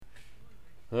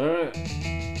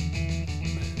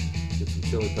right. Get some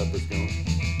chili peppers going.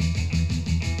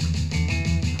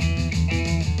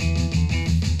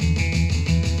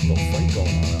 Little fight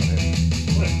going on out here.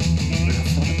 What?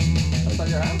 Outside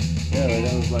your house? Yeah, right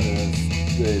down by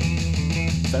the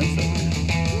fence over here.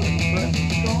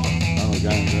 What's going on? Oh,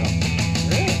 guy and girl.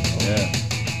 Really? Yeah.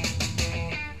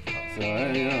 So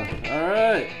there you go. All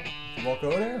right. Walk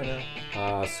over there or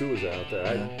no? Sue was out there.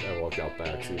 I walked out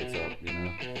back, see what's up, you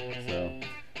know. So,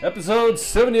 episode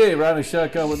 78, Riding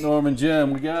Shotgun with Norm and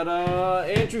Jim. We got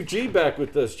Andrew G back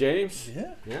with us, James.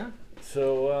 Yeah. Yeah.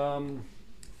 So,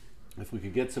 if we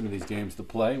could get some of these games to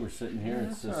play, we're sitting here.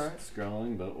 It's just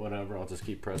scrolling, but whatever. I'll just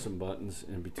keep pressing buttons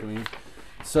in between.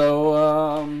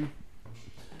 So,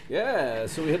 yeah.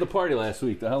 So we had the party last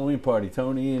week, the Halloween party.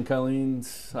 Tony and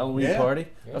Colleen's Halloween party.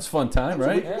 That was a fun time,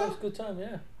 right? Yeah, it was a good time,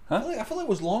 yeah. Huh? I feel like it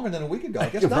was longer than a week ago. I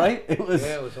guess not. Right? It was.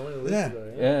 Yeah, it was only a week Yeah.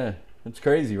 ago. Yeah. It's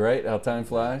crazy, right? How time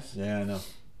flies. Yeah, I know.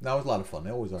 That was a lot of fun. They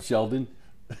always are. Sheldon.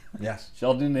 Yes.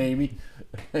 Sheldon and Amy.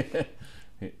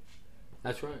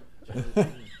 That's right.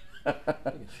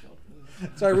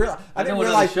 So I didn't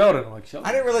realize. Sheldon. I'm like, Sheldon.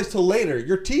 I didn't realize till later.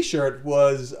 Your T-shirt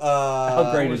was.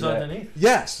 How great It is was that? underneath.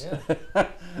 Yes. Yeah.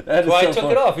 That is So I so took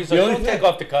fun. it off. He's The like, only don't thing- take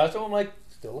off the costume. I'm like,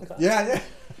 still a costume. Yeah.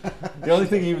 The only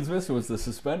thing he was missing was the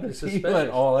suspenders. The He went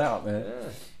suspenders. all out, man. Yeah. Yeah, The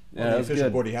that was official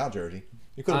good. Gordie Howe jersey.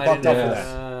 You could have I bucked up didn't- for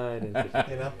that. I didn't think-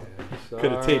 You know.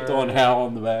 Could have taped on Hal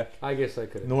on the back. I guess I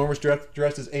could have. Norm was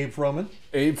dressed as Abe Froman.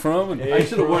 Abe Froman. I Abe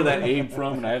should have worn that Froman. Abe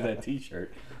Froman. I have that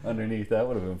T-shirt underneath. That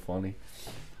would have been funny.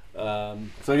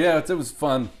 So yeah, it was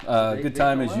fun. Good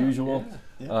time They as go out, usual.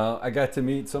 yeah. I got to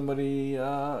meet somebody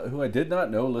who I did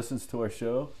not know listens to our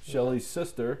show. Shelly's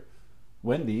sister,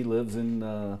 Wendy, lives in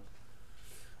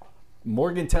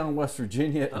Morgantown, West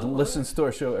Virginia, and listens to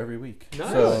our show every week.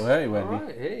 Nice. So hey, Wendy. All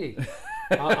right, hey.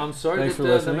 I'm sorry Thanks that for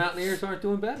the listening. Mountaineers aren't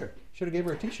doing better. Should have gave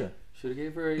her a T-shirt. Should have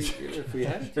gave her a, if we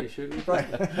had a T-shirt. we Right.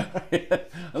 We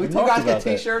When you talked guys about get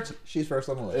that. T-shirts, she's first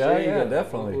on the list. Yeah, There you yeah, go.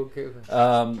 definitely.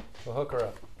 We'll hook her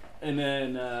up. And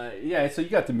then, yeah, so you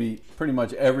got to meet pretty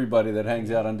much everybody that hangs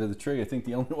out under the tree. I think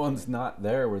the only ones not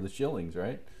there were the Shillings,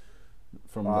 right?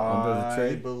 From under the I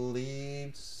tree.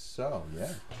 believe so.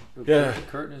 Yeah. Yeah.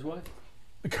 Kurt and his wife.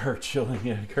 Kurt Schilling,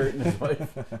 yeah, Kurt and his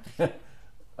wife.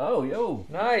 Oh, yo.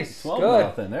 Nice.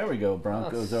 12-0. Good. There we go.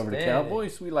 Broncos over the Outstanding.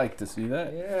 Cowboys. We like to see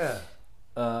that.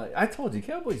 Yeah. I told you,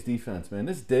 Cowboys defense, man.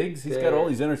 This Diggs, he's got all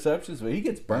these interceptions, but he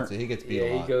gets burnt. So he gets beat a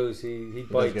Yeah, lot. he goes. He He does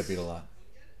bites. get beat a lot.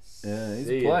 Yeah, he's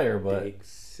See a player, ya, but Diggs.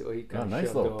 So he oh, kinda nice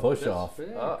shoved little off. push That's- off.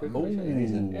 Yeah, good Ooh, push off.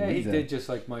 Yeah, he he's in. did just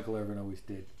like Michael Irvin always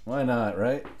did. Why not,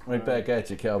 right? Right back at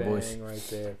you, Cowboys. Bang right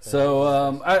there.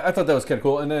 So I thought that was kind of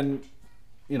cool. And then,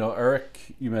 you know, Eric,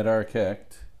 you met Eric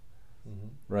Hecht,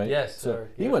 right? Yes, So Eric,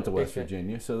 he yeah, went to big West fan.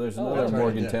 Virginia, so there's Oh, another that's right,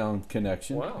 Morgantown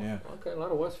connection. Wow. Yeah. Okay, a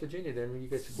lot of West Virginia. Then you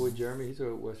get your boy Jeremy. He's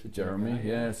a West Virginia. Jeremy, guy,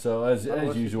 yeah. So as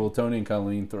West usual, Tony and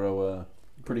Colleen throw a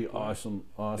pretty awesome.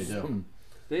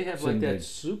 They have like that Shindig.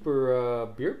 super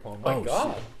beer pong. My Oh,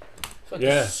 God. It's like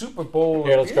Yeah. a Super Bowl.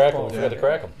 Yeah, let's beer crack them. pong. We got to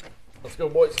crack them. Let's go,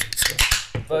 boys.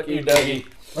 Fuck you, Dougie.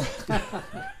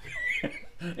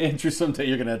 Andrew, someday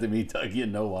you're gonna have to meet Dougie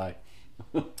and know why.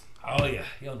 Oh yeah,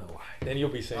 you'll know why. Then you'll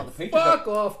be saying, the Patriots "Fuck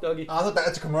off, Dougie." I thought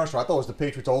that's a commercial. I thought it was the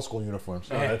Patriots old school uniforms.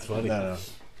 Oh, that's funny. No.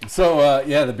 So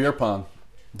yeah, the beer pong.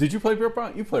 Did you play beer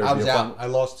pong? You played I beer was pong. out. I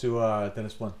lost to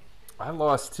Dennis Flynn. I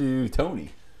lost to Tony.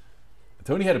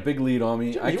 Tony had a big lead on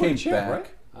me. Jimmy, I you were came the champ, back.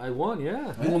 right? I won,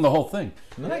 yeah. I won the whole thing.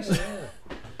 Nice.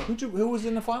 Yeah. Who was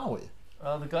in the final with you?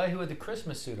 The guy who had the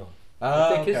Christmas suit on. Oh,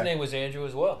 I think his okay. name was Andrew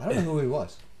as well. I don't know who he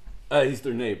was. He's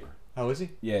their neighbor. How is he?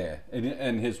 Yeah,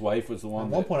 and his wife was the one.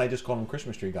 At one point, I just called him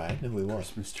Christmas tree guy. I didn't know who he was.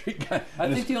 Christmas tree guy. I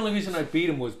And think the only reason I beat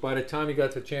him was by the time he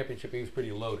got to the championship, he was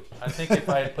pretty loaded. I think if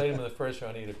I had played him in the first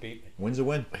round, he'd have beat me. Win's a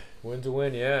win. Win's a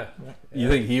win, yeah. you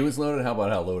think he was loaded? How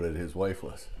about how loaded his wife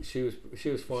was? She was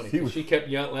funny. She was- She kept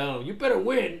yelling at him, "You better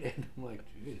win!" And I'm like,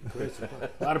 "Jesus Christ,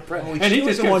 a lot of pressure." Oh, and she he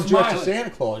was just the one kept dressed as smiling.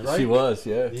 Santa Claus, right? She was,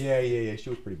 yeah. Yeah. She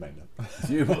was pretty banged up.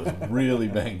 She was really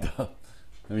banged up.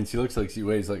 I mean, she looks like she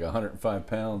weighs like 105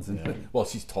 pounds. And well,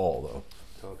 she's tall though.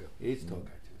 Tall guy. He's a tall guy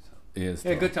too. So. He is.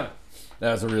 Yeah, tall. good time.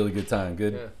 That was a really good time.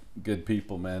 Good, Yeah. good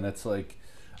people, man. That's like,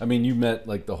 I mean, you met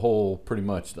like the whole, pretty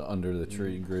much the under the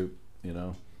tree group, you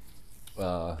know.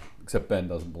 Except Ben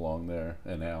doesn't belong there,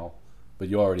 and Al. But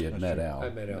you already had met Al. I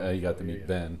met Al You got to before, meet yeah.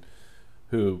 Ben,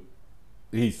 who,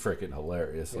 he's freaking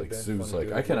hilarious. Yeah, Like Ben's Sue's funny like,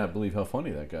 dude, I cannot yeah. believe how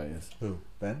funny that guy is. Who?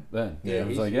 Ben? Ben. Yeah, I was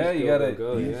he's- like, he's yeah, you go, gotta.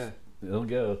 go, he's- He'll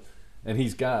go, and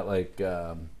he's got like.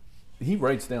 He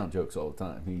writes down jokes all the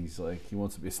time. He's like, he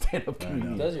wants to be a stand-up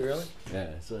comedian. Does he really?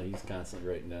 Yeah, so he's constantly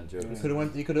writing down jokes.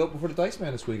 You could have opened for the Dice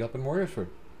Man this week up in Warriorsford.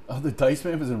 Oh, the Dice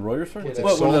Man was in Royersford? Yeah,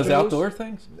 What, one of those Soldiers? outdoor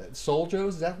things? Soul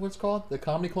Joe's, is that what it's called? The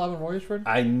comedy club in Royersford?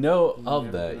 I know of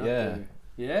Never that, been up yeah. there.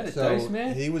 Yeah, the So Dice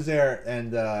Man. he was there,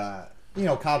 and you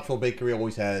know, Cobbsville Bakery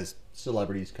always has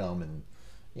celebrities come and,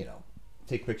 you know,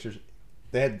 take pictures.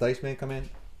 They had Dice Man come in.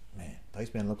 Man,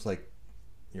 Dice Man looks like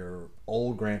your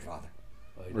old grandfather.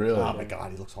 Really? Oh my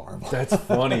God, he looks horrible. That's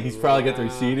funny. He's probably got the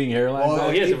receding hairline. Well,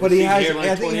 Oh, he has a but he has. receding hairline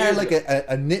I think 20 he had years like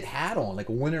a knit hat on, like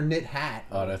a winter knit hat.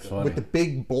 Oh, that's funny. With the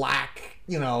big black,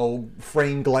 you know,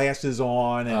 framed glasses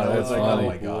on, and Oh, I was that's like, funny. oh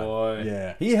my God, Boy.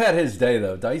 yeah. He had his day,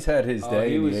 though. Dice had his day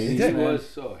he in was, the 80s, he did. man. was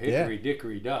so hickory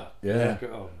dickory dock. Yeah.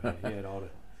 Oh man, he had all the.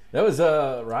 That was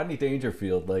Rodney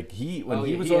Dangerfield. Like, when he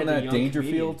yeah, was he on had the that young Dangerfields,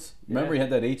 comedians. remember Yeah. he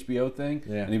had that HBO thing?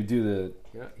 Yeah. And he would do the...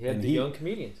 Yeah, he had And the he- young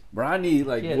comedians. Rodney,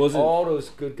 like, He had wasn't... all those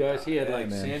good guys. He had Yeah, like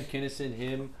man. Sam Kinison,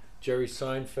 him, Jerry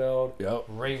Seinfeld, Yep.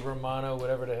 Ray Romano,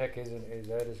 whatever the heck is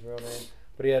that his real name?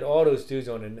 But he had all those dudes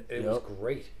on, and it was Yep.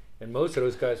 great. And most of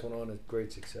those guys went on to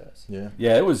great success. Yeah.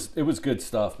 Yeah, it was good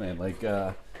stuff, man. Like,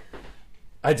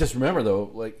 I just remember,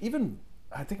 though, like, even...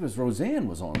 I think it was Roseanne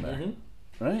was on there,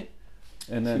 right?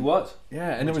 And then He was.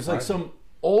 Yeah, and there was like some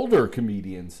older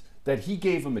comedians that he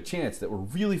gave them a chance that were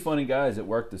really funny guys that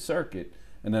worked the circuit,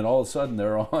 and then all of a sudden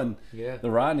they're on Yeah.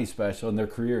 the Rodney special, and their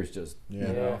careers just Yeah.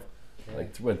 you know, Yeah.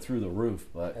 like went through the roof.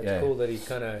 But That's yeah, cool that he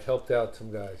kind of helped out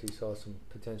some guys. He saw some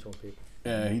potential in people.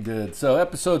 yeah, he did. So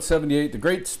episode 78, the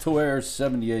Greats to Wear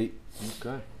 78.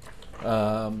 Okay.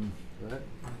 Um, Right.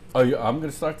 I'm going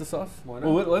to start this off. Why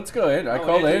not? Well, let's go ahead. I Oh,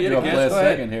 called Andrew, Andrew you're up the guest. last Go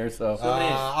ahead. second here,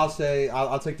 so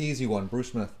I'll take the easy one,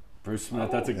 Bruce Smith. Bruce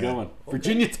Smith, that's a good yeah. one.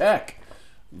 Virginia Tech,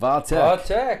 Valtech.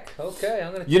 Tech. Okay,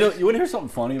 I'm gonna. You know, you want to hear something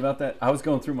funny about that? I was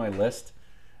going through my list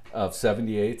of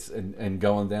 78s and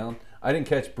going down. I didn't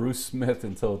catch Bruce Smith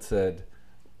until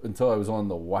I was on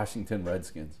the Washington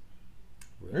Redskins.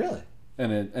 Really?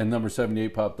 And number 78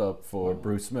 popped up for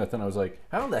Bruce Smith, and I was like,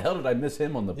 how the hell did I miss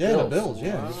him on the Yeah, Bills? the Bills.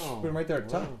 Yeah, Wow. just put him right there at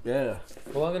the top. Yeah.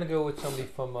 Well, I'm gonna go with somebody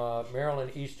from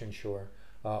Maryland Eastern Shore,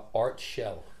 Art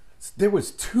Shell. There was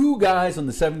two guys on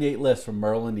the 78 list from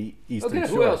Maryland Eastern Okay,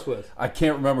 Shore. who else was? I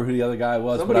can't remember who the other guy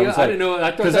was, Somebody but I was I like, didn't know. I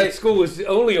thought 'cause that school was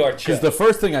only Art Shell. because the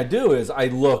first thing I do is I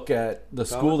look at the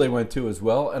school they went to as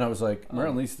well, and I was like,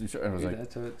 Maryland Eastern Shore, and I was like,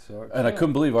 that's Art and I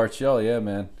couldn't believe Art Shell, yeah,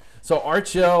 man. So Art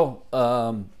Shell,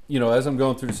 you know, as I'm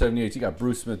going through the 78s, you got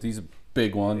Bruce Smith, he's a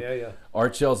big one. Yeah, yeah.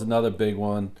 Art Shell's another big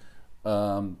one.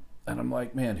 And I'm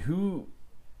like, man,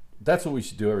 that's what we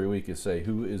should do every week is say,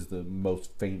 who is the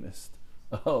most famous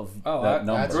of that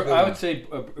number? that's a good I one. would say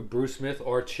Bruce Smith,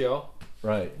 Art Shell.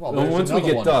 Right. Well, Well, there's once we another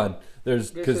get one. done,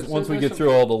 because once we get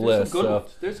through all the lists. Some good So,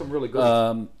 ones. There's some really good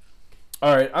ones.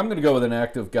 all right, I'm going to go with an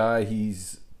active guy.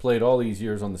 He's played all these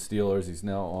years on the Steelers. He's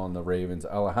now on the Ravens.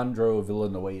 Alejandro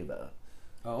Villanueva.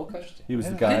 Oh, okay. He was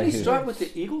the Yeah. guy Didn't he who start with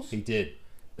the Eagles? He did.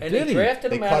 And Did they he?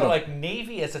 drafted They him cut out of him. like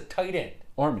Navy as a tight end.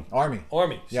 Army. Army.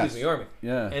 Army, Yes. excuse me, Army.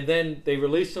 Yeah. And then they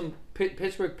released him.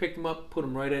 Pittsburgh picked him up, put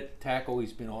him right at tackle.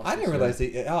 He's been awesome. I didn't realize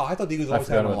they. Oh, I thought the Eagles always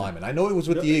forgot had an about alignment. I know it was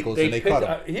with the Eagles, and they picked-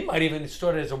 cut him. He might even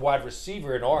started as a wide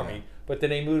receiver in Army, but then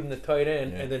they moved him to tight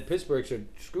end, Yeah. and then Pittsburgh said,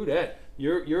 "Screw that!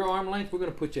 Your arm length. We're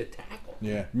going to put you at tackle."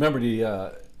 Yeah, Remember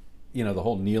the, you know, the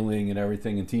whole kneeling and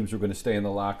everything, and teams were going to stay in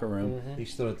the locker room, he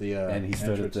stood at the. and he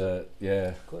stood entrance. at the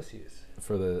Of course he is.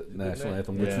 for the national man.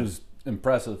 anthem, which Yeah. was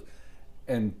impressive.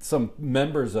 And some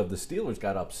members of the Steelers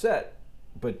got upset,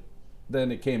 but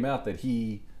then it came out that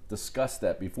he discussed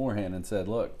that beforehand and said,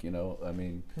 "Look, you know, I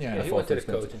mean, Yeah, Yeah, I he fought went to the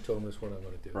for this coach and told him this is what I'm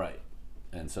going to do. right."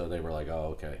 And so they were like,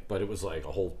 "Oh, okay," but it was like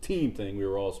a whole team thing. We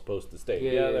were all supposed to stay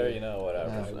Yeah, together, yeah. you know,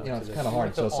 whatever. so. You know, it's to kind of the- hard.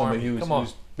 to So the somebody Army. who's, Come on.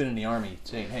 who's been in the Army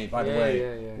saying, "Hey, by the Yeah, way,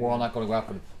 yeah, we're all not going to go out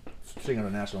for singing the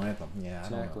national anthem." Yeah, I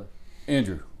don't Exactly.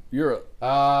 Andrew, you're up.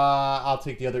 I'll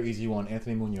take the other easy one,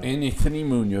 Anthony Munoz. Anthony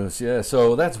Munoz, yeah.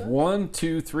 So that's 1,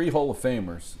 2, 3 Hall of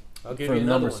Famers. I'll give for you another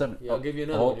number one. 7. Yeah, I'll give you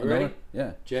another Oh, one. You ready?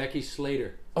 Yeah. Jackie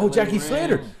Slater. Oh, Jackie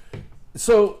Slater.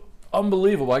 So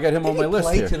unbelievable. I got him on my list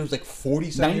played here. till he was like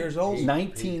 40-some years old.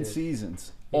 19 He did.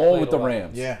 seasons, He all played with a the lot.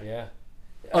 Rams. Yeah. Yeah.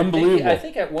 Unbelievable. I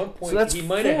think at one point So that's he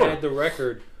might have 4. had the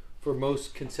record for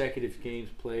most consecutive games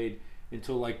played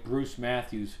until like Bruce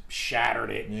Matthews shattered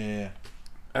it. Yeah.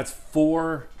 That's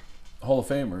 4 Hall of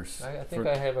Famers. I think for-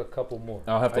 I have a couple more.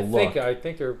 I'll have to I look.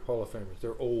 think they're Hall of Famers.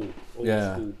 They're old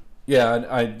Yeah. school. Yeah, and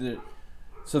I did.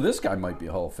 So this guy might be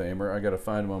a Hall of Famer. I got to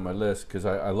find him on my list because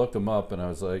I looked him up and I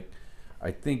was like, I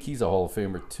think he's a Hall of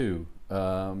Famer too.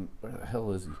 Where the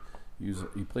hell is he?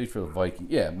 He played for the Vikings.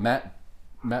 Yeah, Matt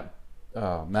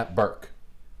Burke.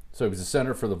 So he was a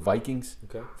center for the Vikings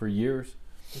Okay. for years.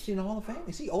 Is he in the Hall of Fame?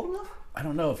 Is he old enough? I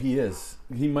don't know if he is.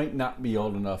 He might not be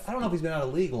old enough. I don't know if he's been out of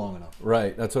the league long enough.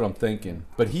 Right, that's what I'm thinking.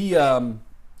 But he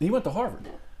went to Harvard.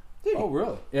 Did he? Oh,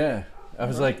 really? Yeah. I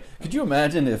was like, could you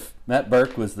imagine if Matt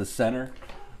Burke was the center,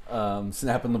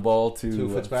 snapping the ball to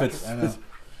Fitzpatrick? I know.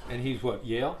 And he's what,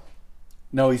 Yale?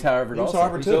 No, he's Harvard. He was also.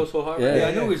 Harvard. He's too. also Harvard? Yeah, Yeah, I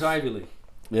yeah. knew he was Ivy League.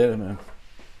 Yeah, man.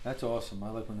 That's awesome. I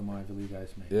like when the Ivy League guys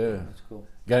make Yeah. it. That's cool.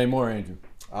 Got any more, Andrew?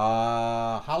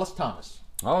 Hollis Thomas.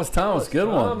 Hollis Thomas, good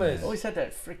Thomas. one. Always had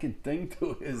that freaking thing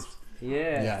to his.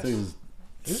 Yeah. Yes. To his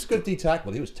He was a good D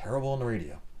tackle, but he was terrible on the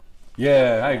radio.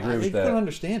 yeah, I agree They with couldn't that.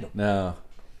 understand him. No,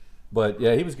 but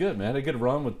yeah, he was good, man. Had a good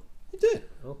run with. He did.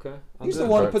 Okay. I'm He's good. the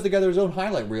one who Right. put together his own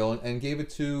highlight reel and gave it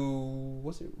to,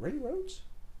 was it Ray Rhodes?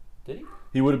 Did he?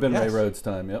 He would have been Yes. Ray Rhodes'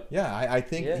 time. Yep. Yeah, I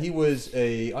think Yeah. he was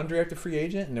a undrafted free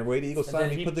agent, and their way to Eagles And signed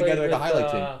then him. He put played together like a with,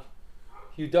 highlight team.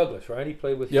 Hugh Douglas, right? He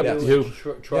played with Yep, Hugh,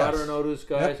 Hugh. Trotter Yes. and all those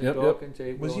guys, and Yep, yep. Dawkins.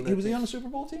 Abe Was Will, he? and Was that he team. on the Super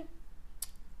Bowl team?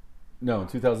 No, in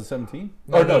 2017.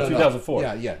 No, Or no, no, no, no. 2004.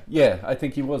 Yeah, yeah. Yeah, I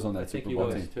think he was on that I think Super he Bowl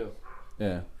was team. too.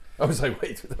 Yeah. I was like,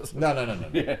 wait, 2004. No.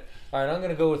 Yeah. All right, I'm going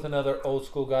to go with another old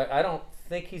school guy. I don't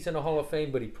think he's in the Hall of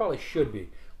Fame, but he probably should be.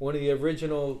 One of the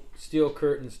original Steel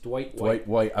Curtains, Dwight White. Dwight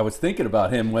White. I was thinking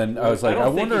about him when I was like, I I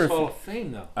don't think wonder he's if. Hall of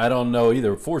Fame though. I don't know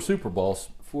either. 4 Super Bowls.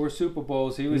 4 Super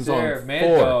Bowls, he was was on there. Mad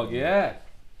 4. Dog, yeah.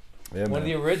 Yeah, One man. of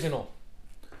the original.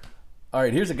 All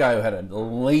right, here's a guy who had a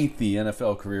lengthy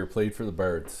NFL career, played for the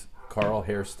Birds. Carl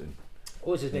Hairston.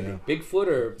 What was his name? Yeah. Bigfoot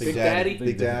or Big Daddy?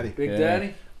 Big Daddy. Big Yeah.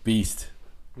 Daddy? Beast.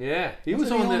 Yeah, he was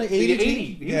Wasn't on he the 80 80.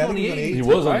 team? He Yeah, was on the 80. He too,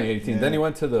 was on right? the 18. Yeah. Then he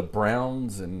went to the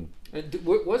Browns and And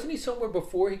wasn't he somewhere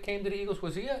before he came to the Eagles?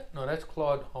 Was he at? No, that's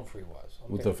Claude Humphrey was.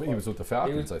 I'm with thinking he was with the Claude-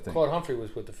 Falcons, I think. Claude Humphrey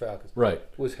was with the Falcons. Right.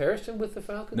 Was Harrison with the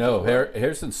Falcons? No, as well?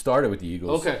 Harrison started with the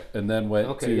Eagles. Okay. And then went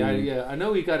Okay, to. yeah. I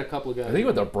know he got a couple of guys. I think he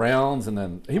went to the Browns, and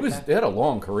then he was. Okay. He had a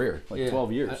long career, like Yeah.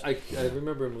 12 years. I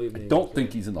remember him leaving. I the don't Eagles,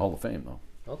 think he's in the Hall of Fame though.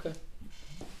 yeah. Okay.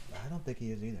 I don't think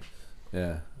he is either.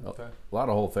 Yeah. Okay. A lot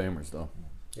of Hall of Famers though.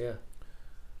 Yeah.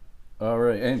 All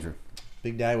right, Andrew.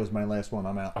 Big Daddy was my last one.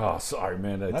 I'm out. Oh, sorry,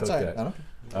 man. I That's took all right. that. I don't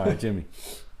All right, Jimmy.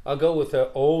 I'll go with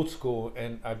old school,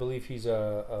 and I believe he's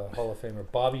a Hall of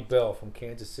Famer. Bobby Bell from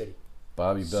Kansas City.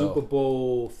 Bobby Bell. Super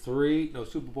Bowl 3, no,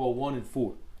 Super Bowl 1 and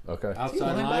 4. Okay.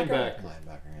 Outside linebacker.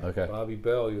 Linebacker, yeah. Okay. Bobby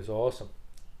Bell, he was awesome.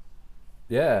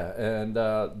 Yeah, and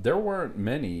there weren't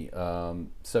many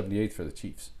 78s for the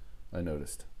Chiefs. I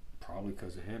noticed. Probably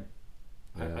because of him.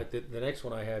 Yeah. The next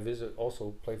one I have is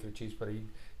also played for the Chiefs, but he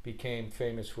became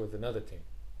famous with another team.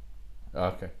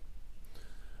 Okay.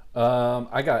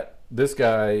 I got this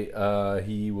guy.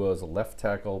 He was a left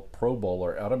tackle Pro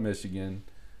Bowler out of Michigan.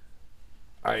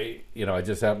 I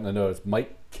just happened to notice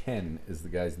Mike Ken is the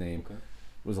guy's name. Okay.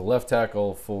 Was a left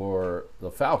tackle for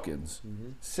the Falcons.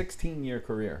 Mm-hmm. 16-year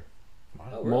career. Wow.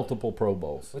 Oh, really? Multiple Pro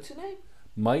Bowls. What's his name?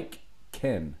 Mike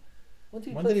Ken. When did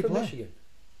he When play did he for play? Michigan?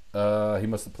 He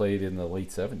must have played in the late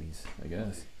 70s, I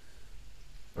guess.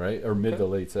 Right? Or mid to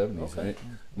late 70s, Okay. right?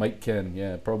 Mike Ken,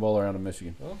 yeah, Pro Bowler out of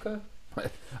Michigan. Okay.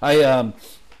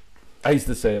 I used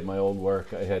to say at my old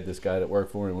work, I had this guy that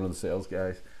worked for me, one of the sales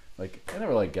guys. Like, I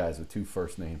never liked guys with 2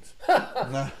 first names.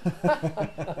 Mike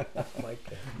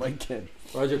Ken. Mike Ken.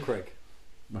 Roger Craig.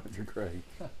 Roger Craig.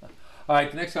 All right,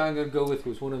 the next guy I'm going to go with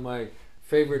was one of my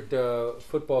favorite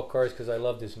football cards because I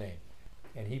loved his name.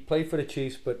 And he played for the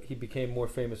Chiefs, but he became more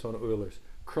famous on the Oilers.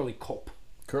 Curly Culp.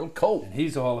 Curly Colt. And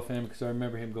he's a Hall of Fame because I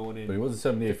remember him going in. But he wasn't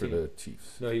 78 for 15. the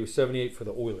Chiefs. No, he was 78 for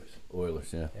the Oilers.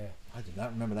 Oilers, yeah. Yeah. I did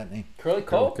not remember that name. Curly Curly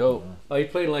Culp? Colt. Oh, he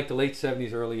played in like the late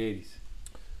 70s, early 80s.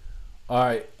 All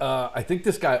right. I think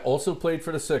this guy also played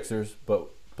for the Sixers, but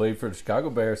played for the Chicago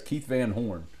Bears. Keith Van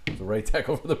Horn was a right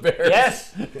tackle for the Bears.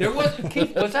 Yes! There was,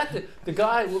 Keith, was that the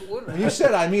guy? When you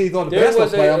said I immediately thought of There basketball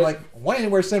was a- player, I'm like, why didn't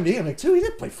he wear 78? I'm like, dude, he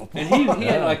didn't play football. And he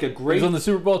had like a He great, was on the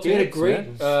Super Bowl he had a champs,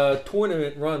 great man.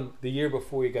 tournament run the year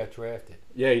before he got drafted.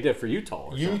 Yeah, he did for Utah.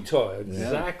 or something. Utah,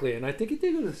 exactly. And I think he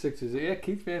did go to the Sixers. Yeah,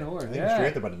 Keith Van I Horn. think he was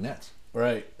drafted by the Nets.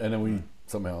 Right, and then we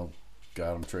somehow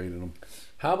got him, traded him.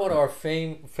 How about our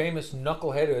famous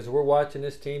knucklehead as we're watching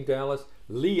this team, Dallas?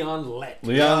 Leon Lett.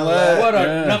 Leon Lett. What a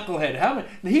yeah. knucklehead. How many?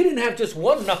 He didn't have just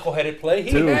one knuckleheaded play.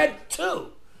 He 2. had 2.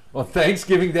 Well,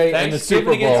 Thanksgiving Day and the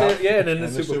Super Thanksgiving Bowl. against and then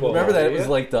the Super Bowl. Remember that? It Yeah. was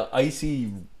like the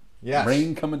icy Yes.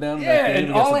 rain coming down in Yeah, that game and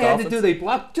against all the they had to Dolphins? do, they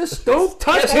blocked. Just don't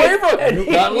touch Yes, him. Weaver. And he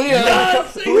Got Leon.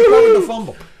 does. Who recovered the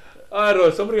fumble? I don't know.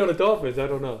 Somebody on the Dolphins. I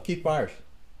don't know. Keith Byers.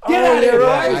 Get out of here, yeah,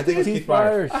 right? I think it's Keith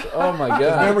Byers. Oh my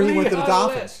God! Remember he went to the Leon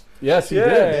Dolphins. Yes, he Yeah.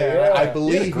 did. Yeah, I He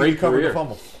believe had a he great recovered career. the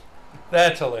fumble.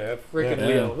 That's hilarious. Freaking Yeah.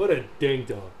 Leon. What a ding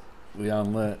dong.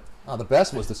 Leon Lett. Oh, the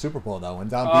best was the Super Bowl, though, when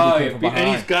Don Oh, Beatty came yeah, from behind.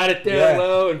 and he's got it down Yeah.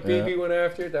 low, and Yeah. BB went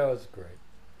after it. That was great.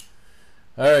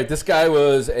 All right, this guy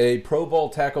was a Pro Bowl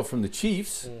tackle from the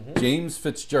Chiefs, Mm-hmm. James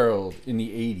Fitzgerald, in the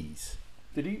 '80s.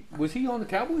 Was he on the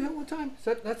Cowboys at one time?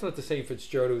 That's not the same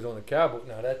Fitzgerald who was on the Cowboys.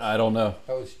 No, I don't know.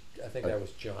 that was I think that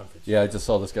was John Fitzgerald. Yeah, I just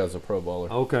saw this guy was a Pro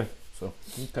Bowler. Okay. So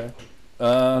okay. Go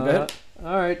ahead.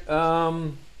 All right.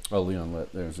 Oh, Leon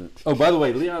Lett. There's it. Oh, by the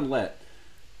way, Leon Lett.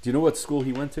 Do you know what school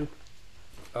he went to?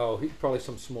 Oh, he probably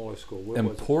some smaller school. What was it?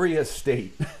 Emporia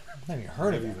State. I've never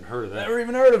heard of Never it. even heard of that. Never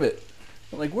even heard of it.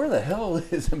 I'm like, where the hell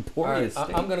is All Emporia right,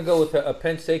 State? I'm going to go with a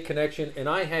Penn State connection, and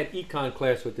I had econ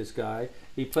class with this guy.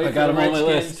 He played I for got the him on my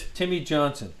Redskins, list. Timmy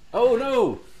Johnson. Oh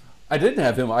no, I didn't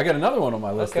have him. I got another one on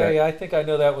my list. Okay, I think I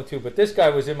know that one too. But this guy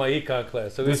was in my econ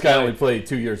class. So This guy only played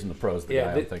 2 years in the pros. The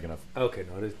guy I'm thinking of. Okay,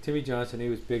 no, there's Timmy Johnson. He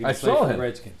was big. I He played saw for the him.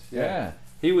 Redskins. Yeah.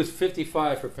 He was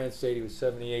 55 for Penn State. He was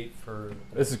 78 for.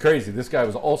 This is crazy. This guy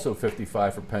was also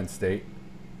 55 for Penn State,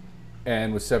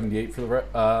 and was 78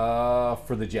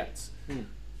 for the Jets.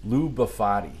 Lou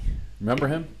Buffatti, remember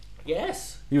him?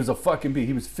 Yes. He was a fucking beat.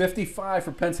 He was 55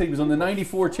 for Penn State. He was on the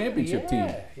 '94 championship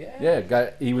team.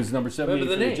 Yeah. He was number 78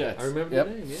 Remember the for name? the Jets. I remember Yep.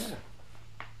 the name. Yeah.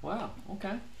 Wow.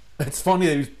 Okay. It's funny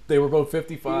that they were both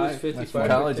 55 He was 55 in for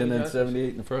college and Timmy then Johnson. 78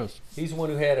 in the pros. He's the one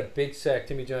who had a big sack.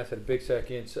 Timmy Johnson had a big sack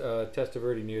against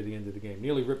Testaverde near the end of the game.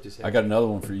 Nearly ripped his head. I got another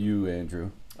one for you, Andrew.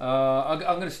 I'm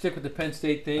going to stick with the Penn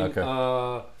State thing.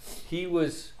 Okay. He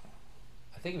was,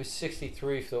 I think he was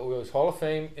 63 for the Oilers. Hall of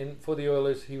Fame for the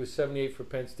Oilers. He was 78 for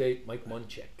Penn State. Mike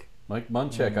Munchak. Mike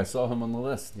Munchak, I saw him on the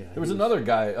list. Yeah, there was he was- another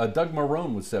guy, Doug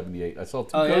Marone was 78. I saw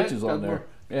two Oh, yeah? coaches on Doug there.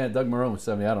 Yeah, Doug Marone was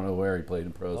 70. I don't know where he played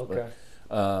in pros, Okay. but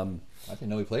I didn't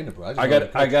know he played in the pro. I'm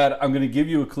going to give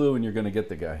you a clue, and you're going to get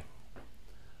the guy.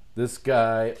 This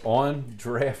guy on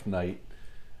draft night,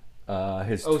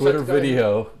 his Oh, is Twitter that the guy-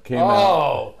 video came out.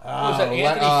 Oh, was that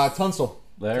Anthony? Tunsil.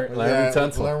 Larry Yeah,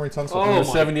 Tunsil. Larry Tunsil. Oh, He was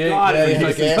my 78. God, Yeah, he yeah,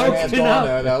 was yeah, joking man's out.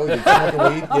 gone. No, he was smoking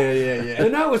weed. Yeah.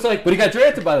 And that was like, But he got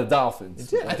drafted by the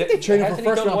Dolphins. I think they traded him Hasn't for he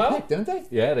first done round well? pick, didn't they?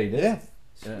 Yeah, they did. Yeah.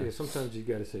 Yeah. yeah, sometimes you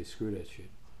got to say screw that shit.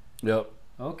 Yep.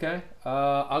 Okay,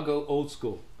 I'll go old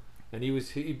school, and he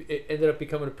ended up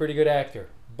becoming a pretty good actor.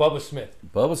 Bubba Smith.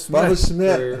 Bubba Smith. Bubba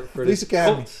Smith. For Police the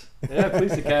Academy. Colts. Yeah,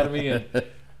 Police Academy, and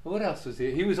what else was he?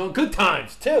 He was on Good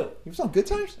Times too. He was on Good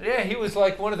Times? Yeah, he was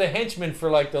like one of the henchmen for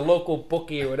like the local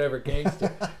bookie or whatever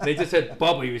gangster. They just had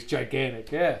Bubba. He was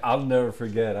gigantic. Yeah. I'll never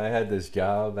forget. I had this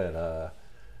job at,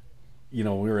 we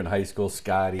were in high school.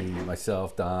 Scotty,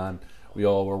 myself, Don, we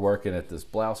all were working at this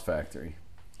blouse factory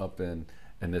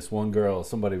and this one girl,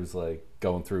 somebody was like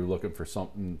going through looking for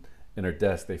something in her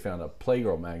desk. They found a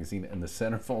Playgirl magazine, and the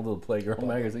centerfold of the Playgirl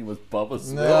magazine was Bubba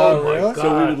Smith. No, Oh, my really? God.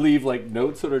 So we would leave like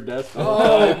notes on her desk.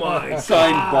 Oh my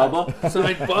Signed God. Bubba.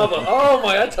 Signed Bubba. Oh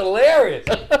my, that's hilarious.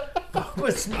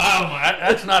 That's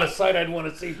not a sight I'd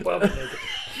want to see Bubba naked.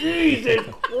 Jesus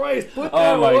Christ, put that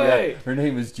Oh my away. God! Her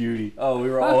name was Judy. Oh, we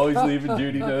were always leaving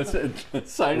Judy notes and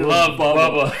signing Love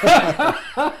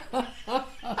Bubba.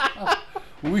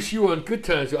 Wish you were on Good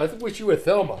Times. I wish you were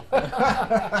Thelma.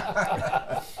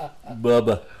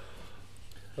 Bubba.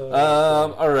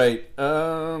 All right.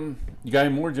 You got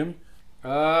any more, Jimmy?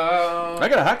 I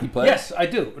got a hockey player. Yes, I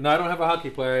do. No, I don't have a hockey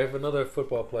player. I have another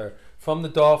football player from the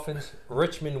Dolphins,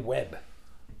 Richmond Webb.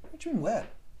 Richmond Webb.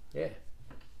 Yeah.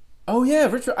 Oh yeah,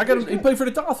 Richard. I got him. He played for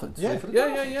the Dolphins. Yeah.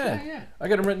 Yeah. I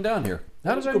got him written down here.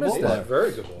 How did I good miss ball He's a that?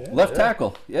 very good ball. Left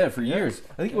tackle. Yeah, for years.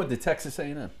 I think he went to Texas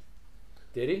A&M.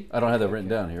 Did he? I don't have that written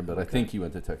down here, but I think he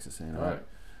went to Texas A&M. All right.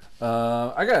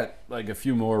 I got like a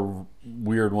few more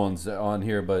weird ones on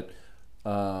here, but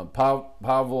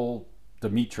Pavel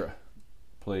Dimitra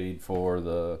played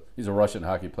for he's a Russian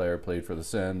hockey player, played for the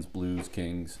Sens, Blues,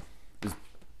 Kings. He's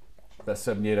best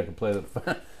 78 I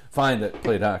can find that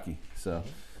played hockey. So,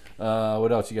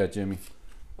 what else you got, Jimmy?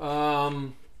 How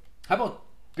about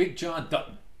Big John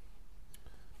Dutton?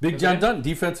 Big John Dutton,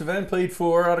 defensive end, played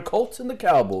for the Colts and the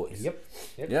Cowboys. Yep.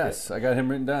 Yes, I got him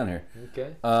written down here.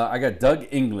 Okay. I got Doug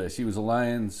English. He was a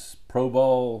Lions Pro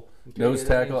Bowl nose yeah,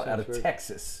 that tackle makes out sense, of right.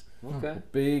 Texas. Okay.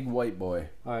 Big white boy.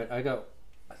 All right.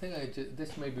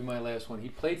 This may be my last one. He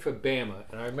played for Bama,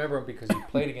 and I remember him because he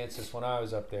played against us when I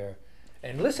was up there.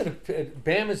 And listen to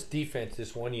Bama's defense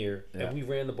this one year, Yeah. and we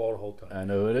ran the ball the whole time. I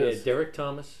know it They is. had Derek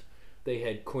Thomas, they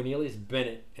had Cornelius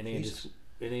Bennett, and Jesus.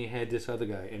 they had this other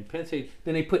guy. And Penn State,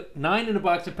 then they put 9 in the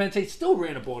box, and Penn State still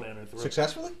ran the ball down their throat.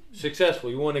 Successfully? Successful.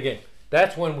 You won the game.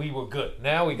 That's when we were good.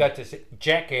 Now we got this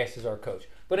jackass as our coach.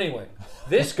 But anyway,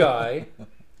 this guy,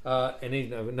 and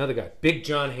he's another guy, Big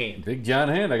John Hand. Big John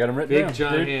Hand. I got him written down. Big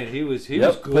John Dude. Hand. He was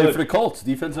Yep, good. played for the Colts.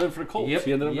 Defensive end for the Colts. Yep,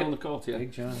 He ended up yep. on the Colts, yeah.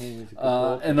 Big John Hand was a good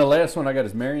ball. And the last one I got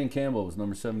is Marion Campbell, was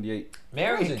number 78.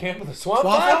 Marion Campbell, the Swamp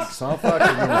Swamp Fox. Fox? Swamp Fox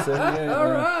is number 78. All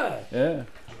yeah. right. Yeah.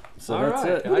 So All that's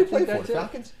right. it. Who I did he play think for? that's it.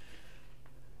 Falcons?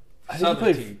 I think he Southern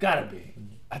played team. Gotta be.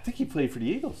 I think he played for the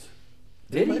Eagles.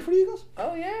 Did he play for the Eagles?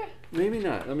 Oh yeah. Maybe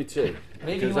not. Let me see.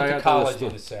 Maybe he 'Cause went I to got the college list in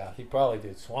the South. He probably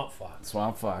did. Swamp Fox.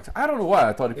 Swamp Fox. I don't know why.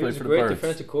 I thought he He played was for a the great Birds.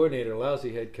 defensive coordinator, a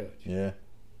lousy head coach. Yeah.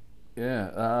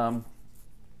 Yeah. Oh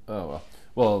well.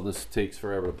 Well, this takes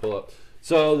forever to pull up.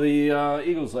 So the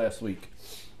Eagles last week.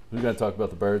 We got to talk about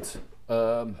the Birds.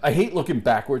 I hate looking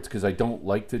backwards because I don't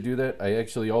like to do that. I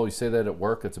actually always say that at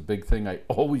work. That's a big thing I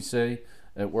always say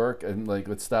at work. And like,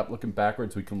 let's stop looking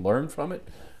backwards. We can learn from it.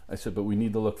 I said, but we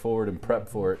need to look forward and prep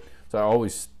for it. So I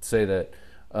always say that.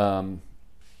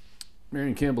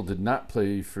 Marion Campbell did not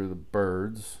play for the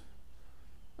Birds.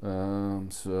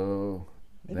 So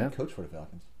Maybe Yeah. coach for the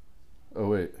Falcons. oh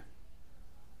wait,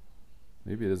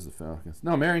 maybe it is the Falcons.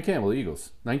 No, Marion Campbell,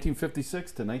 Eagles,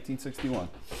 1956 to 1961.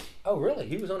 Oh really?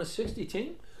 He was on a 60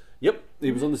 team? Yep,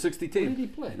 he was on the 60 Where team. did he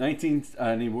play? 19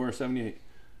 and he wore 78.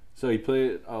 So he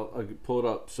played. I'll pull it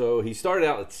up. So he started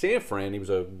out at San Fran. He was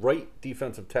a right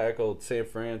defensive tackle at San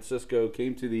Francisco.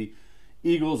 Came to the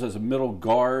Eagles as a middle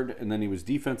guard, and then he was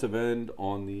defensive end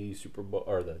on the Super Bowl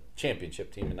or the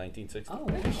championship team in 1960. Oh,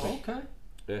 wow. Okay.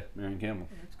 Yeah, Marion Campbell.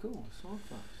 That's cool. Swamp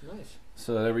Fox. Nice.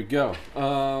 So there we go.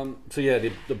 So yeah,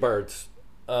 the Birds.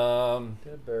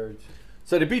 Dead birds.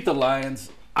 So they beat the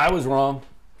Lions. I was wrong.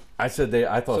 I said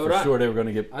I thought So for did I. sure they were going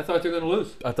to get. I thought they were going to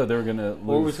lose. I thought they were going to lose.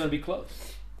 Or it was going to be close.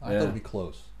 I thought Yeah. it'd be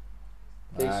close.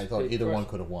 They- I thought they either one crushed.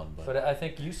 could have won, but But I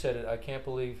think you said it. I can't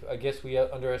believe. I guess we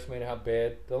underestimated how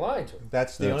bad the Lions are.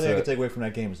 that's the That's only thing I it. can take away from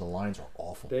that game is the Lions are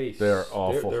awful. They're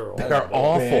awful. They're They're awful.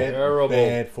 awful. Bad, Terrible.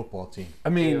 bad football team. I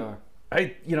They mean, are.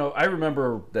 I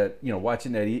remember that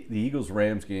watching that the Eagles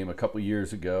Rams game a couple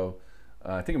years ago.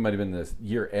 I think it might have been the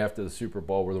year after the Super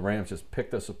Bowl where the Rams just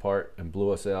picked us apart and blew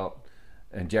us out.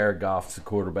 And Jared Goff's the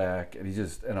quarterback, and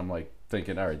and I'm like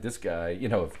thinking, all right, this guy,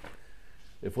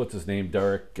 if what's his name,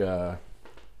 Derek,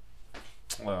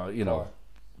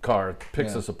 Carr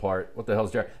picks Yeah. us apart. What the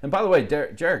hell's Jared? And by the way,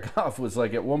 Jared Goff was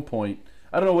like at one point,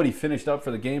 I don't know what he finished up for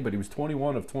the game, but he was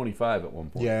 21 of 25 at one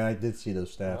point. Yeah, I did see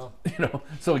those stats. Wow.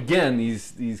 So again,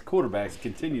 these quarterbacks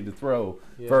continue to throw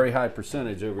Yeah. very high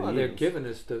percentage over Well, the they're Eagles. giving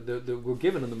us we're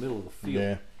giving them the middle of the field.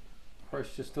 Yeah.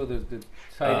 First, just throw the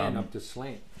tight end Um, up the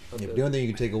slant. Yeah, the only thing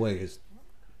you can take away is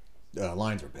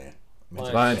Lions are bad. I mean, it's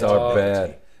a Lions bad are football bad.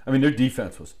 team. I mean, their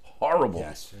defense was horrible.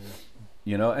 Yes,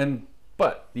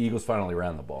 But the Eagles finally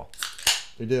ran the ball.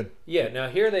 they did. Yeah, now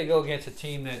here they go against a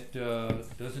team that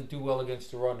doesn't do well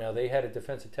against the run. Now they had a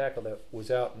defensive tackle that was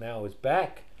out, now is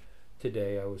back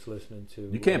today. I was listening to.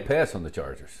 You can't pass on the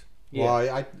Chargers. Yeah.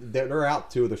 Well, they're out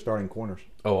two of their starting corners.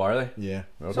 Oh, are they? Yeah.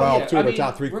 Okay. Well, yeah, two of I their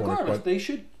top three regardless, corners, but they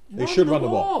should. they should run the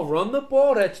ball. Run the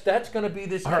ball. That's going to be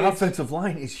this. Our kid's- offensive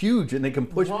line is huge, and they can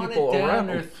push run people it down around.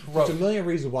 their there's throat. a million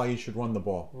reasons why you should run the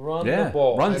ball. Run Yeah, the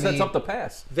ball. run I sets mean- up the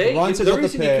pass. They, Run the sets up the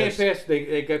reason you can't pass. pass,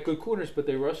 they got good corners, but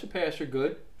they rush the passer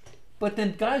good. But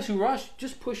then guys who rush,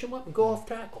 just push them up and go off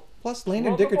tackle. Plus,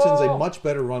 Landon Run the Dickerson's a ball. much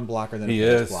better run blocker than He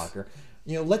a pass is. blocker.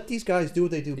 Let these guys do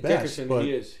what they do best. Dickerson, But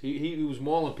he is. He was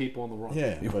mauling people on the run.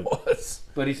 yeah, He but was.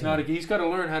 But he's not. He's got to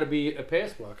learn how to be a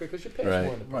pass blocker because you pass Right.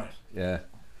 more in the pass. right. Yeah.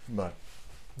 But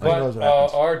But who knows what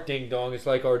happens. our ding dong is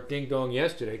like our ding dong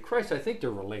yesterday. Christ, I think they're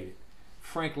related.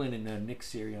 Franklin and Nick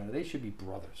Sirianni, they should be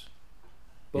brothers.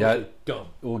 Both Yeah. are dumb.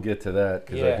 We'll get to that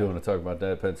because I Yeah. do want to talk about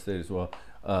that at Penn State as well.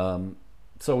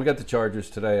 So we got the Chargers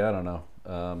today. I don't know.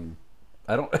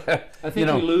 I don't. I think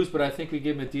we lose, but I think we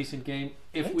give them a decent game.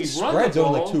 I If think we the run the spread's ball,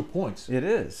 only like 2 points. It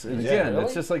is, and Yeah, again, really?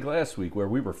 it's just like last week where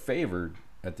we were favored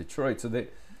at Detroit. So they.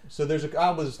 So I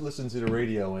was listening to the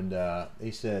radio and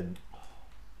they said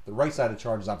the right side of the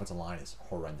Chargers' offensive line is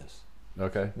horrendous.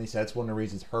 Okay. And they said that's one of the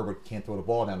reasons Herbert can't throw the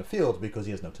ball down the field because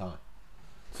he has no time.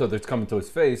 So that's coming to his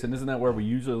face, and isn't that where we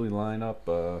usually line up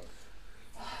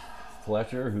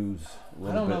Fletcher, who's a I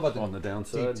little don't know bit about the on the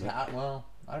downside? Well,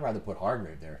 I'd rather put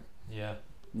Hargrave there yeah,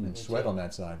 than Sweat on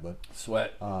that side, but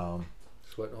Sweat.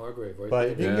 Sweat and Hargrave, right? but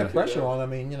if you can Yeah. get pressure on, I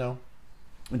mean,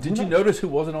 Did you notice who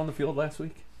wasn't on the field last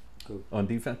week? Who? On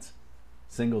defense?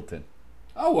 Singleton.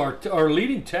 Oh, our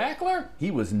leading tackler.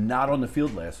 He was not on the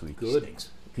field last week. Good.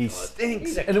 He stinks.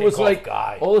 He's a And it was kickoff like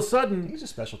guy. all of a sudden he's a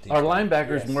special team. our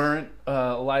linebackers Yes. weren't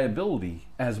a liability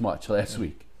as much last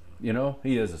week. He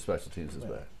is a special teams as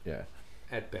well. Yeah.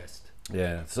 At best.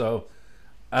 Yeah. So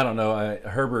I don't know.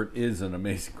 Herbert is an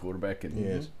amazing quarterback, and He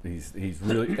is. he's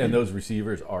really, and those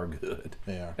receivers are good.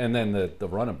 They are. And then the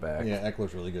running back, Yeah,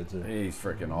 Eckler's really good too. he's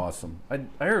freaking awesome. I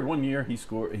heard one year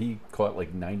he caught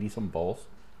like 90 some balls.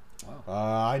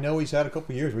 I know he's had a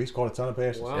couple years where he's caught a ton of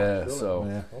passes. Wow. Yeah. really? So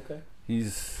Yeah. Okay.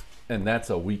 and that's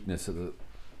a weakness of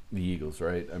the Eagles,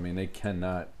 right? I mean, they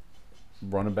cannot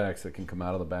running backs that can come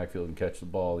out of the backfield and catch the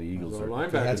ball. The Eagles Our are.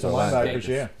 They had linebackers some are linebackers, stink.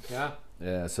 yeah. Yeah.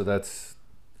 Yeah. So that's.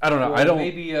 I don't know. Well, I don't.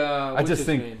 Maybe. I What's just his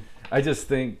think. name? I just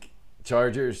think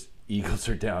Chargers, Eagles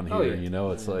are down here. Oh, yeah. You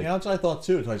know, it's like That's what I thought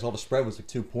too. Until I saw the spread was like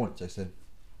 2 points. I said,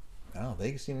 "Oh,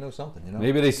 they seem to know something." You know,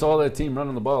 maybe they saw that team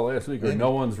running the ball last week, or Maybe.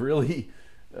 no one's really.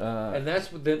 And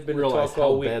that's what been the realize talk how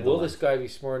all week. bad Will the this guy be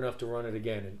smart enough to run it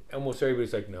again? And almost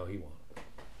everybody's like, no, he won't.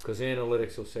 Because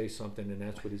analytics will say something, and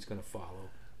that's what he's going to follow.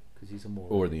 Because he's a moron.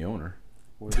 Or the owner.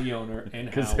 Or the owner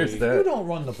and 'Cause Howie. there's you that. don't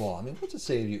run the ball. I mean, what's it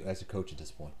say of you as a coach at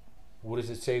this point? What does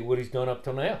it say? What he's done up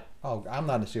till now? Oh, I'm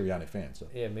not a Sirianni fan, so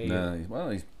Yeah, maybe.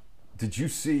 Did you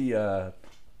see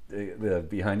the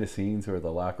behind the scenes or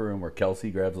the locker room where Kelsey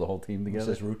grabs the whole team it together?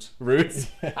 says Roots. Roots.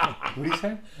 What do you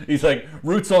say? He's like,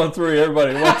 Roots on 3,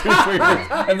 everybody. 1, 2, 3,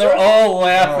 Roots. And they're all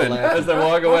laughing as they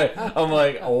walk away. I'm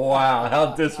like, wow,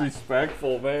 how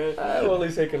disrespectful, man. Well, at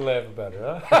least they can laugh about it,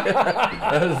 huh?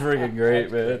 That was freaking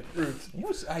great, man. You know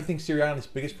what I think Sirianni's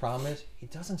biggest problem is? He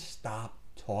doesn't stop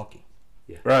talking.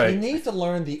 He Right. needs to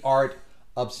learn the art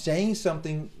of saying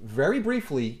something very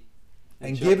briefly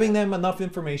and shut giving them enough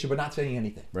information, but not saying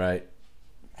anything. Right.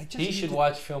 He should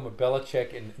watch film of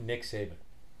Belichick and Nick Saban.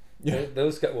 Yeah.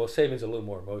 Those guys. Well, Saban's a little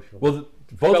more emotional. Well,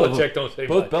 both of Belichick them, don't say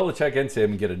both much. Belichick and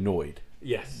Saban get annoyed.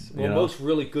 Yes. You Well, know? most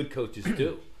really good coaches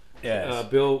do. Yes.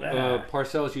 Bill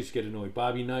Parcells used to get annoyed.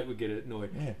 Bobby Knight would get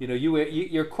annoyed. Yeah. You know,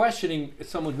 you're questioning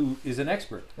someone who is an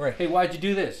expert. Right. Hey, why'd you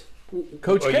do this?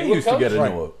 Coach Are K you a used to coach? get Right.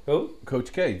 annoyed. Who?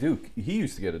 Coach K, Duke, he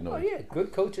used to get Oh annoyed. yeah,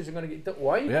 good coaches are going to get.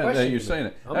 Why are you Yeah, questioning you're me? saying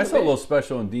it. I'm I the saw a man. little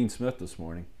special on Dean Smith this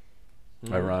morning.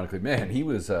 Ironically, man, he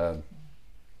was.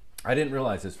 I didn't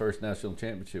realize his first national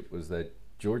championship was that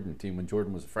Jordan team when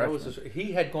Jordan was a That freshman. was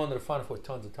he had gone to the Final Four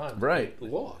tons of times. Right.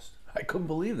 Lost. I couldn't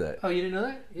believe that. Oh, you didn't know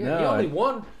that? Yeah. No, he only I-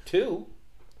 won 2.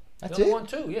 That's he only it? won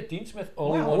 2. Yeah, Dean Smith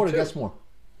only Wow, I won would have 2. guessed more.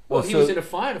 Well, Well, he so- was in the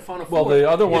Final Four. Well, the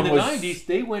other one in the was- 90s.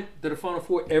 They went to the Final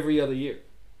Four every other year.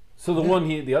 So the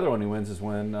other one he wins is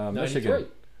when Michigan 93.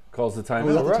 calls the Was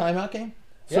timeout. that the timeout game?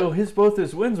 So both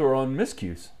his wins were on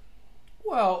miscues.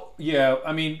 Well, yeah.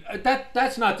 I mean,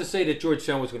 that's not to say that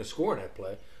Georgetown was going to score in that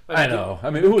play. I know. I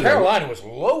mean, who was Carolina was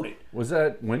loaded. that? Was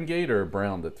that Wingate or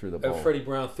Brown that threw the ball? Freddie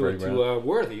Brown threw it Freddie to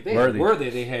Worthy. They Worthy. had Worthy.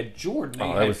 They had Jordan. They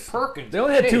Oh, that had was- Perkins. They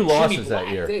only had 2 Jimmy losses that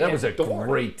Black. year. They That had was a Dorn.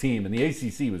 great team, and the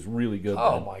ACC was really good.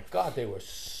 Oh then. my God, they were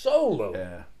so loaded. Yeah.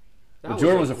 That But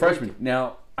Jordan was a great freshman. team.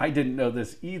 Now, I didn't know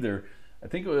this either. I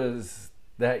think it was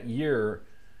that year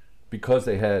because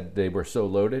they were so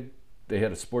loaded, they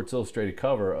had a Sports Illustrated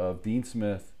cover of Dean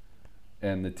Smith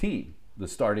and the team, the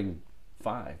starting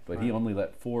 5. But he only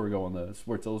let 4 go on the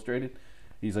Sports Illustrated.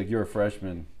 He's like, you're a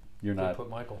freshman. You're They not. put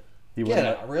Michael. He Yeah,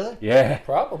 wouldn't let- really? Yeah.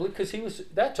 Probably because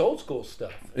that's old school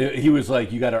stuff. He was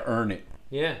like, you got to earn it.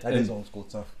 Yeah. That is old school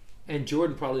stuff. And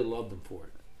Jordan probably loved him for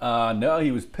it. No,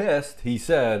 he was pissed. He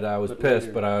said, I was But pissed,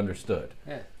 later- but I understood.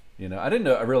 Yeah. You know, I didn't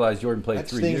know. I realized Jordan played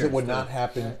That's 3 things years. that would not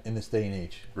happen in this day and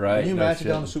age. Right, Can you no imagine shit.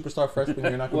 down a superstar freshman?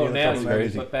 You're not Well, going to be now in the he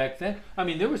tournament. crazy. but back then, I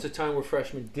mean, there was a time where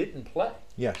freshmen didn't play.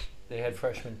 Yes. They had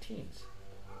freshman teams.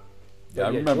 Yeah, I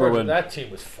But remember Jordan, when that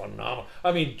team was phenomenal.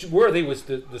 I mean, Worthy was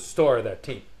the star of that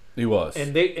team. he was.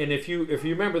 And if you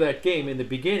remember that game in the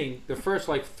beginning, the first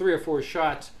like 3 or 4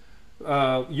 shots,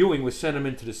 Ewing was sent him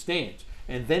into the stands,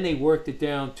 and then they worked it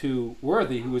down to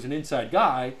Worthy, who was an inside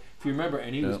guy, if you remember,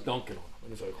 and he was Yeah. dunking on him.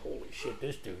 And it's like, holy shit,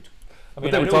 this dude's. I But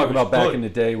mean, they I were knew talking he was about back good. in the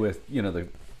day with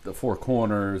the 4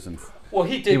 corners and Well,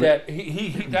 he did he that. He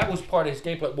that was part of his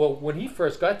game plan. Well, when he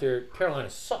first got there, Carolina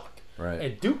sucked, Right.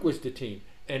 and Duke was the team,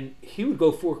 and he would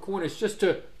go 4 corners just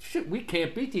to shit. We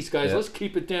can't beat these guys. Yeah. Let's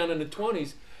keep it down in the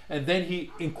 20s. And then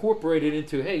he incorporated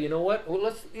into, hey, you know what? Well,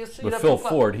 let's see. with that Phil flip-flop.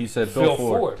 Ford. He said Phil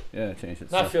Ford. Ford. Yeah, changed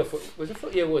it. Not So- Phil Ford. Was it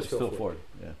Phil? Yeah, it was Phil, Phil Ford. Ford.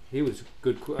 Yeah. He was a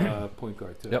good point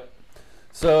guard too. Yep.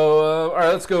 So all right,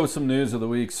 let's go with some news of the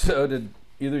week. So did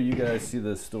either of you guys see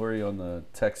the story on the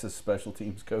Texas special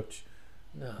teams coach?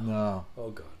 No. No. Oh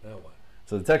God, now what?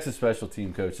 So the Texas special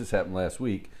team coach. This happened last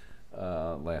week,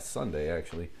 last Sunday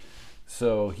actually.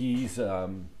 So he's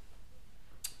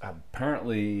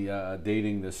apparently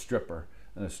dating this stripper,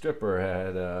 and the stripper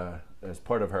had, as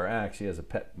part of her act, she has a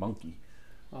pet monkey.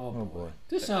 Oh, boy.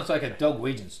 This sounds like a Doug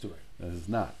Wagen story. This is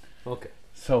not. Okay.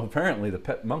 So apparently the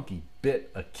pet monkey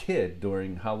bit a kid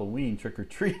during Halloween trick or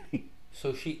treating.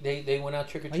 So they went out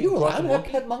trick or Are treating. you allowed to have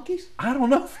pet monkeys? I don't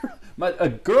know. A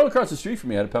girl across the street from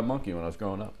me had a pet monkey when I was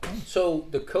growing up. So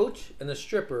the coach and the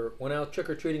stripper went out trick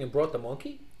or treating and brought the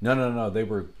monkey. No. They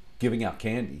were giving out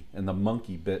candy, and the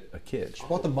monkey bit a kid.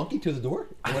 Brought the monkey to the door?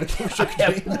 When it came to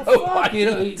Fuck, you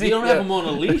don't have him on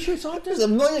a leash or something? There's a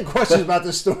million questions about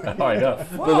this story. Oh, I know.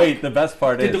 But wait, the best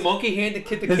part Did is the monkey hand the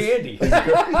kid the candy?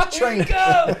 He's Here you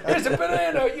go. Here's a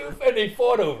banana. And they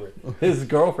fought over it. his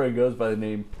girlfriend goes by the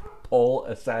name Pole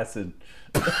Assassin.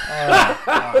 Oh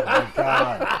my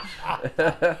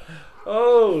God.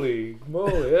 Holy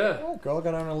moly, yeah. Oh, girl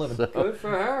got on a living. Good for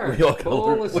her. We all gotta Full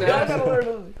learn- we all assassin. gotta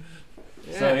learn.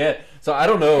 So yeah, so I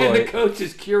don't know. And the Like, coach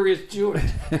is Curious George.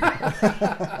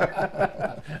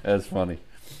 that's funny.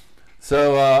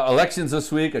 So elections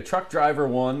this week. A truck driver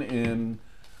won in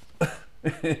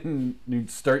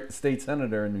state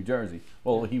senator in New Jersey.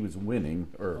 Well, he was winning,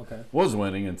 or was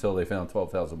winning until they found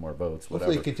 12,000 more votes. Hopefully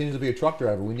Whatever. he continues to be a truck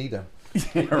driver. We need him.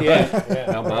 Yeah, right.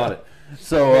 Yeah. How about it?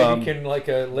 So Maybe he can like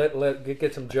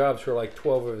get some jobs for like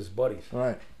 12 of his buddies. All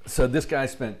right. so this guy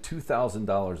spent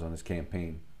 $2,000 on his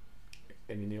campaign.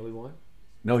 And he nearly won?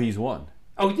 No, he's won.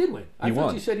 Oh, he did win. I He thought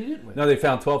won. you said he didn't win. No, they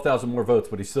found 12,000 more votes,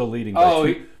 but he's still leading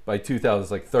by 2,000.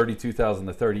 It's like 32,000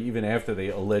 to 30, even after they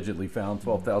allegedly found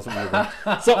 12,000 more votes.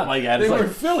 Something like that. They It's were like-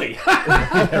 in Philly.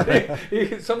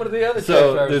 Some of the other truck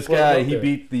so drivers this put him guy, up he there.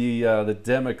 beat the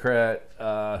Democrat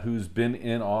who's been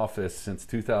in office since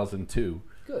 2002,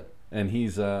 Good. and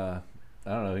he's I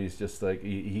don't know, he's just like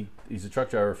he's a truck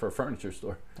driver for a furniture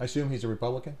store. I assume he's a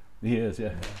Republican. He is,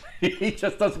 yeah. He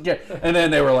just doesn't care. And then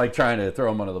they were like trying to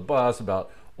throw him under the bus about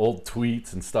old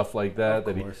tweets and stuff like that. Of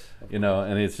that course. he, you know,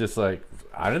 and it's just like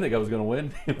I didn't think I was going to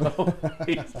win. You know,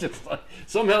 he's just like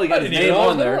somehow he got his name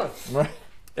on there. Right.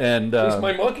 And At least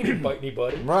my monkey didn't bite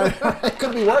anybody. Right. It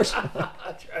could be worse.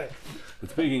 That's right. but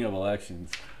speaking of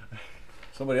elections,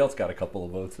 somebody else got a couple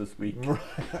of votes this week. I don't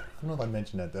know if I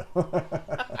mentioned that though.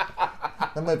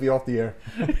 That might be off the air.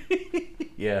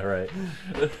 Yeah, right.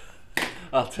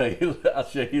 I'll tell you. I'll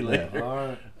show you later.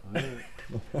 All right.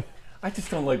 I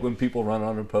just don't like when people run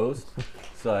unopposed.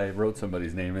 So I wrote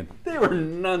somebody's name in. They were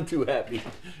none too happy.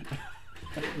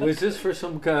 Was this for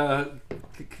some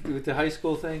with the high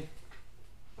school thing,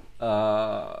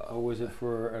 or was it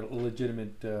for a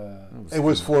legitimate? It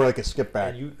was for like a skip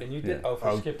back. And you did Yeah.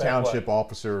 for skip back Township what?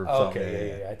 officer or Oh, something.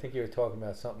 okay, yeah. I think you were talking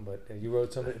about something, but you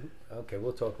wrote something. Okay,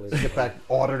 we'll talk later. Skip back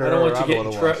auditor. I don't want or you I getting know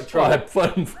what it was. Well, I trouble.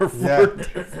 put them for 4 Yeah.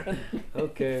 different.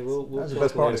 Okay, we'll That was the talk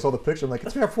best part. I later. saw the picture. I'm like,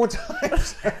 it's fair 4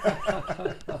 times.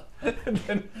 And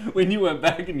then when you went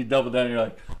back and you doubled down, you're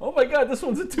like, oh my God, this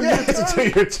one's a 2-year Yeah, it's a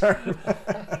term. 2-year term.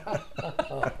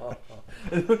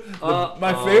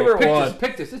 My favorite one.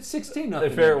 Pick this. It's 16. My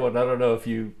favorite one. I don't know if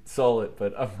you saw it,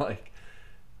 but I'm like,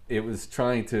 it was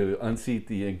trying to unseat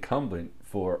the incumbent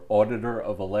for auditor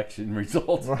of election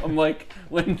results. Right. I'm like,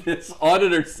 when this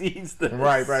auditor sees this.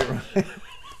 Right.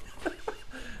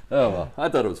 Oh well, I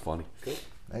thought it was funny.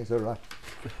 Hey, so did I.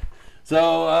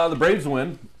 So the Braves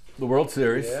win the World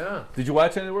Series. Yeah. Did you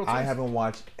watch any of the World Series? I haven't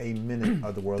watched a minute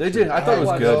of the World Did Series. you? I thought it was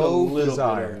have good. No A little bit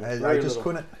desire. of it. I Very just little.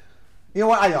 couldn't. You know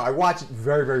what? I know. I watched it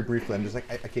very, very briefly. I'm just like,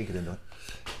 I can't get into it.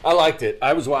 I liked it.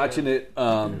 I was watching it.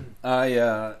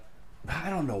 I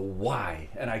don't know why,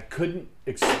 and I couldn't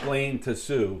explain to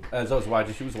Sue as I was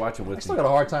watching. She was watching I with still me. got a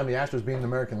hard time the Astros being in the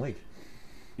American League.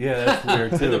 Yeah, that's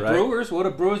weird too, The right? Brewers, what a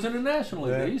Brewers in the National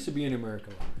League. Yeah. They used to be in America.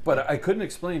 But I couldn't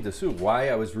explain to Sue why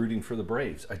I was rooting for the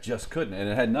Braves. I just couldn't, and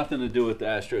it had nothing to do with the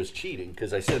Astros cheating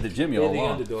because I said to Jimmy all They're the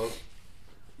along. underdog.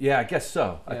 Yeah, I guess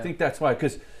so. I Yeah. think that's why.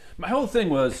 Because my whole thing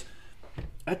was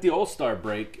at the All-Star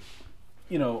break.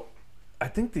 You know, I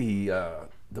think the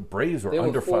Braves were They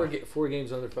under were 4 5.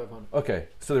 games under 500. Okay,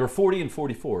 so they were 40 and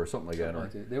 44 or something like that,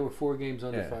 right? They were 4 games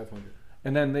under Yeah. 500.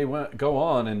 And then they go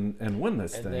on and win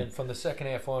this And thing then from the second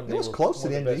half on, It they was were close to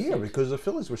one the of end of the best year teams. because the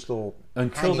Phillies were still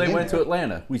until hanging they in went to there.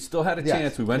 Atlanta. We still had a Yes,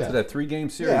 chance. We went to yes. that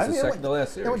 3-game series, Yeah, I the mean, second to last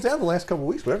It series. went down the last couple of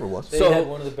weeks, whatever it was. They So- had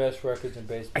one of the best records in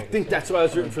baseball. I think that's why I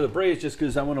was rooting for the Braves, just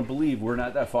because I want to believe we're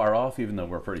not that far off, even though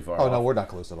we're pretty far Oh off. no, we're not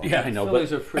close at all. Yeah, I know,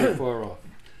 Phillies but are pretty far off.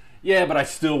 yeah, but I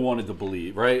still wanted to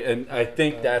believe, right? And I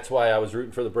think that's why I was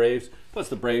rooting for the Braves. Plus,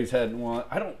 the Braves hadn't won.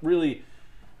 I don't really.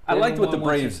 I liked what the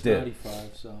Braves did. 95,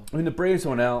 so. I mean, the Braves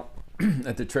went out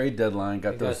at the trade deadline,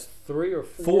 got They got those. 3 or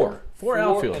 4. Four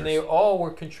outfielders. And they all were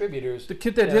contributors. The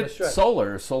kid that down the hit stretch.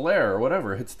 Soler or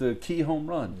whatever hits the key home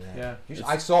run. Yeah.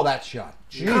 I saw that shot.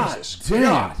 Jesus damn.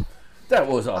 God. That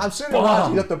was a I'm sitting there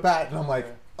watching bomb. at the bat, and I'm like,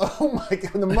 oh my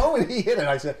God. The moment he hit it,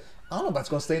 I said, I don't know if that's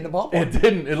going to stay in the ballpark. It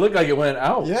didn't. It looked like it went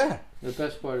out. Yeah. The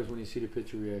best part is when you see the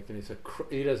pitcher react, and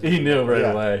he doesn't. He knew right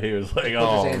Yeah. away. He was like, his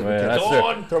 "Oh hand in the man,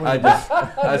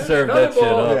 catch. I served that shit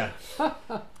ball. up."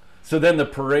 Yeah. So then the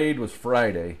parade was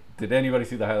Friday. Did anybody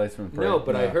see the highlights from the parade? No,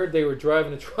 but I No. heard they were driving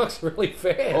the trucks really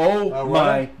fast. Oh Oh,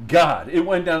 my really? God! It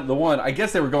went down to the one. I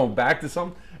guess they were going back to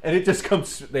some, and it just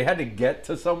comes. They had to get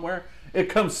to somewhere. It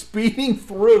comes speeding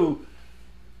through,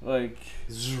 like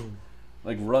Zoom.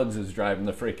 like Ruggs is driving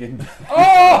the freaking.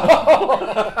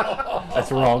 Oh!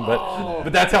 That's wrong,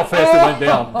 but that's how fast it went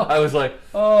down. I was like,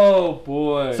 Oh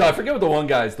boy! so I forget what the one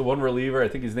guy's, the one reliever. I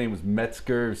think his name was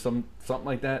Metzger or something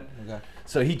like that. Okay.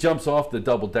 So he jumps off the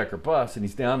double-decker bus and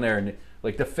he's down there, and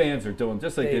Like the fans are doing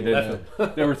just like They they left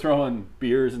did. They were throwing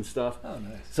beers and stuff. Oh,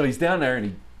 nice. So he's down there and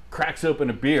he cracks open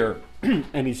a beer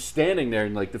and he's standing there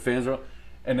and like the fans are,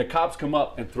 and the cops come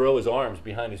up and throw his arms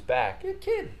behind his back. You're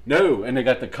kidding. No, and they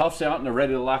got the cuffs out and they're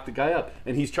ready to lock the guy up.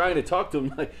 And he's trying to talk to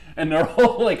him, like, and they're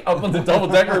all like up on the double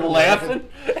decker laughing,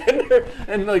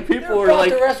 and like people are like,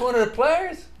 to arrest one of the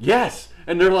players. yes.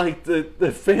 And they're like,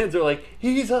 the fans are like,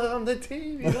 he's on the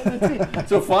team, he's on the team.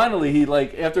 So finally, he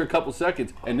like, after a couple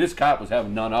seconds, and this cop was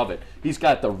having none of it. He's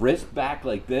got the wrist back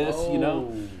like this, you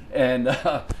know, and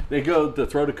they go to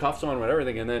throw the cuffs on him and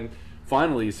everything, and then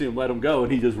finally you see him let him go,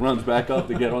 and he just runs back up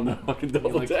to get on the fucking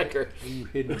double decker. You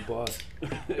hidden boss.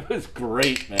 It was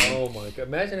great, man. Oh my god!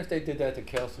 Imagine if they did that to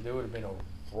Kelsey, there would have been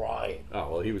a riot.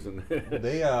 Oh well, he was in there.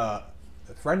 They a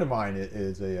friend of mine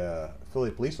is a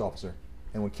Philly police officer,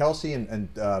 and when Kelsey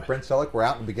and Brent Selleck were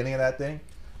out in the beginning of that thing,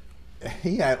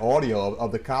 he had audio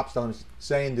of the cops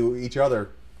saying to each other,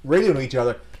 radioing to each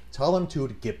other, tell them to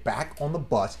get back on the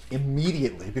bus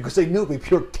immediately, because they knew it would be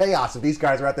pure chaos if these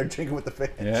guys are out there drinking with the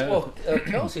fans. Yeah. Well,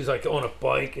 Kelsey's like on a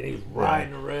bike and he's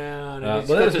riding around. And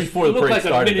well, that was before the parade like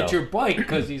started, a miniature bike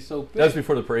because he's so big. That was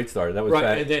before the parade started. That was right,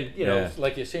 back. and then you know, yeah.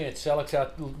 like you're saying, Selleck's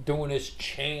out doing his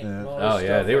chant and all this Oh, stuff.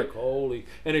 yeah, they were- like, holy,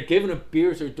 and they're giving them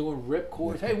beers. They're doing rip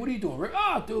cords. Hey, what are you doing?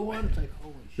 Oh, do one. It's like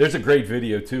holy. There's a great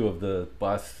video too of the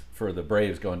bus for the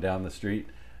Braves going down the street,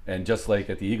 and just like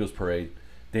at the Eagles parade,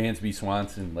 Dansby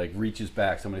Swanson like reaches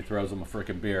back, somebody throws him a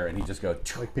freaking beer, and he just goes,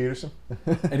 Like Peterson.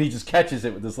 and he just catches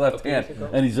it with his left hand,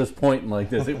 and he's just pointing like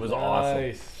this. It was awesome.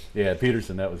 Nice. Yeah,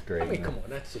 Peterson, that was great. I mean, man. come on,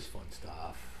 that's just fun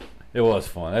stuff. It was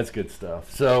fun. That's good stuff.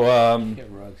 So, Yeah,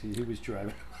 Ruggs, he was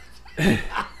driving.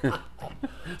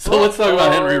 so let's talk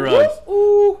about Henry Ruggs.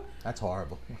 Ooh. That's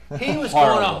horrible. He was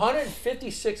Horrible. going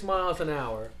 156 miles an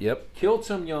hour. Yep. Killed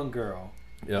some young girl.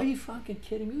 Yep. Are you fucking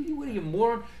kidding me? What are you,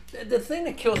 moron? The thing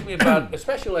that kills me about,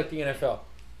 especially like the NFL,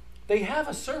 they have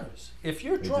a service. If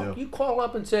you're drunk, do. you call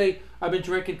up and say, "I've been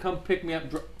drinking. Come pick me up."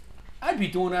 I'd be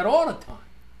doing that all the time.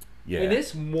 Yeah. And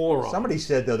it's moron. Somebody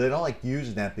said though they don't like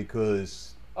using that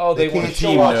because they they want can't to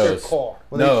show off their knows. car.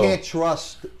 well, No. they can't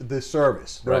trust the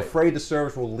service. They're Right. afraid the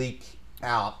service will leak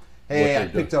out. What Hey, I they're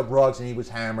picked up Ruggs and he was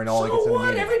hammering all he gets So in the what?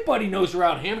 meeting. Everybody knows you're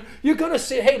out hammering. You're gonna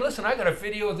say, "Hey, listen, I got a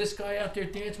video of this guy out there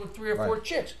dancing with 3 or 4 Right.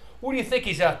 chicks." What do you think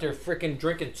he's out there freaking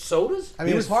drinking sodas? I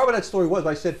mean, as horrible that story was,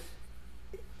 but I said,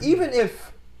 even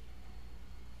if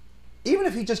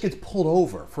he just gets pulled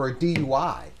over for a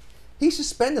DUI, he's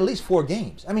suspended at least 4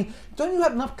 games. I mean, don't you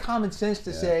have enough common sense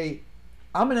to say,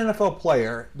 I'm an NFL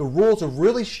player, the rules are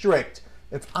really strict.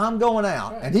 If I'm going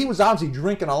out, and he was obviously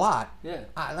drinking a lot, Yeah.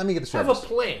 let me get the Have a service.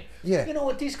 plan. Yeah. You know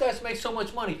what? These guys make so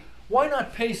much money. Why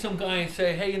not pay some guy and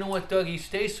say, "Hey, you know what, Dougie?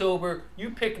 Stay sober. You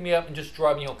pick me up and just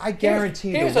drive me home." I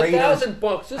guarantee here's the Raiders.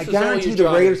 $1,000. This I is all guarantee you the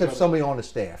drive Raiders me have from. somebody on the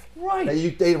staff. Right.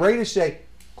 The Raiders say,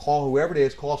 call whoever it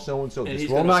is, call so and so. And This he's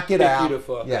will gonna not get pick you out. the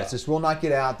fuck Yes, up. this will not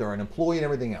get out. They're an employee and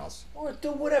everything else. Or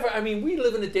do whatever. I mean, we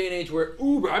live in a day and age where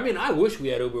Uber. I mean, I wish we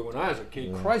had Uber when I was a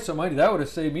kid. Christ Almighty, that would have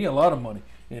saved me a lot of money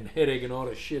and headache and all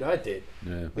the shit I did.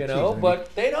 Yeah. You know, geez, I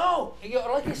but they don't. You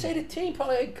know, like you say, the team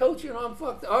probably, "Hey, coach, you know, I'm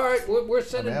fucked. All right, we're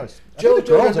sending I think Joe the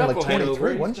girl's Jordan only like Knucklehead 23,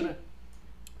 over. wasn't He's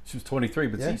she? She was 23,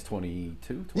 but Yeah. he's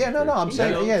 22. Yeah, no, 23. I'm He's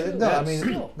saying, young, yeah, too. no, I That's mean,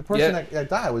 still- the person Yeah. that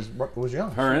died was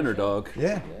young. Her and her dog.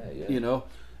 Yeah. Yeah. You know,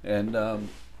 and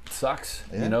sucks.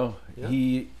 Yeah. You know,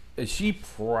 Yeah. she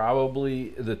probably,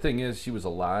 the thing is, she was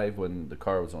alive when the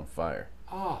car was on fire.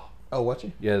 Oh, Oh, what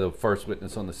you? Yeah, the first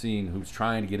witness on the scene who's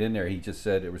trying to get in there, he just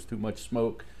said there was too much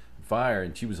smoke, fire,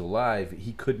 and she was alive.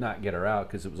 He could not get her out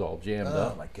because it was all jammed Oh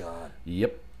up. my God.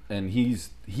 Yep, and he's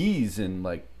in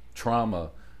like trauma.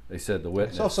 They said the I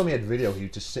witness. saw somebody had video. He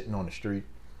was just sitting on the street.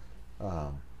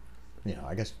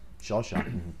 I guess shell shock.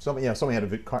 Somebody had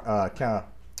a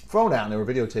phone out and they were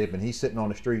videotaping. He's sitting on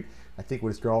the street, I think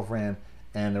with his girlfriend,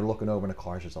 and they're looking over and the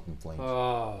car's just up in flames.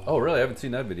 Oh, really? I haven't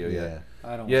seen that video yet.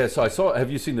 I don't. Yeah, so I saw.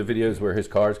 Have you seen the videos where his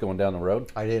car's going down the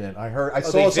road? I didn't. I heard. I Oh,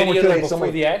 saw they someone videoed today. him before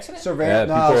Somebody the accident? Yeah,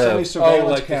 no, people so many have-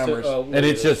 surveillance cameras. And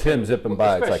it's just him zipping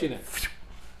by. It's Especially like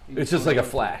now. it's just like a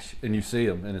flash, and you see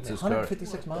him, and it's his car.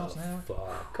 156 miles an hour.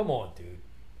 Fuck. Come on, dude.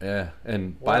 Yeah,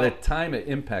 and by the Wow. time it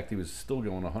impact, he was still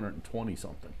going 120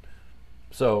 something.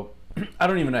 So I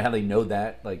don't even know how they know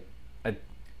that. Like,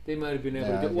 They might have been able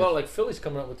Yeah, to I do. Well, like Philly's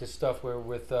coming up with this stuff where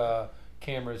with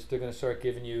cameras, they're going to start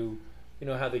giving you. You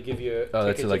know how they give you Oh,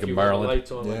 that's tickets like if in you run the Maryland?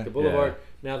 lights on Yeah. like the boulevard.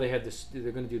 Now they have this.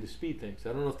 They're going to do the speed things. I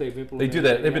don't know if they've they implemented. do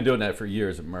that. it They've been yet. doing that for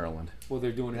years in Maryland. Well,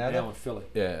 they're doing it Yeah, now they- in Philly.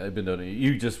 Yeah, they've been doing it.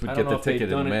 You just would I get don't know the if they've ticket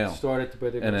in done the it, mail, started,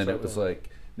 but they're and gonna then start it was doing like.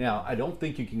 Now I don't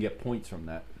think you can get points from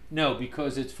that. No,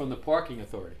 because it's from the parking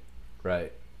authority.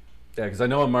 Right. Yeah, because I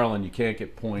know in Maryland you can't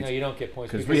get points. No, you don't get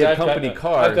points 'Cause we had company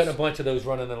cars. I've gotten a bunch of those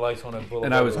running the lights on a boulevard.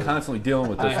 And I was constantly dealing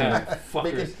with I this. have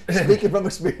fuckers. Speaking from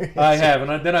experience. I have,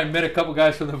 and then I met a couple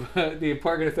guys from the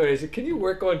parking authority. I said, "Can you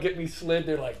work on getting me slid?"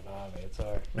 They're like, "Nah, man, it's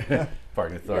all right.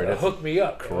 Parking You authority. gotta hook me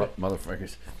up." Corrupt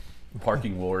motherfuckers.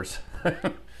 Parking wars.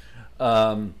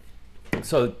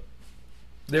 So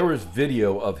there was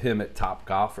video of him at Top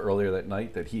Golf earlier that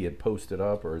night that he had posted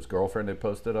up, or his girlfriend had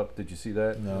posted up. Did you see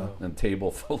that? No. And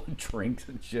table full of drinks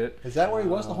and shit. Is that where he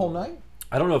was the whole night?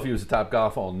 I don't know if he was at Top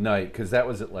Golf all night, because that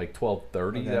was at like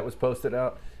 12:30 Okay. that was posted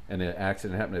out, and the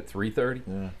accident happened at 3:30.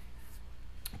 Yeah.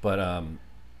 But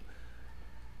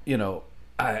you know,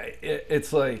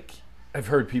 it's like I've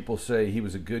heard people say he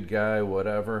was a good guy,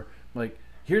 whatever. Like,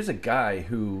 here's a guy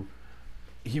who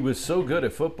he was so good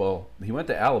at football. He went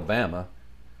to Alabama,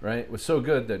 right? Was so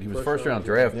good that he was first round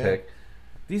draft yeah. pick.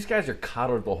 These guys are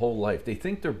coddled the whole life. They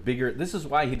think they're bigger. This is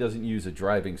why he doesn't use a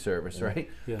driving service, right?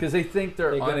 Yeah. Because they think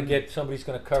they're going to get somebody's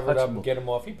going to cover it up and untouchable. get him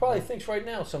off. He probably thinks right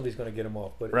now somebody's going to get him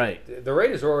off, but Right. the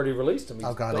Raiders already released him. He's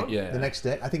Oh God! done. They, Yeah. The next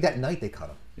day, I think that night they cut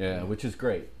him. Yeah, which is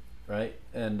great, right?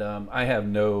 And I have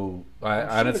no. I'm sure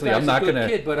Honestly, the I'm guy's not a good gonna.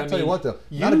 kid, but I'll I tell mean, you what, though,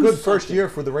 not a use good first something. year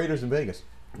for the Raiders in Vegas.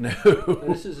 No.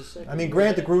 This is a second. I mean,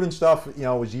 granted, the Gruden stuff,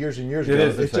 was years and years It ago.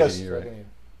 is their It's second just, year, right? Second year.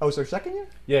 oh, it's their second year?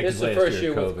 Yeah, This is because the last first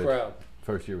year with COVID. the crowd.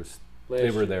 First year was Last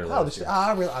they were year. there Oh, last year.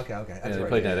 really? Okay, okay. That's Yeah, they right.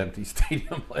 played yeah, that yeah. empty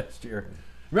stadium last year.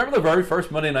 Remember the very first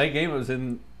Monday night game? It was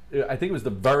in. I think it was the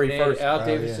very first. Al Oh,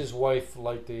 Davis's wife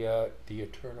light the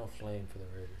eternal flame for the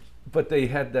Raiders. But they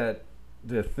had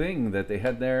the thing that they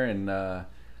had there, and I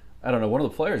don't know. One of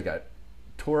the players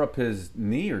tore up his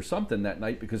knee or something that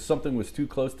night because something was too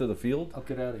close to the field. I'll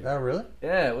get out of here. Oh, really?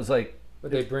 Yeah, it was like.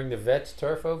 Would they bring the vets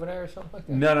turf over there or something like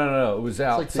that? No. It was like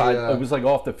outside. the, It was like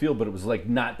off the field, but it was like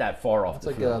not that far off It's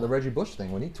the like field. the Reggie Bush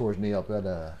thing when he tore his knee up at,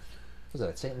 was that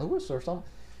at St. Louis or something?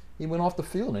 He went off the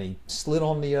field and he slid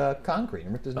on the concrete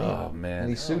and ripped his knee Oh, out. man. And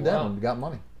he sued Oh, them wow. and got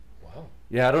money. Wow.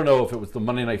 Yeah, I don't know if it was the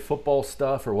Monday Night Football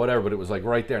stuff or whatever, but it was like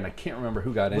right there, and I can't remember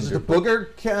who got Was it injured. the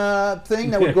booger thing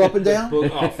that would go up and down? Oh,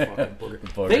 fucking Booger.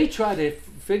 Booger. They tried to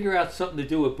figure out something to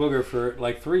do with Booger for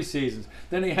like 3 seasons.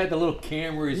 Then they had the little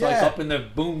camera. He's like Yeah. up in the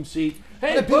boom seat.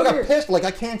 Hey, And people got Booger! pissed, like,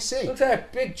 I can't see. Look at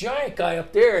that big giant guy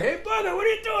up there. Hey, Booger, what are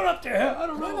you doing up there? I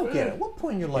don't know. I don't get it. What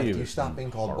point in your life He do you was stop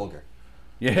being called horrible. booger?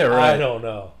 Yeah, right. I don't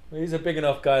know. He's a big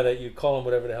enough guy that you call him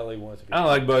whatever the hell he wants to be. I don't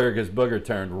like Booger because Booger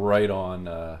turned right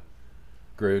on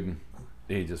Gruden.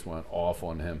 He just went off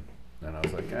on him, and I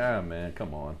was like, man,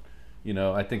 come on. You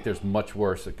know, I think there's much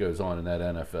worse that goes on in that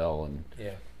NFL, and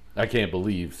Yeah. I can't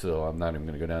believe. So I'm not even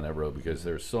going to go down that road because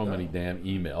there's so many damn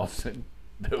emails. And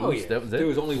those, Oh, yeah. that was There it.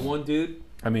 was only one dude.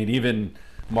 I mean, even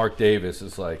Mark Davis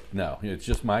is like, no, it's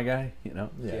just my guy. You know,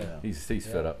 Yeah. he's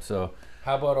fed up. So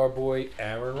How about our boy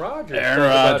Aaron Rodgers? Aaron Talking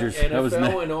about Rodgers. That was NFL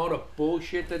nice. and all the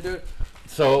bullshit that they're.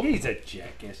 so He's a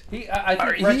jackass. I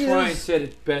think He Rex is. Ryan said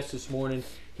it best this morning.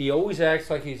 He always acts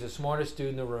like he's the smartest dude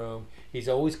in the room. He's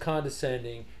always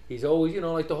condescending. He's always,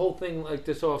 like the whole thing like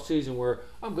this off season where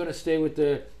I'm going to stay with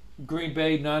the Green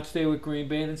Bay, not stay with Green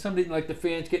Bay. And somebody like the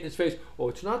fans get in his face. Oh,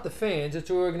 it's not the fans, it's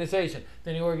the organization.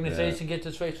 Then the organization gets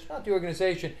in his face. It's not the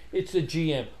organization, it's the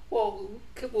GM. Well,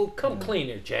 come clean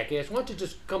there, jackass. Why don't you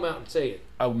just come out and say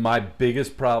it? my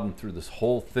biggest problem through this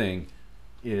whole thing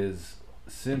is,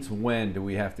 since when do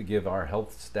we have to give our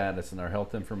health status and our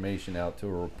health information out to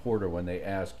a reporter when they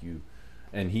ask you?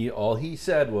 And all he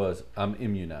said was, I'm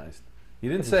immunized. He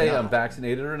didn't say not. I'm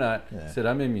vaccinated or not. Yeah. He said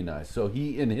I'm immunized. So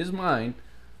he, in his mind,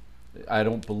 I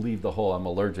don't believe the whole I'm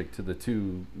allergic to the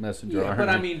 2 messenger Yeah, RNA. but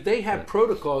I mean, they have But-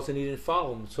 protocols and he didn't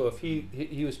follow them. So if he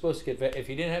was supposed to get if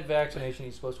he didn't have vaccination,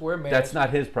 he's supposed to wear a mask. That's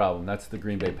not his problem. That's the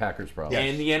Green Bay Packers problem.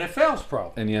 And the NFL's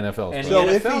problem. And the NFL's And problem.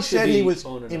 So if NFL he should said he be was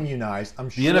owning it. immunized, I'm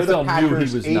The sure NFL the knew he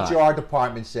Packers was HR not.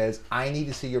 department says, I need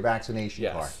to see your vaccination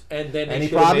card. Yes. And then they And he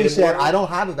should have probably made him said, wear- I don't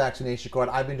have a vaccination card.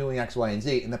 I've been doing X, Y, and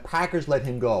Z. And the Packers let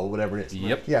him go, whatever it is.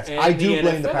 Yep. Yes, And I the do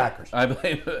blame the NFL. Packers. I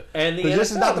blame And the Because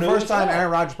this is not the NFL first knew time as well.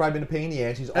 Aaron Rodgers probably been a pain in the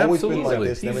ass. He's always been like Absolutely.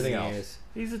 this and He's- everything He else. is.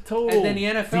 He's a total And then the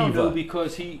NFL diva. knew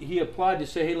because he applied to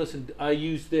say, hey, listen, I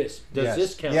use this. Does Yes.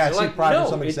 this count? Yes, They're he like, provided no,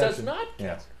 some it does exception. not count.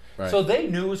 Yes. Right. So they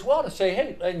knew as well to say,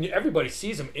 hey, and everybody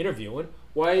sees him interviewing.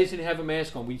 Why doesn't he have a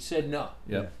mask on? We said no.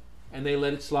 Yep. And they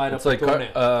let it slide It's up like until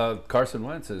now. Carson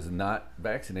Wentz is not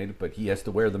vaccinated, but he has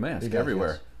to wear the mask He does,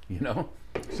 everywhere. You know?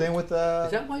 Same with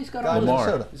Is that why he's got guy all in Lamar. those?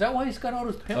 Minnesota. Is that why he's got all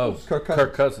those Oh, pimples? Kirk Cousins.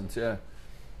 Kirk Cousins, yeah.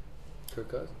 Kirk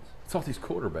Cousins. It's all these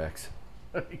quarterbacks.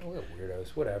 Oh, they're weirdos.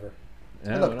 Whatever.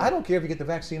 Yeah, Look, whatever. I don't care if you get the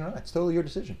vaccine or not. It's totally your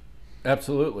decision.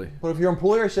 Absolutely. But if your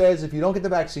employer says if you don't get the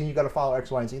vaccine, you got to follow X,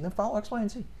 Y, and Z, then follow X, Y,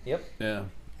 and Z. Yep. Yeah.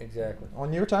 Exactly.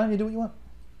 On your time, you do what you want.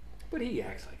 But he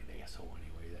acts like an asshole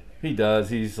anyway. That He does.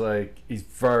 He's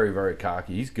very, very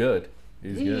cocky. He's good.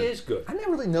 He's He good. is good. I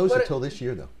never really noticed But until this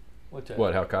year, though. What's that?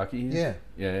 What? How cocky he is? Yeah.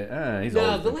 Yeah. He's No,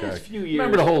 always the been last cocky. few years.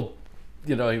 Remember the whole?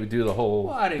 He would do the whole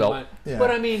Well, I didn't belt. mind. Yeah.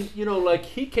 But I mean, like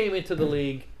he came into the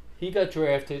league, he got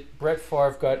drafted. Brett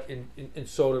Favre got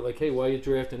insulted, like, "Hey, why are you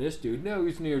drafting this dude?" No,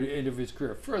 he's near the end of his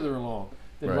career, further along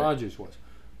than Right. Rodgers was.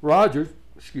 Rodgers,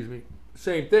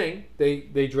 same thing.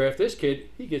 They draft this kid,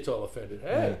 he gets all offended.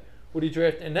 Hey, Yeah. what do you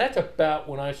draft? And that's about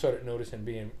when I started noticing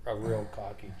being a real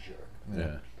cocky jerk.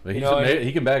 Yeah. But You know,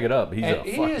 he can back it up. He's And a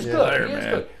he fucking is player, good. He is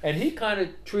man. good. And he kind of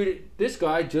treated this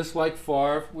guy just like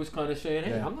Favre was kind of saying,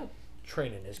 "Hey, Yeah. I'm not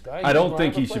training this guy." I He's don't going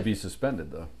think to he play." should be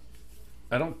suspended though.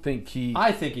 I don't think he.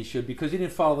 I think he should because he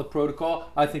didn't follow the protocol.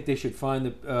 I think they should fine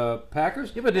the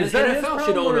Packers. Yeah, but is And that the his NFL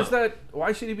should problem, own or is up. that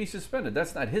why should he be suspended?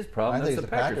 That's not his problem. I That's think the it's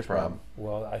the Packers' Packers' problem.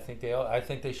 problem. Well, I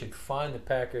think they should fine the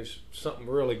Packers something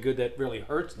really good that really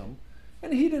hurts them,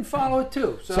 and he didn't follow it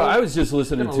too. So, So I was just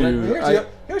listening Gonna let- to.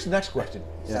 Here's the next question.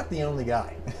 He's not the only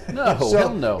guy. No, so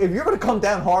hell no. if you're going to come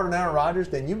down hard on Aaron Rodgers,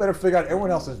 then you better figure out everyone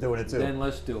else is doing it too. then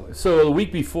let's do it. So the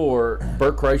week before,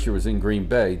 Burt Kreischer was in Green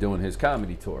Bay doing his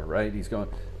comedy tour, right? He's going,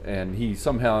 and he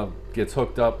somehow gets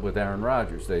hooked up with Aaron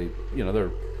Rodgers. They're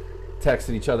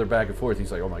texting each other back and forth.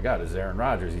 He's like, "Oh my God, this is Aaron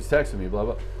Rodgers. He's texting me, blah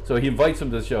blah." So he invites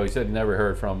him to the show. He said he never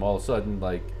heard from him. All of a sudden,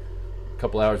 like a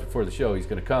couple hours before the show, he's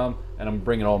going to come, and I'm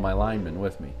bringing all my linemen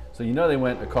with me. So they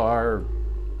went in a car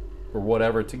or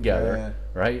whatever together,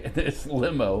 right? In this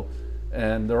limo,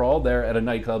 and they're all there at a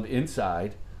nightclub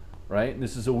inside. Right? And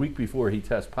this is a week before he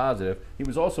tests positive. He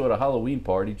was also at a Halloween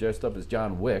party dressed up as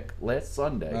John Wick last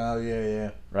Sunday. Oh yeah.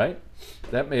 Right?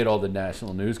 That made all the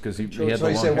national news because he had So the he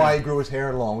long said hair. why he grew his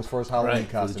hair long was for his Halloween Right, for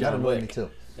the costume. John That annoyed me Wick. too.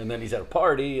 And then he's at a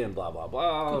party and blah blah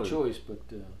blah. Good choice, but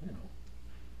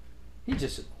he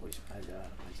just annoys me.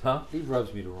 Huh? He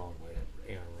rubs me the wrong way,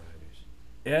 Aaron Rodgers.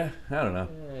 Yeah, I don't know.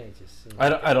 Yeah, he just seems I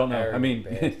don't know. I arrogant mean,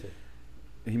 bastard.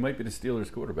 he might be the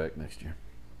Steelers quarterback next year.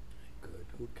 Good.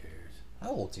 Who cares?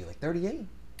 How old is he? Like 38?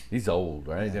 He's old,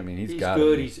 right? Yeah. I mean, He's got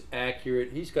good. Be. He's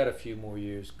accurate. He's got a few more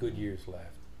good years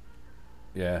left.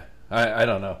 Yeah, I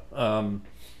don't know.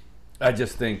 I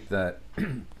just think that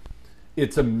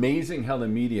it's amazing how the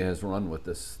media has run with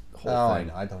this whole thing.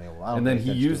 I don't know. And then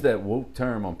he used that woke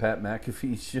term on Pat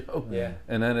McAfee's show. Yeah.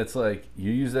 And then it's like,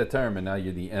 you use that term and now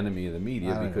you're the enemy of the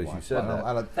media because you said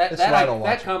that.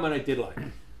 That comment I did like.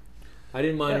 I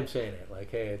didn't mind him saying it,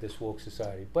 like, "Hey, this woke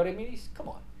society." But I mean, come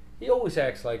on. He always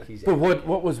acts like he's. But what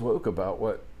was woke about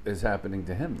what is happening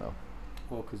to him, though?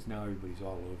 Well, because now everybody's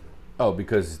all over it. Oh,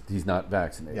 because he's not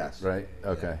vaccinated, Yes. right? Yeah.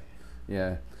 Okay.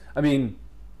 Yeah. I mean,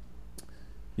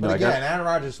 But again, Aaron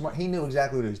Rodgers is smart. He knew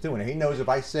exactly what he was doing. He knows if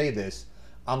I say this,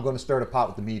 I'm going to stir the pot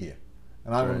with the media.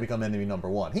 And I'm going to become enemy number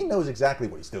one. He knows exactly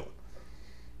what he's doing.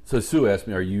 So Sue asked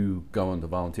me, "Are you going to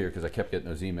volunteer?" Because I kept getting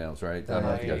those emails, right? I don't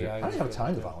know if you guys are- I don't have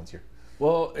time to volunteer.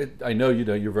 Well, I know you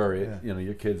know you're very, Yeah.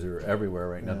 your kids are everywhere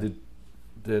right now. Yeah.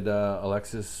 Did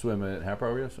Alexis swim at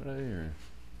Harpo yesterday? Or?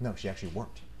 No, she actually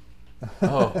worked.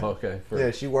 Oh, okay. Yeah,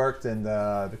 she worked, and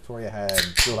Victoria had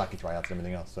field hockey tryouts and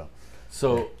everything else.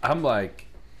 So I'm like,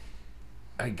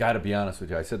 I got to be honest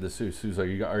with you. I said to Sue, Sue's like, are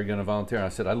you going to volunteer? And I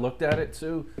said, I looked at it,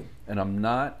 Sue, and I'm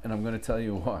not, and I'm going to tell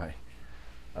you why.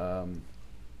 And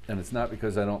it's not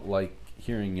because I don't like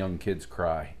hearing young kids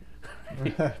cry,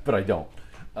 but I don't.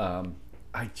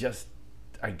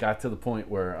 I got to the point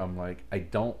where I'm like, I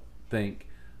don't think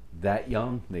that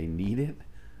young, they need it.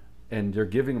 And they're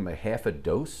giving them a half a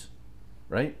dose,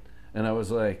 right? And I was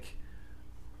like,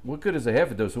 what good is a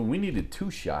half a dose when we needed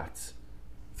 2 shots,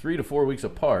 3 to 4 weeks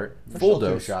apart, They're full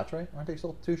still dose? 2 shots, right? Aren't they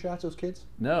still 2 shots, those kids?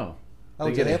 No. Oh,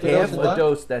 They it's a get half a a dose half and a done?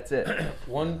 dose, that's it.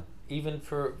 One, even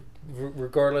for,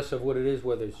 regardless of what it is,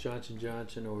 whether it's Johnson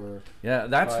Johnson or. Yeah,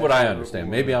 that's what I understand.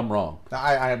 Maybe I'm wrong.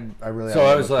 I really. So don't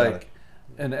I know was much about like, it.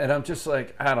 and I'm just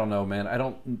like, I don't know, man. I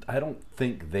don't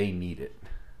think they need it,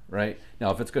 right? Now,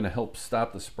 if it's going to help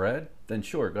stop the spread, then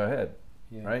sure, go ahead,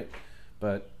 Yeah. right?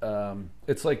 But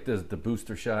it's like the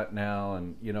booster shot now,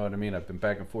 and you know what I mean. I've been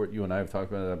back and forth. You and I have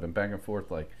talked about it. I've been back and forth.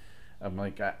 Like, I'm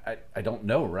like, I don't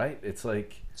know, right? It's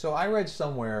like, So I read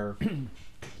somewhere,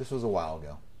 this was a while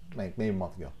ago, maybe a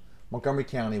month ago. Montgomery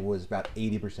County was about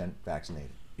 80% vaccated.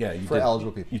 yeah, you For did,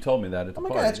 eligible people. You told me that at the Oh my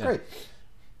party. God, that's yeah. great.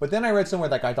 But then I read somewhere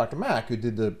that guy, Dr. Mack, who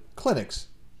did the clinics,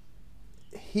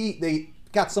 they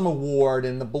got some award,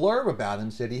 and the blurb about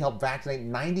him said he helped vaccinate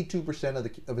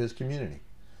 92% of his community.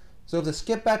 So if the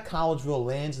Skip Back Collegeville,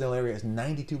 Lansdale area is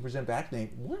 92%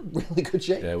 vaccinated, we're in really good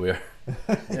shape. Yeah, we are.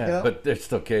 You Yeah, know? but they're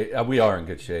still okay. We are in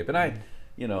good shape, and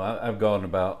I've gone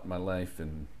about my life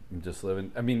and I'm just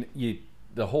living. I mean,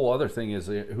 the whole other thing is,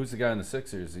 who's the guy in the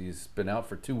Sixers? He's been out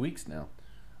for 2 weeks now.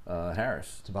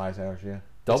 Harris. Tobias Harris, yeah.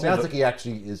 It sounds like he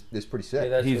actually is pretty sick. Yeah,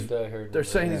 that's He's- what I heard. They're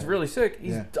saying he's Yeah. really sick.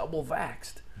 He's Yeah. double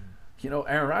vaxxed.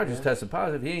 Aaron Rodgers tested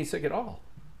positive. He ain't sick at all.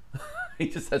 He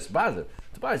just tested positive.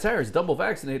 Tobias Harris double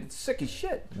vaccinated, sick as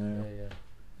shit. Yeah.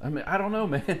 I mean, I don't know,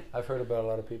 man. I've heard about a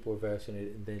lot of people who were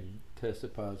vaccinated and then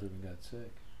tested positive and got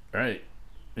sick. Right?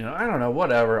 I don't know.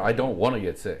 Whatever. I don't want to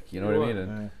get sick. You know what I mean?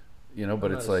 And,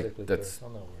 but I'm it's not a like sickly that's person.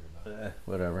 I'm not worried about it.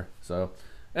 whatever. So,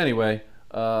 anyway,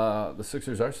 the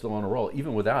Sixers are still on a roll,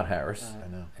 even without Harris.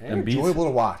 I know. And Beats- Enjoyable to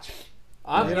watch.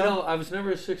 I was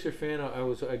never a Sixer fan.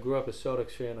 I grew up a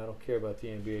Celtics fan. I don't care about the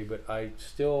NBA, but I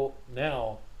still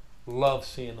now love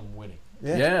seeing them winning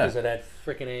Yeah. because of that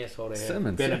freaking asshole they had,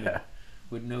 Simmons, Benjamin, yeah.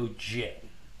 with no J.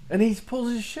 And he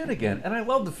pulls his shit again. And I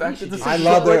love the fact that this I is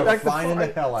love shit they're back to finding the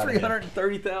five- hell out of him.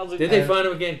 330,000. Did they find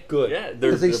him again? Good. Yeah,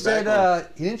 Because they they're said back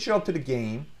on. he didn't show up to the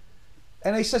game,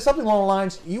 and they said something along the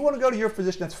lines, "You want to go to your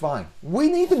physician? That's fine. We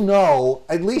need to know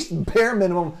at least bare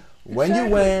minimum when you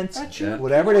Exactly. went, That's your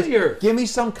whatever it lawyer. is. Give me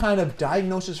some kind of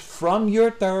diagnosis from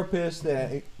your therapist."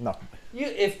 Nothing.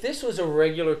 If this was a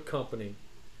regular company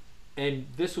and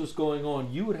this was going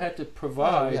on, you would have to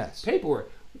provide yes.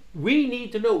 paperwork. We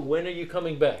need to know, when are you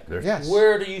coming back? Yes.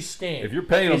 Where do you stand? If you're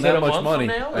paying Is them it that a much month money,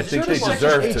 from now? I Is it think two they months?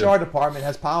 deserve The to. HR department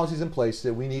has policies in place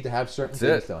that we need to have certain That's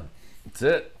things it. done. That's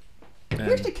it.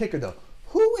 Here's And the kicker, though.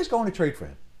 Who is going to trade for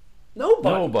him?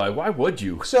 Nobody. no, but why would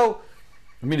you? So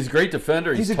I mean, he's a great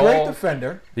defender. He's he's a tall. great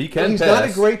defender. He can He's pass. not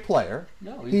a great player.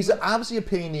 No, He's obviously a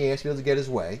pain in the ass to be able to get his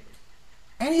way.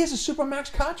 And he has a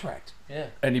supermax contract. Yeah.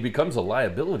 And he becomes a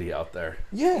liability out there.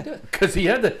 Yeah. Because he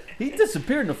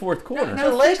disappeared in the fourth quarter. Now,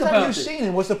 the last think time about you've it. seen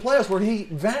him was the playoffs where he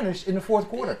vanished in the fourth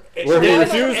quarter. Where he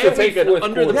Yes, refused to every take an fourth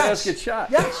under the quarter. basket shot.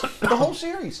 Yes, the whole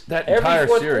series. That Every entire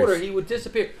fourth series. quarter, he would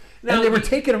disappear. Now, and they were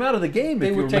taking him out of the game. They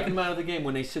if were you taking him remember. out of the game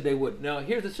when they said they would. Now,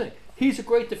 here's the thing. He's a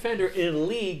great defender in a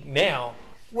league now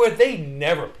where they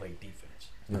never play defense.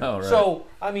 No, right. So,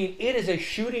 I mean, it is a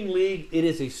shooting league. It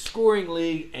is a scoring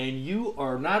league. And you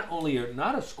are not only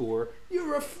not a scorer,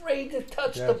 you're afraid to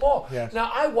touch the ball. yes.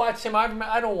 Now, I watch him.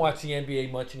 I don't watch the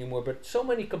NBA much anymore, but so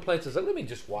many complaints. I was like, let me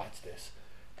just watch this.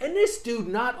 And this dude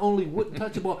not only wouldn't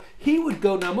touch the ball, he would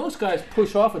go. Now, most guys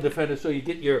push off a defender so you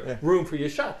get your room for your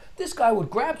shot. This guy would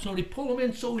grab somebody, pull him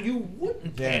in so you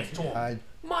wouldn't pass to him.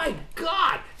 My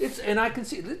God! And I can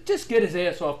see, just get his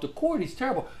ass off the court. He's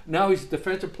terrible. Now he's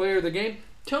defensive player of the game.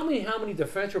 Tell me how many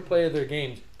defensive player of their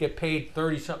games get paid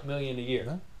 30-something million a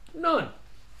year? None.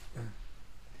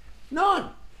 None.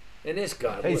 And this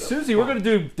guy. Hey, what a Susie, we're going to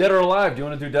do Dead or Alive. Do you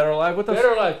want to do Dead or Alive with us? Dead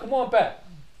or alive? Come on back.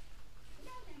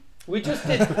 We just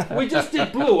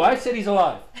did Blue. I said he's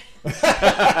alive. Let's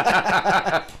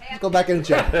go back in the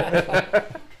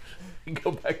chat.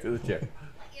 Go back to the chair.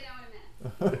 You know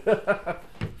what I meant.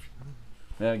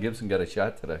 Yeah, Gibson got a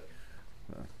shot today.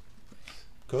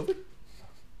 COVID?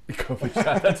 COVID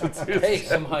shot. That's what Susie Hey, said.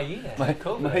 some hyena. My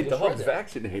COVID. I just dog's read that.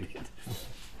 vaccinated.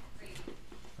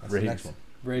 That's the next one.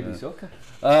 Rabies. Okay.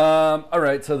 All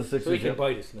right, so the So he Sixers. can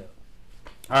bite us now.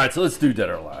 All right, so let's do Dead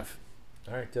or Alive.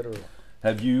 All right, dead or alive.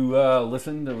 Have you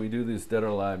listened? Do we do this Dead or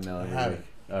Alive now? I every haven't. week?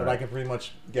 All But I right. can pretty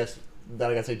much guess that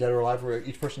I got to say dead or alive for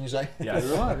each person you say. Yes.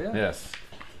 Dead or alive, yeah. Yes.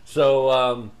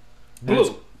 So,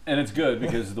 Blue. and it's good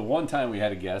because the one time we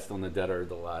had a guest on the Dead or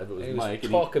the Alive, it was He was Mike.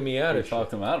 talking me out and of he shit.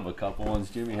 talked him out of a couple ones.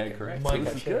 Jimmy had correct. So Mike,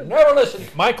 this I is should have good. never listened.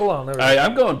 Michael, I'll never. All right,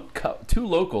 I'm going two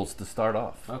locals to start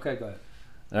off. Okay, go ahead.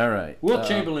 All right. Will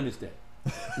Chamberlain is dead.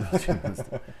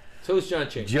 So is John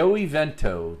Chamberlain. Joey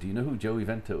Vento. Do you know who Joey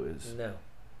Vento is? No.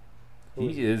 Who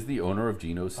is He is the owner of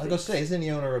Geno I was Steaks. going to say, isn't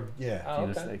the owner of, yeah. Oh,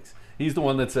 Geno okay. Steaks. He's the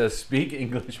one that says "Speak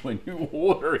English when you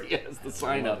order." He has the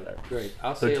sign up there. Great.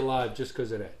 I'll So- say alive just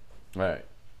because of that. All right.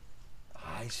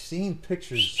 I seen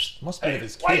pictures. Must be of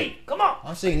his kid. Wait, come on.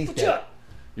 I'm saying he's What dead.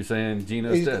 You're saying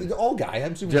Geno's He's dead? the old guy.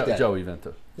 I'm assuming he's dead. Joey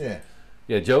Vento. Yeah.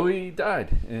 Yeah, Joey died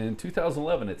in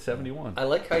 2011 at 71. I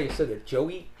like how you said it.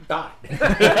 Joey died.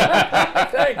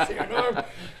 Thanks, Norm.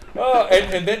 Oh,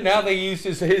 and then now they use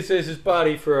his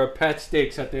body for Pat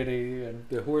steaks out there,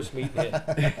 the horse meat. In.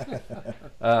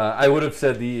 I would have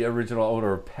said the original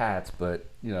owner of Pat's, but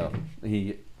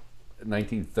he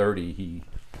 1930 He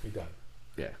died.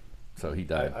 yeah, so he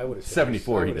died. I would have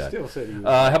 74 he I would've died. still said he was.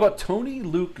 How about Tony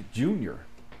Luke Jr.?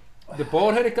 The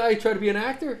bald-headed guy who tried to be an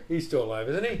actor? He's still alive,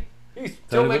 isn't he? He's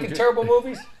still Tony making Luke- terrible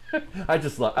movies?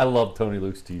 I love Tony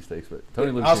Luke's cheesesteaks, but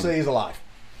Tony Luke I'll Jr. say he's alive.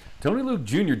 Tony Luke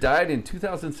Jr. died in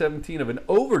 2017 of an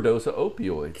overdose of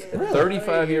opioids at Really?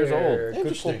 35 years old. Good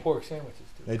Interesting. pulled pork sandwiches,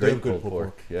 too. They do Great have good pulled pulled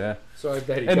pork, yeah. Sorry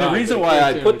that he And the died, reason but why pork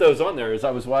I put sandwich- those on there is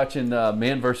I was watching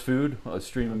Man vs. Food, a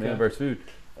stream of Man Okay. vs. Food,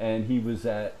 and he was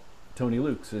at Tony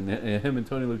Luke's, and him and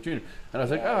Tony Luke Jr. And I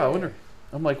was like, oh, I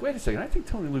I'm like, wait a second, I think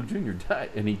Tony Luke Jr. died,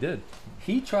 and he did.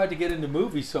 He tried to get into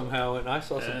movies somehow, and I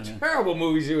saw some terrible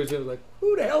movies he was in. Like,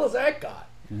 who the hell is that guy?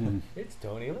 It's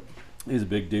Tony Luke. He's a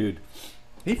big dude.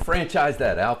 He franchised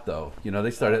that out though. You know,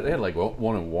 they had like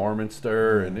one in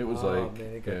Warminster, and it was like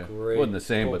man, they got it great wasn't the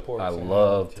same, but pulled I porks and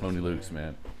love everything. Tony Luke's,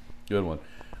 man. Good one.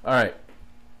 All right.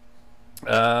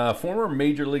 Former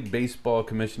Major League Baseball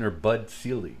commissioner Bud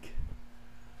Selig.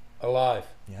 Alive.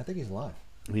 Yeah, I think he's alive.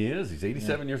 He is. He's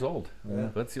 87 years old. Yeah.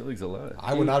 Bud Selig's alive.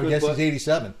 I would not have guessed he's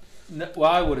 87. No,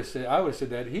 well, I would have said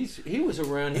that he was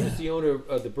around. He was the owner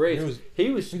of the Braves. He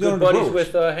was he's good owner of the buddies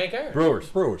Brewers. with Hank Aaron. Brewers.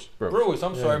 Brewers.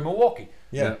 I'm sorry, Milwaukee.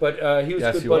 Yeah. But he was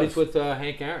Yes, good he buddies was. with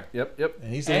Hank Aaron. Yep.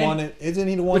 And he's the one that isn't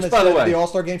he the one Which, that by the said way- the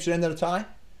All-Star game should end at a tie?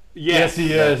 Yes,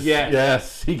 he is. Yes.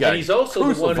 Yes. He got And he's also the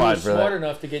one who crucified was for that. smart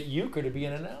enough to get Euchre to be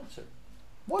an announcer.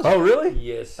 Was Oh, really?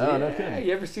 Yes. Oh, no yeah. kidding.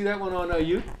 You ever see that one on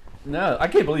Euchre? No, I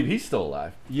can't believe he's still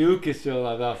alive. Euchre is still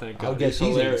alive. Oh, thank God. I would guess he's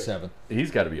hilarious. 87. He's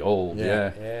got to be old.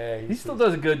 Yeah. Yeah. Yeah, He still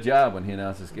does a good job when he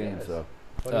announces games. Yes. So.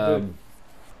 What a good-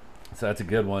 So that's a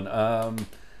good one.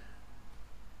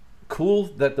 Cool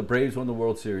that the Braves won the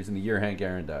World Series in the year Hank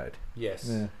Aaron died. Yes.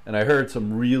 Yeah. And I heard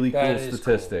some really That cool is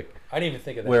statistic I didn't even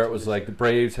think of that. where it was like the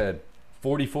Braves had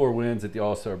 44 wins at the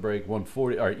All-Star break, won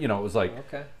 40, or it was like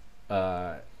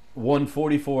Okay. won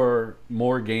 44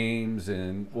 more games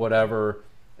and whatever,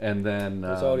 and then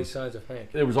There's all these signs of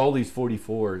Hank. there was all these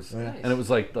 44s, Yeah. and it was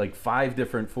like 5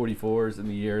 different 44s in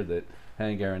the year that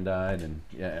Hank Aaron died, and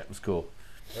yeah, it was cool.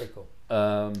 Very cool.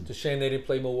 Um, It's a shame they didn't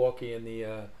play Milwaukee in the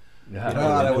yeah,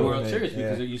 that the would've World been- Series yeah.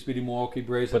 because it used to be the Milwaukee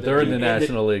Braves. but and they're then in the they ended-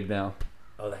 National League now.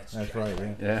 Oh, that's That's right.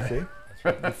 right, yeah. Yeah. See? That's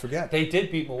right. I forget. They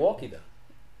did beat Milwaukee though.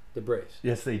 The Braves.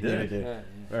 Yes, they Yeah, did. they did. Yeah,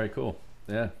 Very cool.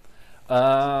 Yeah.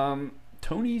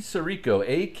 Tony Sirico,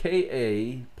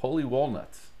 a.k.a. Polly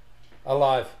Walnuts.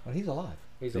 Alive. Well, he's alive.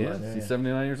 He's Yeah, alive. he's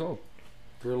 79 years old.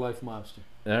 Real life mobster.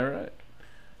 All right.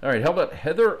 All right, how about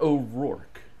Heather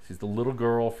O'Rourke? She's the little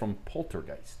girl from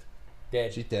Poltergeist.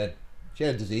 Dead. She's dead. She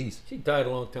had a disease. She died a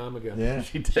long time ago. Yeah.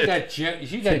 She She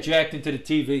did. got jacked into the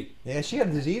TV. Yeah, she had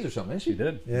a disease or something, didn't She she?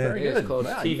 did. Yeah. Very Yeah, good. it's called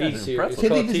Wow, TV you guys are series. impressive. It's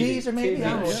Kidney called disease or maybe? TV. I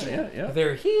don't know. Yeah, yeah.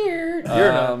 They're here.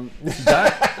 You're not. She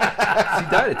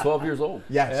died at 12 years old.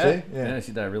 Yeah, Yeah. see? Yeah,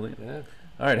 she died really. Yeah.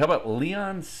 All right, how about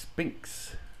Leon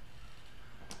Spinks?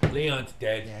 Leon's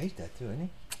dead. Yeah, he's dead too, isn't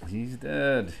he? He's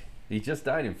dead. He just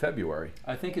died in February.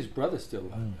 I think his brother's still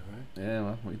alive, though, right? Yeah,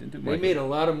 well, we didn't do They much. made a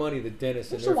lot of money, the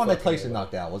dentist. Who's and the one that they're fucking Tyson it up.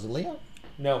 knocked out? Was it Leon?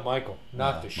 No, Michael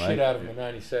knocked the shit Mike, out of him yeah. in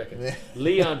 90 seconds. Yeah.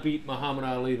 Leon beat Muhammad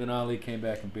Ali, then Ali came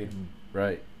back and beat him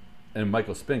Right. And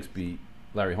Michael Spinks beat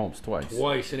Larry Holmes twice.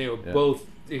 twice, and they were Yeah. both.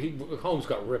 Holmes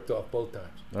got ripped off both times.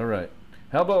 All right.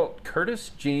 How about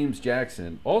Curtis James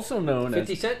Jackson, also known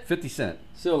 50 as Cent? 50 Cent.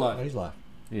 Still Oh, alive. he's alive.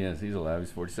 Yes, he's alive.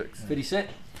 He's 46. 50 Cent.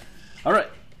 All right.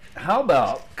 How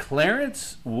about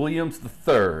Clarence Williams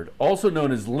III, also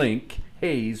known as Link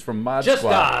Hayes from Mod Just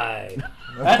Squad? died.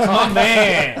 That's my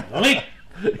man. Link.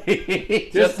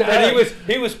 Just died.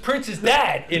 He was Prince's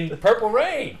dad in Purple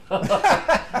Rain.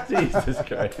 Jesus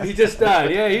Christ. He just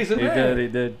died. Yeah, he's a He man. did. He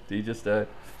did. He just died.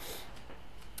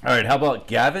 All right. How about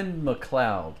Gavin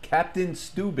McLeod, Captain He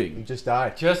Stubing? just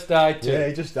died. Just died too. Yeah,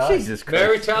 he just died. Jesus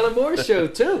Mary Christ. Tyler Moore show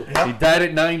too. He died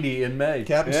at 90 in May.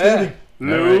 Captain Yeah. Stubing.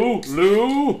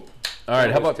 Lou. All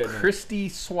right. How about Almost did, man. Christy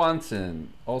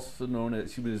Swanson, also known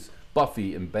as she was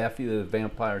Buffy in Buffy the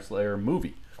Vampire Slayer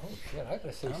movie? Oh shit! I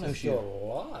gotta say don't know she's she- still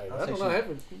alive. I'll I say don't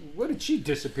know. Where did she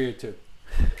disappear to?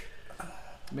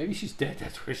 Maybe she's dead.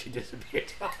 That's where she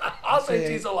disappeared. I'll say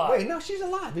she's alive. Wait, no, she's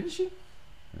alive, isn't she?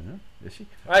 Is she?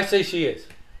 I say she is.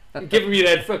 You're giving me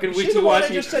that fucking She's the one that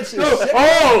wishy-washy. just said she No. was sick.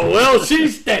 Oh well,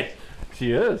 she's dead.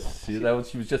 She is. She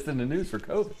was just in the news for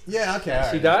COVID. Yeah, okay. all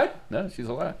She right. died. No, she's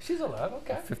alive. She's alive.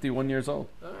 Okay. 51 years old.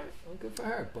 All right. Well, good for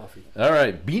her, Buffy. All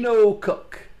right. Bino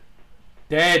Cook.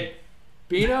 Dead.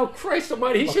 Bino, Christ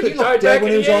Almighty, he should have He looked died dead back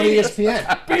when in he the was on 80s.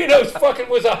 ESPN. Bino's fucking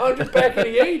was 100 back in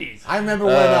the 80s. I remember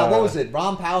when, what was it,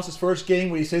 Ron Powell's first game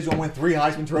where he says he's going to win 3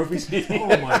 Heisman trophies? Oh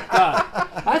my God!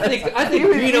 I think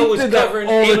Bino was did that covering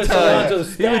all the Amos time.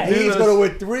 Alonso's He would stats. do He's this. going to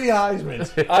win 3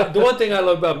 Heismans. The one thing I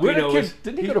love about Bino is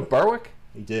Didn't he go to Berwick?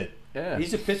 He did. Yeah.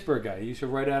 he's a Pittsburgh guy. He used to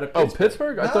write out of Oh, Pittsburgh.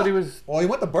 Pittsburgh? I No. thought he was. Well, he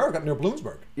went to Berg up near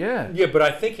Bloomsburg. Yeah. Yeah, but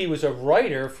I think he was a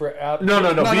writer for out. No.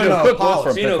 No, Bino no, Cook Paulus. was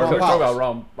from Bino Pittsburgh. Cook. We're talking about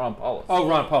Ron Paulus. Oh,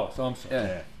 Ron Paulus. Oh, I'm sorry.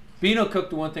 Yeah. Bino Cook,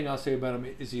 the one thing I'll say about him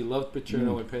is he loved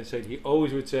Paterno and Penn State. He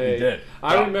always would say, He did.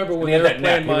 I remember when they were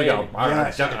playing Miami.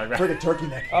 Friggin' turkey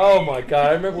neck. Oh my God!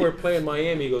 I remember we were playing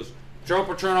Miami. He goes, Joe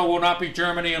Paterno will not beat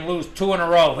Germany and lose 2 in a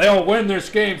row. They'll win this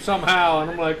game somehow.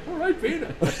 And I'm like, all right, Bino.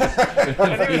 And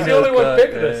he was the only one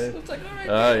picking us. It's like, all right.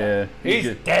 Oh, yeah.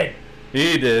 He's dead.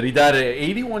 He did. He died at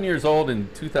 81 years old in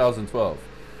 2012.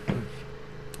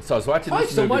 So I was watching Twice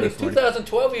this so movie much. this morning.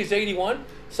 2012, he was 81.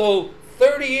 So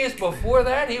 30 years before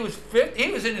that, he was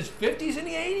he was in his 50s in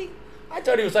the 80s. I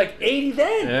thought he was like 80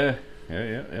 then.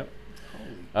 Yeah.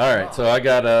 All right, so I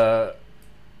got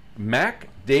Mac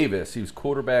Davis. He was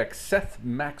quarterback Seth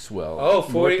Maxwell. Oh,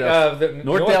 40. The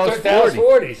North Dallas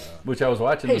 40s. which I was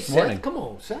watching Hey, this Seth, morning. come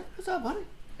on, Seth. What's up, buddy?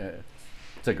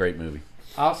 It's a great movie.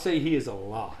 I'll say he is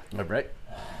alive. All right.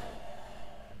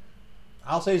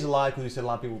 I'll say he's alive because he said a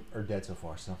lot of people are dead so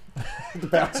far. So to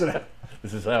balance it out.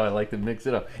 This is how I like to mix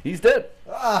it up. He's dead.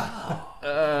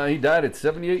 He died at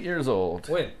 78 years old.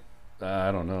 When?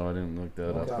 I don't know. I didn't look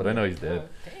that up, God. but I know he's dead.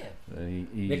 Damn.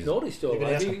 He's... Nick Nolte's still You can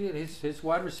alive. ask him. His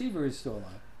wide receiver is still alive.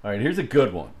 All right, here's a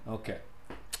good one. Okay.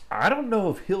 I don't know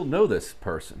if he'll know this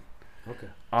person. Okay.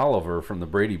 Oliver from the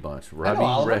Brady Bunch. know Robbie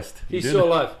Oliver. Rest. He's You still do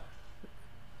know- alive.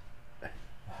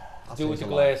 I'll Do say with he's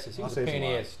the alive. glasses. He I'll was say a he's pain in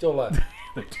the alive. ass. Still alive.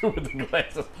 The dude with the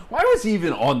glasses. Why was he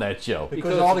even on that show?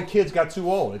 Because all the kids got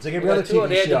too old. It's like every They other got too old. TV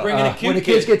They had to show. bring in a cute When the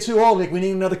kids kid. get too old, like we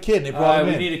need another kid, and they brought him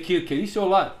We in. need a cute kid. He's still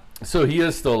alive. So he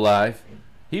is still alive.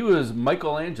 He was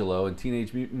Michelangelo in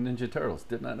Teenage Mutant Ninja Turtles.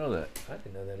 Did not know that. I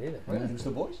didn't know that either. Right, he was the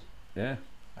voice. Yeah,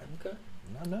 Okay.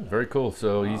 No. very cool.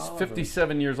 So he's Oliver.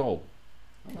 57 years old.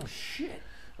 Oh, shit.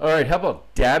 All right, how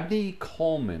about Dabney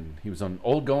Coleman? He was on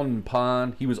Old Golden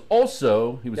Pond. He was one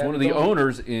of Dabney the Coleman.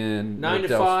 owners in 9 to North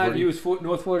Dallas 5. 40. He was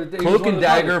North Florida. Cloak and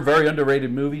Dagger, very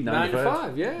underrated movie. 9 to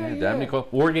 5. Yeah. Dabney Coleman.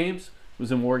 War Games.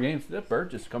 Was in War Games. That bird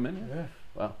just come in here. Yeah.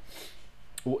 Wow.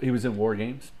 Well, he was in War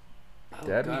Games. Oh,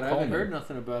 Dabney God, I haven't Coleman. heard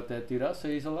nothing about that dude. I'll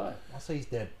say he's alive. I'll say he's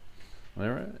dead. All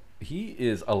right. He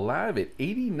is alive at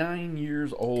 89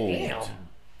 years old. Damn.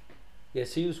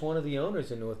 Yes, he was one of the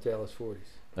owners in North Dallas 40s.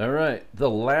 All right. The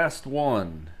last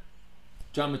one.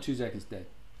 John Matuzak is dead.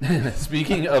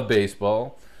 Speaking of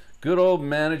baseball, good old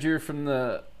manager from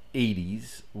the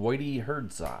 80s, Whitey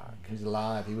Herzog. He's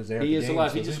alive. He was there. He at is the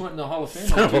alive. games, He just wasn't went in the Hall of Fame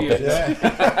Son like of 2 a years bitch.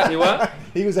 ago. Yeah. See what?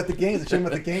 He was at the games. The him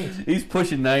at the games. He's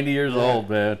pushing 90 years old,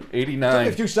 man. Took me 89.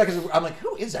 a few seconds. I'm like,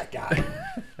 who is that guy?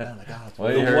 And I'm like, oh, it's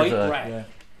Whitey The White Herzog. Rat. Yeah.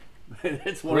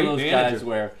 It's one Great of those manager. guys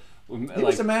where, He like,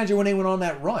 was the manager when they went on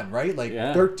that run, right? Like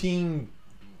Yeah. 13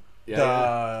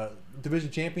 yeah,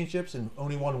 division championships and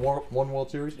only one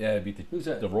World Series. yeah, it beat Who's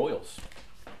that? the Royals.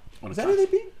 Is that who they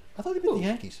beat? I thought they beat the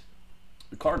Yankees.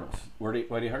 The Cardinals.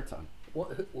 Whitey Herzog.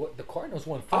 What? The Cardinals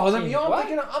won 15. Oh, then What?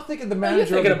 I'm thinking the You're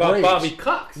manager thinking of the about Braves. Bobby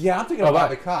Cox. Yeah, I'm thinking Oh, of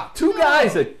Bobby Bob- Cox. Two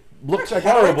guys that looked Actually, I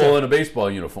kinda like horrible that. in a baseball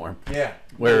uniform. Yeah.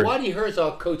 Where Whitey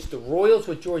Herzog coached the Royals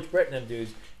with George Brett and them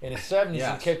dudes in the 70s and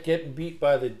Yes. kept getting beat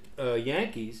by the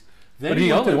Yankees. Then but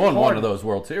he went to only the won one of Cardinals. those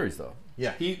World Series, though.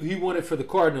 Yeah. He won it for the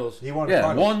Cardinals. He won. Yeah,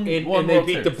 Cardinals. one And World they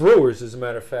beat the Series. Brewers, as a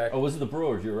matter of fact, Oh, was it the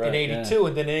Brewers? You're right. in yeah. '82,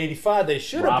 and then in '85 they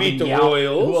should have Robin beat the Yount.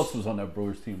 Royals. Who else was on that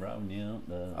Brewers team? Robin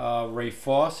Yount. Ray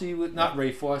Fosse, not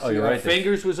Ray Fosse. Oh, you're right.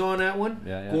 Fingers was on that one.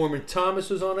 Yeah, yeah. Gorman Thomas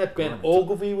was on that. Ben Gorman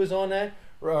Ogilvy was on that.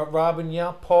 Robin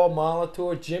Yount, Paul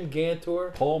Molitor, Jim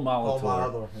Gantor. Paul Paul Molitor.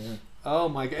 Molitor. Yeah. Oh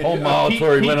my God! Paul Pete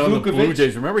Molitor went on the Blue Vukovich.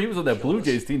 Jays. Remember, he was on that Blue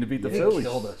Jays team to beat the He Phillies.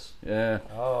 killed us. Yeah,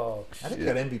 Oh, I think he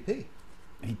got MVP.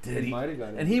 he did. He might have got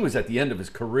it. And he was at the end of his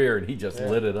career, and he just Yeah.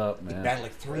 lit it up, He man. batted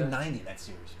like 390 that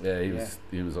series. Yeah,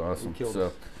 he was awesome. He killed So,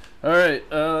 us. all right,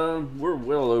 we're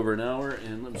well over an hour,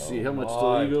 and let me see how much till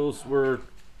my. Eagles. We're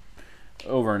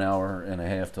over an hour and a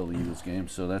half till the Eagles game,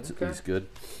 so that's Okay. at least good.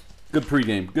 Good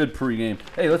pregame. Good pregame.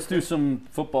 Hey, let's do some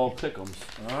football pick'ems.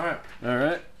 all right. All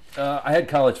right. I had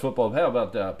college football. How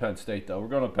about Penn State, though? We're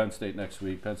going to Penn State next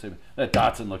week. Penn State. That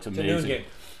Dotson looks It's a amazing. noon game.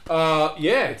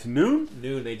 Yeah, It's noon?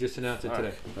 noon. They just announced it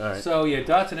today. All right. So yeah,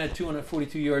 Dotson had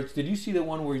 242 yards. Did you see the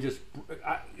one where he just?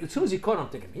 As soon as he caught him, I'm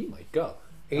thinking he might go.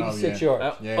 86 yeah.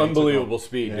 yards. Yeah, he Unbelievable took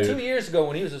speed, Yeah. dude. 2 years ago,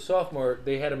 when he was a sophomore,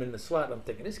 they had him in the slot. And I'm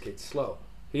thinking this kid's slow.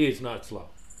 He is not slow.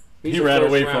 He's He a ran first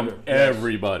away rounder. from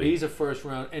everybody. He's a first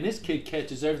round, and this kid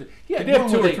catches everything. He Yeah, did have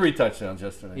 2 or 3 touchdowns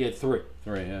yesterday. He had 3.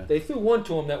 3, yeah. They threw one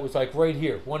to him that was like right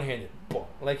here, one-handed, boom.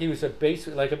 Like he was a base,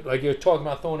 like you're talking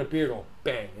about throwing a beard on,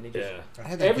 bang, and he just I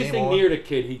had that game everything on. near the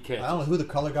kid he I catches. don't know who the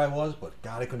color guy was, but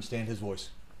God, I couldn't stand his voice.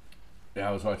 Yeah,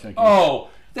 I was watching that game. Oh,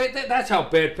 that's how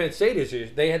bad Penn State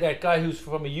is. They had that guy who's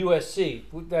from a USC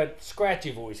with that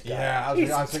scratchy voice guy. Yeah, I was- He's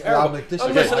I was thinking, terrible. I'm like, this I'm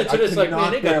is- listening to I this like, man,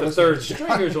 cannot they got bear the listening third to this guy.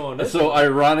 stringers on this. So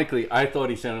ironically, I thought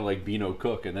he sounded like Bino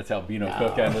Cook, and that's how Bino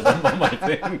Cook handled him on my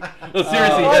thing. No,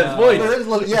 seriously, his voice. There is a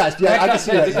little, yes, yeah, That I guy- can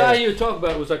see the that. guy yeah. you were talking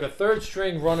about was like a third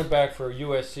string running back for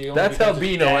USC. only That's how because of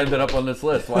Bino stats. ended up on this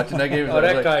list. Watching that game, I Oh, was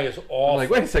that like, guy is I'm awful. like,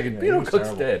 wait a second, he Bino was Cook's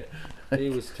terrible. dead. He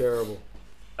was terrible.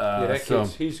 Yeah, that So-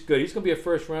 kid's he's good. He's gonna be a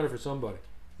first rounder for somebody.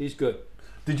 He's good.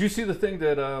 Did you see the thing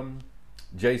that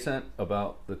Jay sent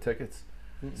about the tickets?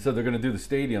 So they're going to do the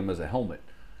stadium as a helmet.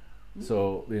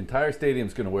 So the entire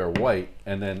stadium's going to wear white,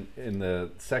 and then in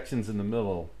the sections in the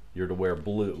middle, you're to wear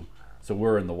blue. So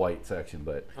we're in the white section,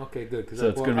 but Okay, good. Because So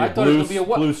it's gonna be I a thought it blue- was going to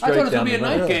be a blue I thought it stripe was going to be a down the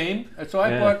night middle. game, and so I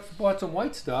Yeah. bought some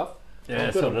white stuff. yeah,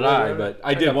 Oh, so good. did I. But I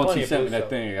I did got once plenty he of sent me blue that stuff.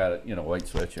 thing. I got a white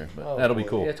sweatshirt, but Oh, that'll be boy.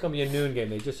 cool. Yeah, it's going to be a noon game.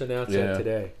 They just announced Yeah. that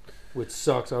today, which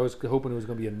sucks. I was hoping it was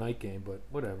going to be a night game, but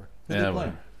whatever. Who Yeah, they well,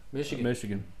 playing? Michigan.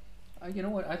 Michigan. You know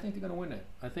what? I think they're going to win it.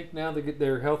 I think now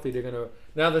they're healthy. They're going to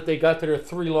now that they got to their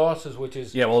 3 losses, which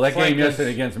is Yeah, well, that game Franklin's-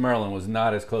 yesterday against Maryland was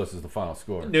not as close as the final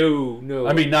score. No.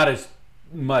 I mean, not as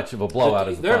much of a blowout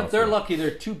as the they're final score. lucky.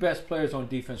 Their 2 best players on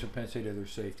defense for Penn State are their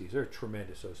safeties. They're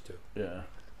tremendous. Those 2. Yeah.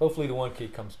 Hopefully, the one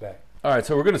kid comes back. All right,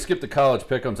 so we're going to skip the college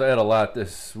pick'ems. I had a lot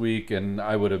this week, and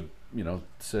I would have,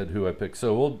 said who I picked.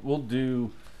 So we'll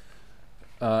do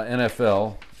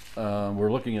NFL.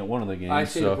 We're looking at one of the games. I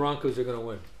say so. the Broncos are going to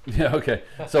win. Yeah, okay.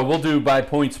 So we'll do by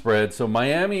point spread. So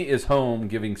Miami is home,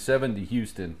 giving 7 to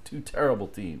Houston. 2 terrible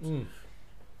teams.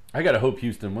 I gotta hope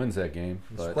Houston wins that game.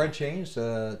 The But, spread changed.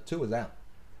 2 is out.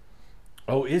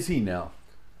 oh, is he now?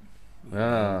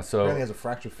 Apparently So has a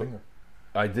fractured finger.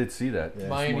 I did see that. Yeah. this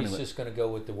Miami's morning. just going to go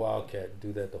with the Wildcat and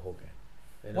do that the whole game.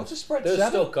 And What's the spread? They're 7?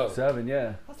 still covered. 7,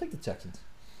 yeah. I'll take the Texans.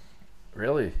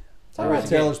 Really? Tyrod Where's the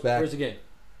game? Taylor's back. Where's the game?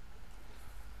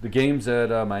 The game's at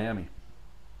Miami.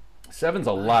 7's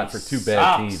a lot for 2 bad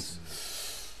Sucks. teams.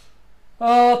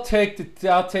 I'll take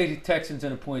the Texans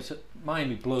and the points.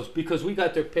 Miami blows because we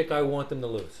got their pick. I want them to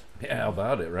lose. Yeah, how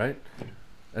about it, right?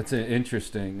 That's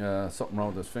interesting. Something wrong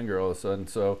with his finger all of a sudden.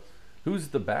 So, who's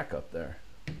the backup there?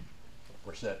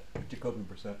 Brissett. Jacoby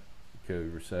Brissett. Okay,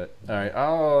 we're set. All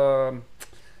right,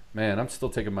 man, I'm still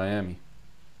taking Miami,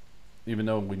 even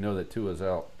though we know that Tua's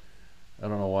out. I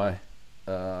don't know why.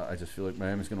 I just feel like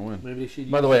Miami's going to win. Maybe they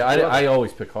should. By use the way, his brother. I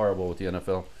always pick horrible with the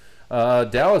NFL.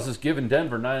 Dallas is giving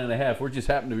Denver 9.5. We just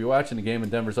happened to be watching the game,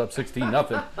 and Denver's up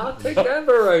 16-0. I'll take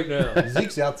Denver right now.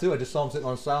 Zeke's out too. I just saw him sitting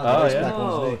on the side. Oh, He's yeah? back on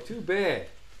Oh, his knee. too bad.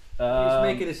 He's Um,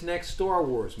 making his next Star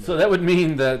Wars movie. So that would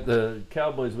mean that the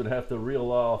Cowboys would have to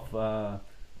reel off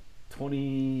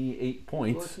 28 well,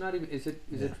 points. it's not even. Is it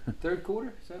third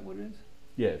quarter? Is that what it is?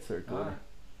 Yeah, it's third All quarter.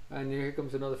 right. And here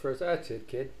comes another first. That's it,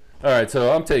 kid. All right,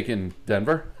 so I'm taking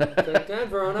Denver. Take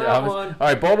Denver on Yeah, that one. all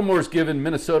right, Baltimore's giving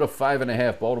Minnesota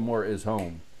 5.5. Baltimore is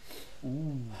home.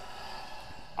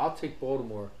 I'll take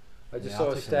Baltimore. I just Yeah, saw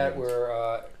I'll a take the stat Ravens.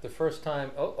 where the first time,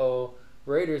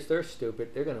 Raiders, they're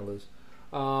stupid. They're going to lose.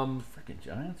 Freaking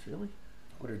Giants, really?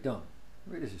 Well, they're dumb.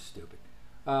 Raiders are stupid.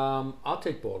 I'll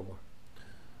take Baltimore.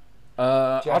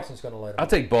 Jackson's going to let them. I'll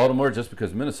take Baltimore just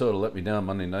because Minnesota let me down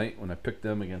Monday night when I picked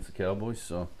them against the Cowboys.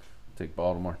 So I'll take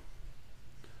Baltimore.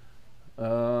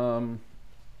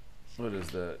 What is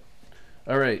that?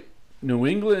 All right, New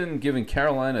England giving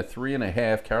Carolina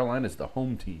 3.5. Carolina's the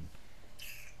home team.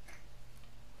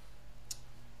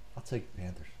 I'll take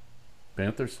Panthers.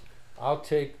 Panthers. I'll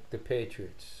take the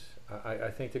Patriots. I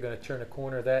think they're going to turn a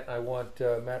corner of that. I want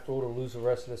Matt Rule to lose the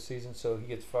rest of the season so he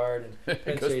gets fired and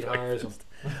Penn Goes State back hires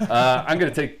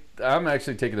to- him. I'm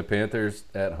actually taking the Panthers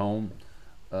at home.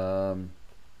 I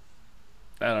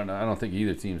don't know. I don't think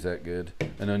either team's that good.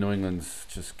 I know New England's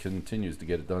just continues to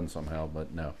get it done somehow,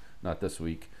 but no, not this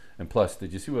week. And plus,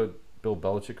 did you see what Bill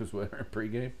Belichick was wearing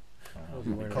pregame? Was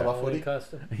he wearing Cut a off Halloween hoodie?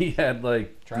 costume? He had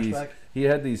like Trash these. bag? He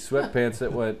had these sweatpants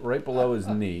that went right below his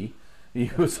knee. He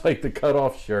was like the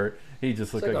cut-off shirt. He just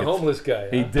It's looked like like a homeless guy.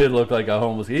 He huh? did look like a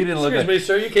homeless. He didn't look Excuse like me,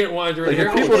 sir. You can't wander in like here.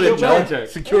 if people Oh, didn't they know. did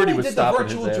Security He was did stopping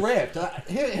the his virtual ass. draft.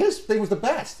 His thing was the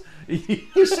best. He's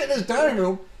sitting in his dining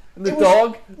room. And the It was-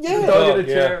 dog, Yeah. the dog in a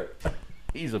Yeah. chair.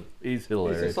 He's He's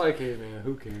hilarious. just like, hey man,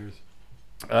 who cares?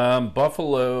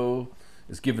 Buffalo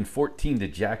is giving 14 to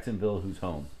Jacksonville, who's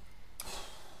home.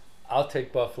 I'll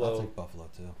take Buffalo. I'll take Buffalo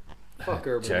too. Fuck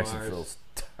Urban Myers. Jacksonville's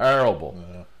terrible.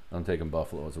 Yeah. I'm taking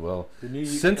Buffalo as well. The New-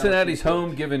 Cincinnati's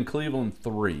home, giving Cleveland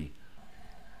 3.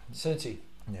 Cincy.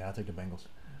 Yeah, I'll take the Bengals.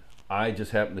 I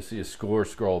just happened to see a score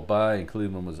scroll by, and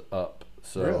Cleveland was up.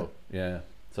 So Really? yeah,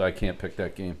 so I can't pick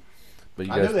that game. But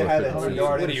you I guys knew they both had picked a What are Cincy. you,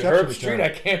 100-yard what are you, interception Herb Street? return. I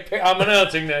can't pick. I'm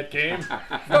announcing that game.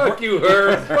 Fuck you,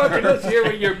 Herb. Fucking let's hear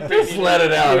what you're picking. Just let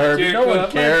it out, You Herbie. No jerk one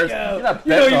off. cares. Let's go. You're not You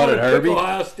know betting you on it, would pick Herbie.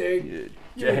 Ohio State.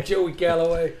 You and Joey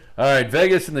Galloway. All right,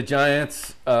 Vegas and the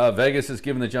Giants. Vegas is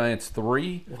giving the Giants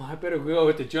 3. Well, I better go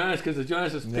with the Giants because the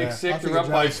Giants is Yeah, pick I'll 6. take They're the up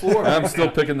by Giants. 4. I'm still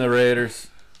picking the Raiders.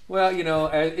 Well, you know,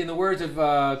 in the words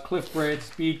of Cliff Brandt,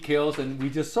 speed kills, and we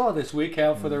just saw this week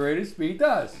how for the Raiders, speed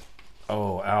does.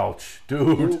 Oh, ouch,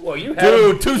 dude. Well, you had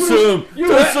him, Dude, too soon. you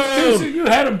Too had, soon. You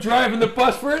had him driving the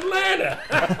bus for Atlanta.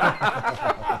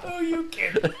 Oh, you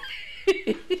kidding?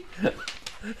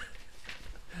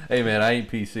 Hey, man, I ain't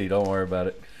PC. Don't worry about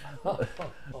it.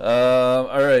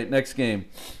 All right, next game.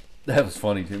 That was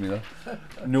funny to me, though.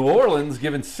 New Orleans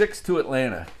giving 6 to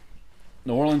Atlanta.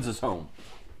 New Orleans is home.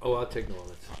 Oh, I'll take New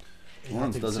Orleans. New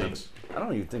Orleans think the doesn't have. Saints. I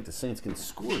don't even think the Saints can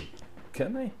score.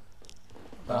 Can they?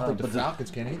 I don't think the but the-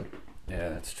 Falcons can either. Yeah,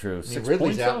 that's true. I mean, 6 Ridley's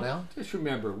points out though? now. Just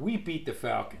remember, we beat the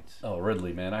Falcons. Oh,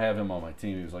 Ridley, man. I have him on my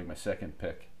team. He was like my second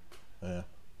pick. Yeah,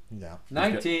 he's out.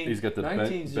 19. He's got the Ben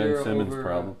 19-0 Simmons over,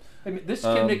 problem. I mean, this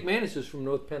Um, kid Nick Manus is from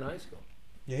North Penn High School.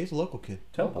 Yeah, he's a local kid.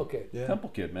 Temple. Okay. Yeah. Temple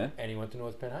kid, man. And he went to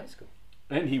North Penn High School.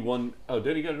 And he won. Oh,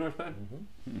 did he go to North Penn?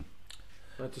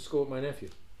 Went to school with my nephew.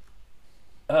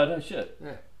 Oh, no shit.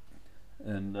 Yeah.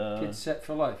 And Kid's set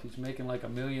for life. He's making like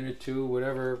 $1 million or $2 million,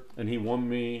 whatever, and he won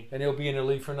me. and he'll be in the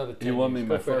league for another 10 He won me years.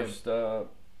 my Good for him. first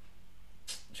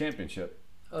championship,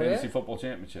 Oh, fantasy yeah? football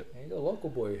championship. There you go, local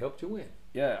boy. He helped you win.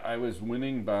 Yeah, I was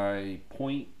winning by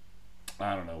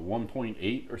I don't know,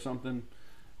 1.8 or something.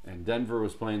 And Denver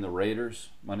was playing the Raiders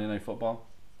Monday Night Football,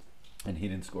 and he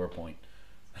didn't score a point.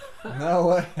 No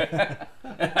way.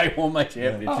 And I won my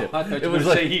championship. I thought It you was were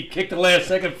like say he kicked the last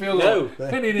second field No. goal.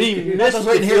 And he He didn't. missed I was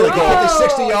waiting here like Oh! a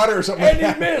 60-yarder or something. And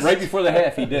like he that. missed. right before the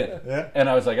half. He did. Yeah. And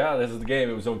I was like, "Oh, this is the game."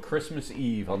 It was on Christmas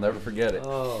Eve. I'll never forget it.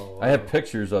 Oh, I have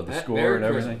pictures of the score Merry and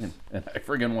everything, Christmas. and I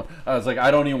friggin' won. I was like, I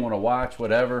don't even want to watch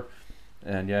whatever,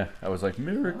 and yeah, I was like,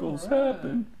 miracles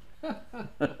happen.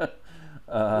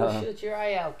 You'll shoot your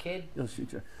eye out, kid. You'll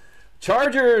shoot you.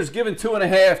 Chargers giving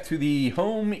 2.5 to the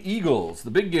home Eagles. The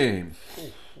big game.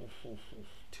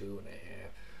 2.5.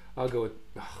 I'll go with.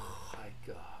 Oh my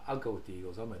God. I'll go with the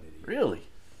Eagles. I'm an idiot. Really?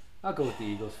 I'll go with the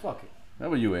Eagles. Fuck it. How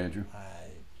about you, Andrew?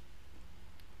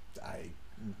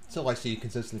 Until I see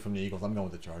consistently from the Eagles, I'm going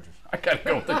with the Chargers. I gotta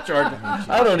go with the Chargers.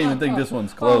 I don't even think this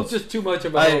one's Oh, close. just too much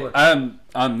of a homer.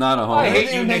 I'm not a homer. I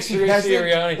hate you, It Nick makes you hesitant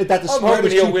Sirianni. that the I'm spread hoping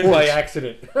is he'll 2 win by points.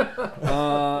 accident.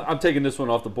 I'm taking this one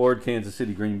off the board. Kansas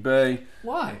City, Green Bay.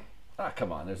 Why? Ah,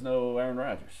 come on. There's no Aaron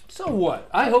Rodgers. So what?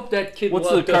 I hope that kid What's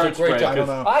Love the does a current great spread? job. I don't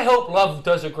know. I hope Love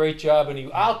does a great job,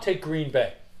 and I'll take Green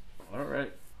Bay. All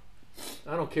right.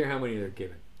 I don't care how many they're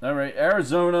giving. All right,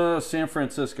 Arizona, San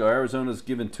Francisco. Arizona's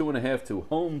given 2.5 to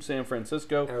home San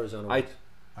Francisco. Arizona I wins.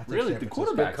 I think really San the Francisco.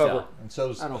 quarterback's cover. out. And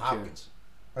so's I don't Hopkins.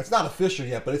 It's not official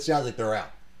yet, but it sounds like they're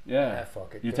out. Yeah.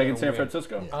 Fuck it. You They're taking gonna San win.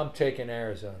 Francisco? Yeah. I'm taking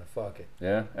Arizona. Fuck it.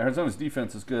 Yeah. Arizona's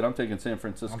defense is good. I'm taking San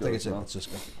Francisco. I'm taking as San well.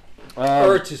 Francisco.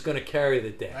 Ertz is going to carry the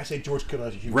day. I say George Kittle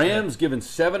has a huge Rams giving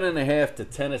 7.5 to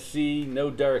Tennessee. No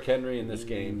Derrick Henry in this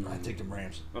game. I take the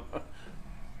Rams.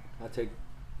 I'll take.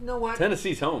 You know what?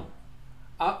 Tennessee's home.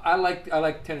 I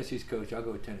like Tennessee's coach. I'll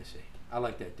go with Tennessee. I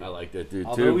like that dude. I like that dude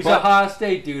Although too. he's but a Ohio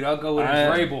State dude, I'll go with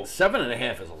Vrabel.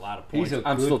 7.5 is a lot of points. He's a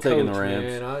I'm good still taking coach, the Rams.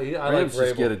 Man. I Rams like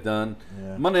just Vrabel. get it done.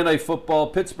 Yeah. Monday Night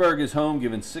Football. Pittsburgh is home,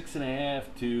 giving 6.5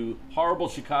 to horrible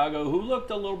Chicago, who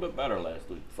looked a little bit better last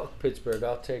week. Fuck Pittsburgh.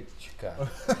 I'll take Chicago.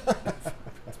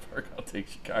 Pittsburgh, I'll take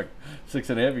Chicago.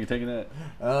 6.5. Are you taking that?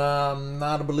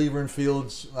 Not a believer in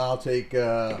Fields. I'll take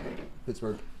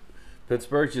Pittsburgh.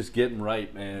 Pittsburgh's just getting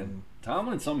right, man.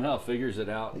 Tomlin somehow figures it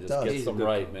out and He just does. gets He's a them good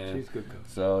right, coach. man. He's a good coach.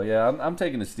 So yeah, I'm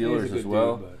taking the He's Steelers a good as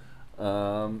well. dude,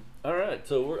 All right,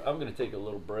 so I'm going to take a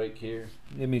little break here.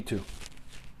 Yeah, me too.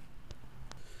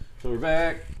 So we're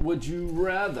back. Would you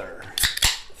rather?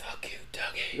 Fuck you,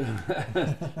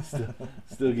 Dougie.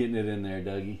 Still getting it in there,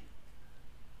 Dougie.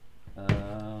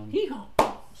 Hee-haw.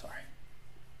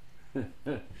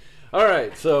 Sorry. All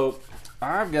right, so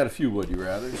I've got a few would you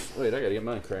rather's. Wait, I got to get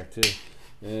mine cracked too.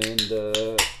 And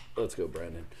let's go,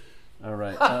 Brandon. All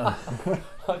right.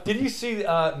 Did you see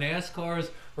NASCAR's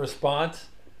response?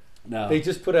 No. They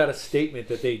just put out a statement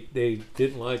that they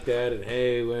didn't like that, and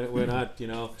hey, we're not, you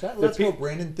know. That The Let's Go peop-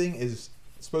 Brandon thing is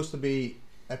supposed to be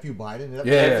F.U. Biden.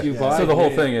 Yeah. F.U. So Biden, the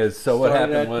whole yeah. thing is, so what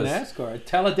Started happened was, at NASCAR at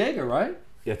Talladega, right?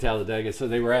 yeah, Talladega. So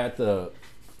they were at the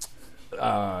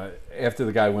after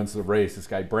the guy wins the race. This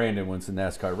guy Brandon wins the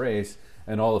NASCAR race,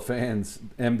 and all the fans,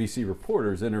 NBC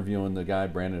reporters, interviewing the guy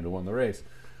Brandon who won the race,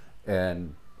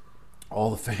 and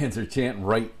all the fans are chanting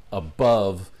right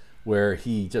above where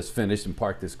he just finished and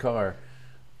parked his car,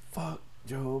 "Fuck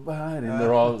Joe Biden!"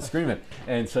 They're all screaming,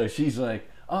 and so she's like,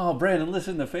 "Oh, Brandon,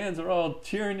 listen, the fans are all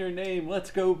cheering your name.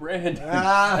 Let's go, Brandon!"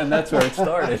 And that's where it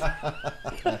started.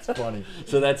 That's funny.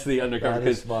 So that's the undercover. That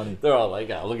is 'cause funny. They're all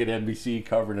like, "Oh, look at NBC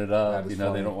covering it up." That is They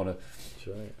funny. don't want to.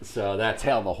 That's right. So that's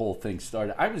how the whole thing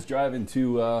started. I was driving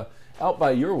to out by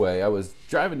your way. I was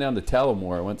driving down to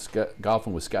Tullamore. I went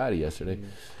golfing with Scotty yesterday,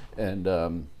 and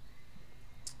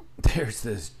there's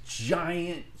this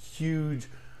giant, huge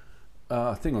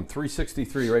thing on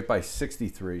 363 right by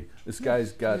 63. This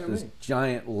guy's got this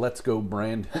giant Let's Go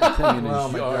brand thing in his Oh,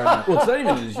 my yard. God. Well, it's not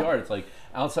even in his yard. It's like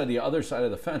outside the other side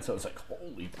of the fence. I was like,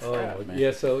 holy crap, man.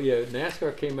 Yeah, so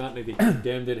NASCAR came out and they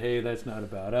condemned it. Hey, that's not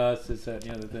about us. This, that,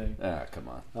 and the other thing. Ah, come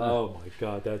on. Oh my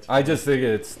God, that's. I just think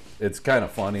it's kind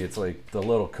of funny. It's like the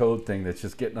little code thing that's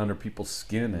just getting under people's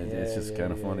skin, and it's just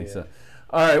kind of funny. yeah. So,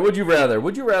 all right, would you rather?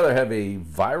 Would you rather have a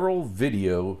viral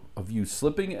video of you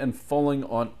slipping and falling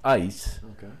on ice,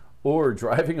 Okay. or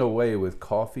driving away with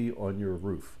coffee on your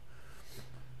roof?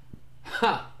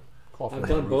 Ha! I've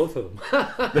done both of them.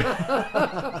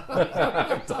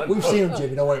 We've seen them,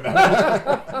 Jimmy. Don't worry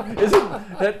about it. Is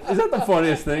that the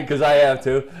funniest thing? Because I have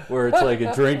to, where it's like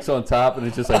it drinks on top and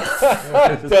it's just like.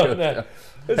 I've done that.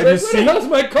 It's Have like, you seen? where the hell's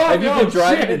my coffee? Have you been Oh,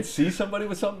 driving shit. and see somebody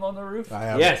with something on the roof? I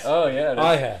have. Yes. Oh yeah.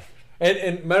 I have.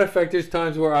 And matter of fact, there's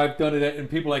times where I've done it and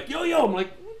people are like, yo, I'm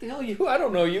like, what the hell are you? I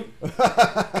don't know you.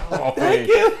 Oh, Thank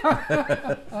you.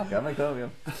 Got my coffee.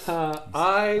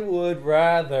 I'd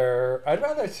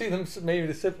rather see them maybe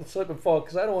to slip and fall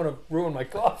because I don't want to ruin my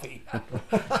coffee. Slip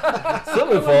and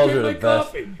I falls like are my the best.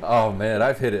 coffee. Oh man,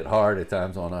 I've hit it hard at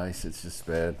times on ice. It's just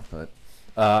bad. But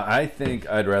I think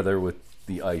I'd rather with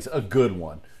the ice, a good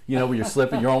one. You know, when you're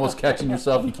slipping, you're almost catching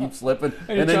yourself. You keep slipping,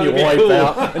 and then you trying to be wipe cool.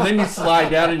 out, and then you slide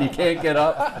down, and you can't get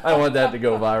up. I want that to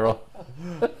go viral.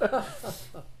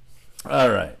 All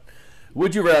right.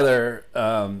 Would you rather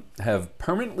have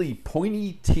permanently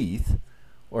pointy teeth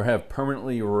or have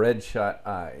permanently red shot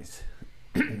eyes?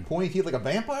 Pointy teeth like a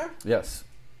vampire? Yes.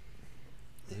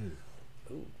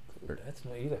 That's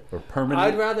not either. Or permanent.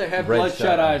 I'd rather have red bloodshot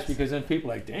shot eyes because then people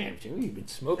are like, damn, Jimmy, you've been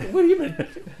smoking. What have you been?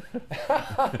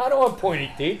 I don't want pointy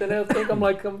teeth, and they'll think I'm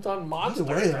like some Either monster.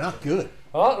 way, they're not good.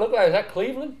 Oh, look like is that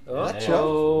Cleveland? Oh, That Chubb?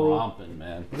 Romping,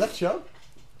 man. Is that Chubb?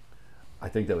 I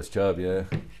think that was Chubb, yeah.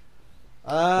 That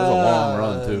was a long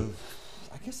run, too.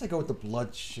 I guess I go with the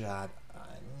bloodshot. I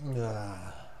go with the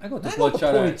I go with the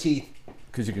bloodshot pointy eyes. teeth.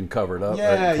 Because you can cover it up.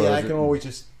 Yeah, right? Close I it. can always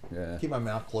just Yeah. keep my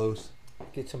mouth closed.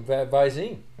 Get some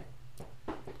Visine.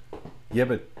 Yeah,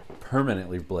 but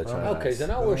permanently bloodshot Okay, eyes.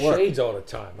 then I'll wear Doesn't work. shades all the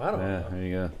time. I don't Yeah, know. there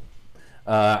you go.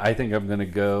 I think I'm gonna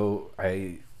go.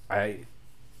 My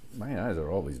eyes are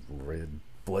always red,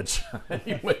 bloodshot.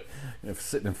 Anyway, if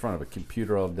sitting in front of a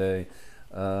computer all day,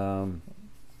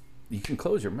 you can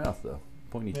close your mouth though.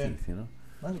 Pointy Yeah. teeth, you know.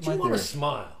 That's But my you want to theory.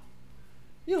 smile.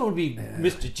 You don't want to be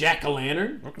Mr.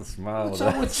 Jack-o'-lantern. I can smile. What's with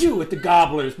up that. with you with the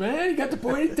gobblers, man? You got the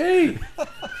pointy teeth.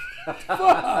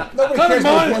 Fuck. Nobody Cut cares in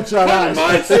about mine. bloodshot Cut in eyes.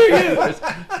 mine, see you.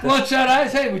 Bloodshot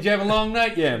eyes. Hey, would you have a long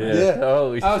night? Yeah, man. Yeah. Yeah.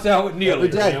 Holy I was out with Neil. Every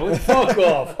day. Man. What the fuck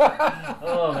off?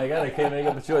 Oh my god, I can't make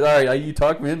up a choice. All right, you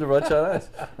talked me into bloodshot eyes.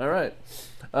 All right.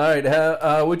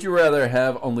 Would you rather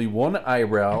have only one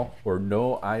eyebrow or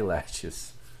no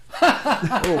eyelashes?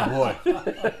 Oh boy.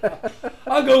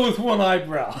 I'll go with one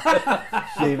eyebrow.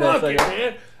 See, Fuck it,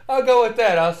 man. I'll go with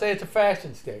that. I'll say it's a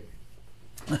fashion statement.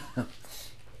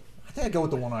 I think I go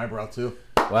with the one eyebrow too.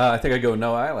 Wow, I think I go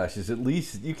no eyelashes. At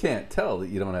least you can't tell that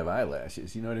you don't have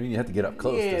eyelashes. You know what I mean? You have to get up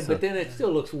close. Yeah, to but then it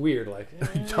still looks weird. Like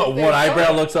one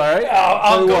eyebrow looks all right.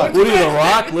 I'll go. What are you, The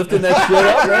Rock, lifting that shit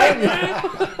up, right?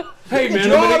 Hey, You man,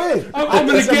 draw I'm it in, in. I'm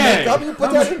in a Some makeup, gang. you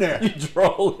put that in there. You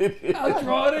draw it in. I'll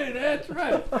draw it in. That's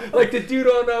right. Like the dude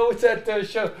on what's that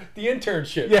show? The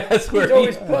Internship. Yes, where He's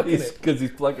always plucking it. because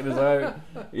he's plucking his eye.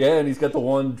 Yeah, and he's got the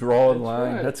one drawing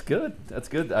line. right. That's good. That's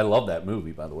good. I love that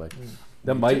movie, by the way.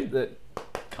 That might be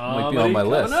Comedy on my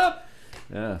coming list. up.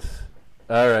 Yes.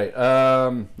 All right.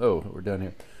 We're done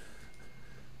here.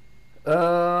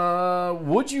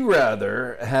 Would you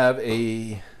rather have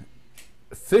a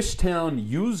Fishtown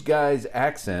use guys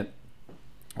accent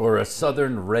or a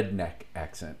Southern redneck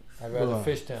accent? I'd rather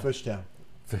fish town. Fishtown.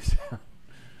 Fishtown.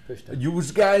 Fish town.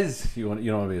 Use guys. You don't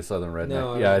want to be a Southern redneck?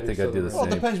 No, I yeah, I don't think do I'd do the Southern Well,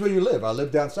 it same. depends where you live. I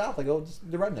live down south. I go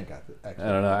just the redneck accent. I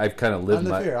don't know. I've kind of I lived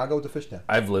live my. here. I'll go with the Fishtown.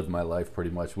 I've lived my life pretty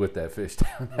much with that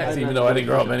Fishtown, I'd even rather though I go didn't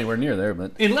grow up anywhere near there.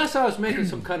 But Unless I was making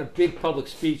some kind of big public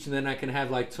speech, and then I can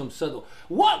have like some subtle.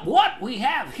 What we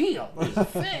have here is a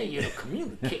failure to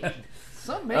communicate.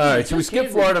 all right, should we skip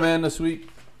Florida Man this week?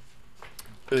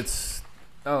 It's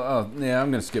yeah,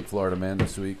 I'm gonna skip Florida Man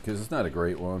this week because it's not a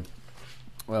great one.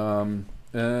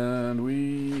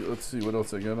 And let's see what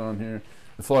else I got on here.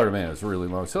 The Florida Man is really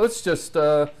long, so let's just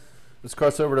let's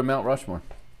cross over to Mount Rushmore.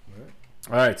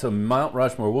 All right, so Mount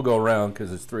Rushmore, we'll go around because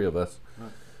there's three of us.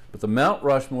 But the Mount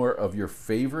Rushmore of your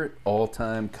favorite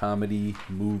all-time comedy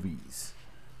movies.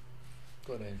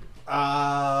 Go ahead,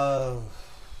 Andrew.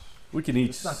 We can each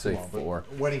It's not too say long, but 4.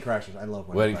 Wedding Crashers. I love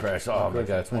Wedding Crash. Oh my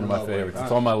god, it's one of my love Wedding favorites. Crashers.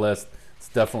 It's on my list. It's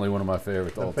definitely one of my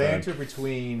favorites The all time. banter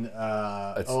between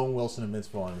Owen Wilson and Vince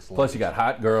Vaughn is Plus, you got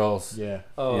hot girls. yeah.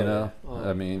 Oh, You know, yeah. Oh,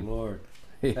 I mean- Lord.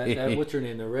 That, what's her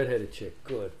name? The redheaded chick.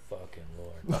 Good fucking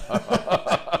Lord.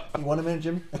 You want a minute,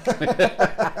 Jimmy?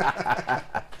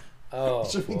 Oh,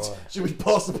 should, we, boy. should we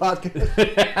pause the podcast?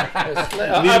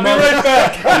 I'll be right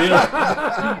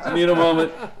back. Need a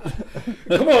moment.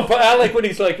 Come on, I like when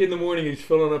he's like in the morning, he's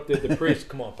filling up the priest.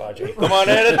 Come on, Padre. Come on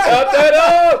in and top that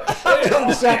up.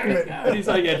 The sacrament. And he's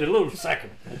like, yeah, the little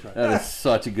sacrament. That's right. That is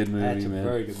such a good movie, That's a man.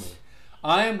 very good movie.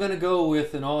 I am going to go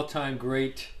with an all-time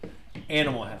great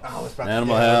Animal House. Oh, it's about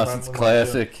Animal House, it's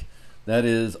classic. That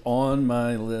is on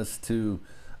my list too.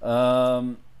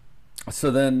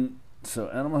 So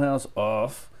Animal House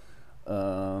off.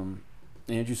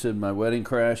 Andrew said My Wedding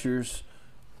Crashers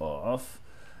off,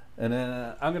 and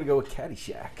then I'm gonna go with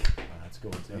Caddyshack. That's a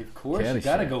good one, too. Of course, you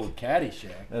got to Caddyshack. go with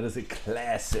Caddyshack. That is a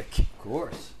classic. Of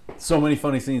course. So many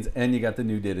funny scenes, and you got the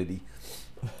Lacey nudity.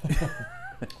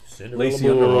 Cinderella Lacey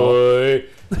boy,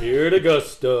 here at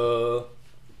Augusta.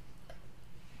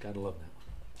 Gotta love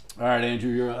that. All right, Andrew,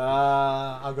 you're up.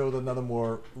 I'll go with another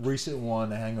more recent one,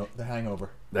 The Hangover.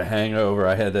 The Hangover.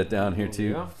 I had that down here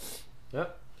too. Yeah.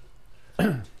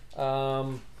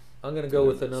 I'm gonna go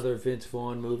with another Vince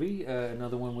Vaughn movie.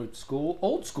 Another one with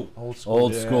Old School.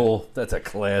 Old School. That's a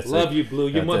classic. Love you, Blue.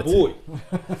 You're my That's boy.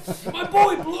 You're my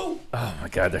boy, Blue. Oh my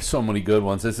God, there's so many good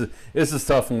ones. This is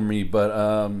tough for me, but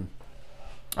I'm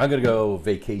gonna go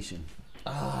Vacation.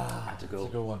 That's a That's a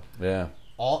good one. Yeah.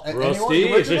 Rusty,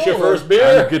 is this your or- first I'm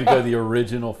beer? gonna go the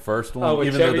original first one. Oh, with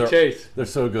even though Chevy they're, Chase. they're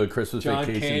so good. Christmas John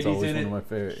Vacation's Candy's always in one it. of my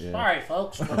favorite. Yeah. All right,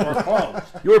 folks, we're closed.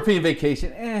 European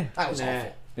Vacation, That was Nah.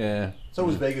 awful. Yeah. So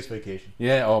was Vegas Vacation.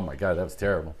 Yeah. Oh my God, that was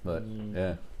terrible. But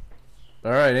yeah.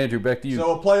 All right, Andrew, back to you.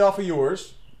 So a playoff of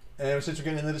yours, and since we're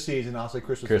getting into the season, I'll say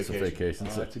Christmas Christmas Vacation.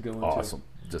 Vacation. That's a good one, too. Awesome.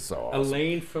 Just so awesome.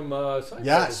 Elaine from Seinfeld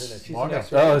Yes, is in it. She's Margo. next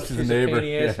door. Oh, she's a neighbor. pain in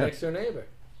the ass Yeah. next door neighbor.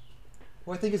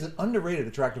 Who I think is an underrated,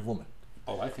 attractive woman.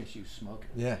 Oh, I think she was smoking.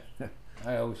 Yeah.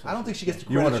 I always. I don't think she gets the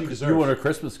You credit want she a deserves. you want a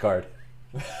Christmas card?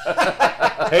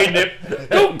 Hey, Nip,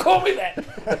 don't call me that.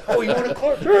 Oh, you want to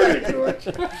call me George?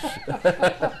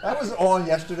 That was on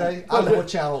yesterday. I don't know what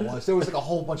channel it was. There was like a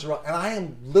whole bunch of, and I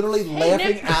am literally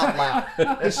laughing out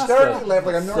loud, hysterically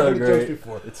laughing. I've never So heard the jokes great.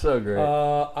 before. It's so great.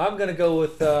 I'm gonna go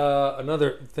with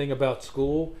another thing about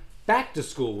school. Back to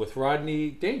School with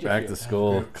Rodney Dangerfield. Back to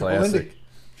school, Lindy. classic.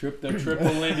 Triple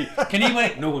Lindy. Can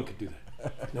anybody? No one could do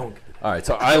that. No one could do that. All right,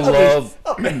 so I love,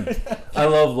 I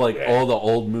love like all the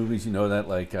old movies. You know that,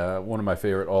 like one of my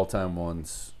favorite all-time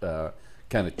ones,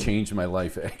 kind of changed my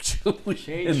life actually.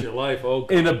 Change your life, oh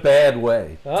God. in a bad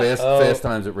way. Uh-oh. Fast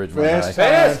Times at Ridgemont Fast High.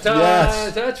 Fast times.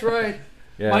 Yes. That's right.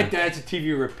 Yeah. My dad's a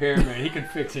TV repairman. He can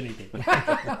fix anything.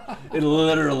 It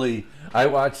literally, I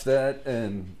watched that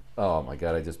and oh my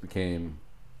God, I just became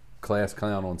class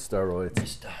clown on steroids.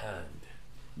 Mr.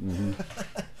 Hand.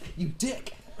 You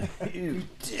dick. You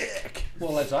dick.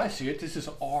 Well, as I see it, this is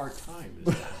our time.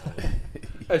 Mr. Hand.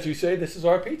 As you say, this is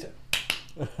our pizza.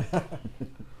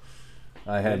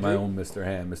 I had my Andrew? own Mr.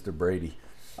 Hand, Mr. Brady.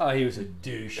 Oh, he was a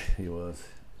douche. He was.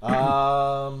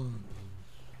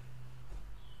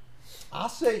 I'll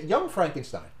say Young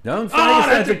Frankenstein. Young that's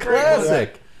Frankenstein's a a great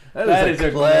classic. That is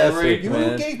a classic, great- You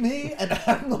man. gave me an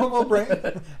abnormal brain.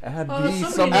 Abby named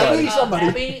somebody.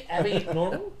 somebody. Abby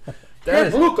Normal? That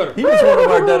is- Look at her. he was one of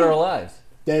our Dead or Alives.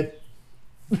 Dead.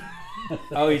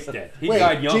 Oh, he's dead. He Wait,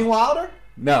 died young. Gene Wilder?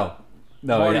 No.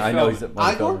 Marty I know he's Feldman. at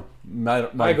Marty Igor?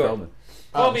 Feldman. Marty Igor. Feldman.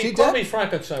 Call is he me, call dead? me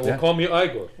Frankenstein. Well, Yeah. call me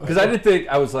Igor. Because I didn't think,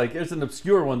 I was like, there's an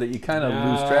obscure one that you kind of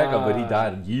lose track of, but he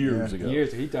died years Yeah. ago.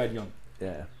 Years. He died young.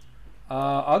 Yeah.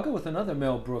 I'll go with another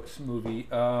Mel Brooks movie.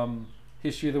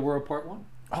 History of the World Part 1.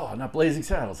 Oh, not Blazing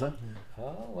Saddles, huh?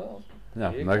 Oh, well. No,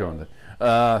 There you I'm not go. going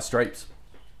there. Stripes.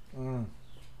 Mm.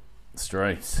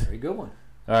 Stripes. Very good one.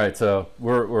 All right, so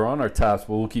we're on our tops,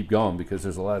 but we'll keep going because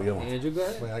there's a lot of good ones. Andrew, go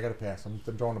ahead. Wait, I gotta pass. I'm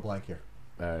drawing a blank here.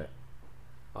 All right.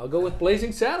 I'll go with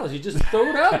Blazing Saddles. You just throw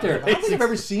it out I there. don't think I've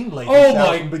ever seen Blazing Oh Saddles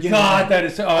my from beginning to God, end. that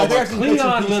is. Oh, I think but I've seen bits and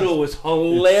Cleon pieces. Little was It's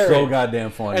hilarious. so goddamn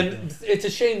funny. And it's a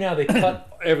shame now they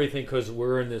cut everything because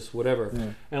we're in this whatever. Yeah.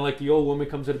 And like the old woman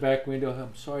comes to the back window.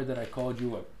 I'm sorry that I called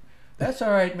you up. That's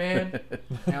all right, man.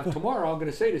 Now tomorrow I'm going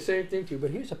to say the same thing to you. But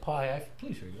here's a pie.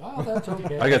 Please hear you. Oh, that's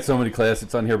okay. I got so many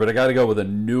classics on here, but I got to go with a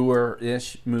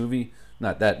newer-ish movie.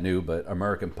 Not that new, but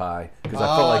American Pie, because I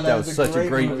felt like that was such a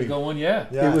great. Movie. Going, yeah.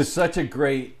 Yes. It was such a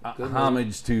great Good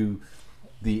homage to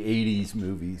the '80s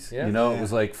movies. Yeah. You know, Yeah. it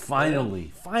was like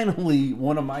finally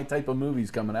one of my type of movies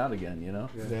coming out again. You know,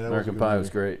 Yeah. Yeah, that was a American good Pie movie. was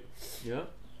great. Yeah.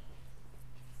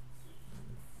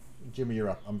 Jimmy, you're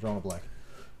up. I'm drawing a blank.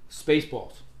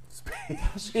 Spaceballs.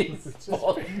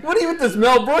 What even this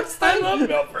Mel Brooks thing? I love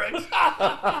Mel Brooks.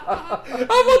 How about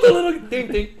the little ding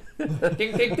ding?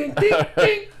 Ding ding ding ding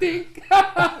ding ding.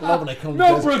 I love when they come to the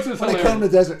Mel desert. Brooks is when they come to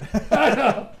the desert. I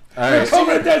know. All We're right.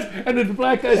 coming to this, and then the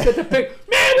black guys get the pick.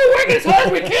 Man, we're working as hard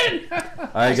as we can.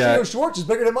 I Theo got. Schwartz is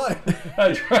bigger than mine.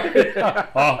 That's right.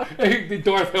 Oh, the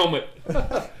Darth helmet.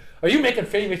 Are you making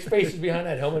famous faces behind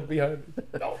that helmet? Behind?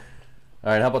 No. All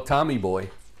right. How about Tommy Boy?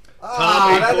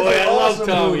 Tommy that is Boy. an I love awesome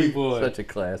Tommy movie. Boy. Such a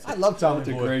classic. I love Tommy That's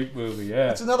a Boy. great movie.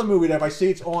 Yeah. It's another movie that if I see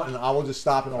it's on, and I will just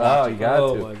stop and Oh, watch you it. got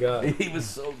Oh to. my God. He was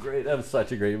so great. That was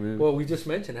such a great movie. Well, we just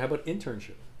mentioned. How about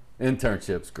Internship?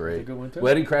 Internship's great. That's a good one, too.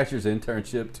 Wedding Crashers,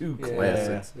 Internship, two Yeah.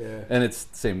 classics. Yeah. And it's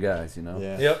the same guys, you know.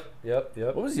 Yeah. Yep.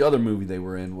 What was the other movie they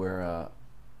were in where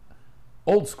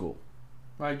Old School?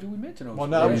 Right, do we mention those? Well,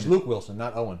 no, it was Luke Wilson,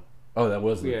 not Owen. Oh, that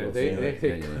was Luke Yeah, Wilson.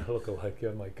 they look alike.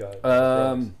 Oh my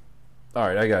God. All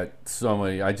right, I got so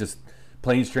many.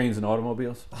 Planes, Trains, and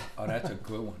Automobiles. Oh, that's a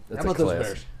good one. That's How about a those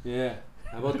classic. Bears? Yeah.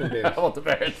 How about the Bears? How about the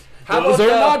Bears? How Those are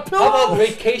not about pillows.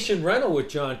 Vacation Rental with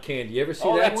John Candy? You ever see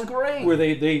Oh, that that's one? great. Where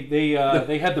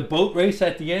they had the boat race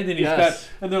at the end, and he's Yes.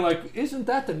 and they're like, "Isn't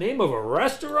that the name of a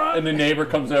restaurant?" And the neighbor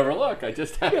comes over. Look, I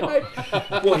just had.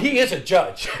 Well, he is a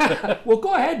judge. Well,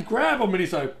 go ahead, grab him, and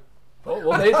he's like, Oh,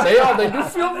 well, they do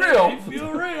feel real. "I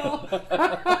feel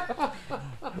real."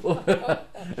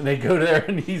 And they go there,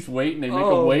 and he's waiting. They make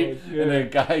Oh, him wait, yeah. and the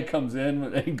guy comes in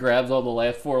and he grabs all the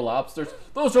last 4 lobsters.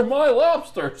 Those are my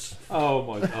lobsters. Oh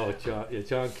my! Oh,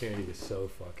 John Candy is so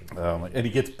fucking. Oh my! And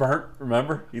he gets burnt.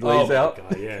 Remember, he Oh lays my out.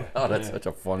 God, yeah. Oh, that's yeah. such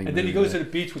a funny. And then he movie, goes to man.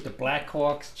 the beach with the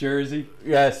Blackhawks jersey,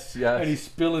 Yes. and he's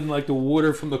spilling like the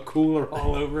water from the cooler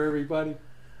all over everybody.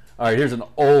 All right, here's an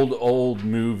old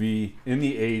movie in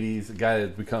the 80s. A guy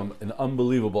that's become an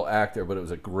unbelievable actor, but it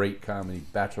was a great comedy,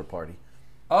 Bachelor Party.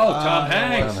 Oh, Tom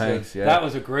Hanks. Tom Hanks, yeah. That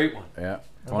was a great one. Yeah.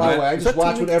 And by the way, I Is just that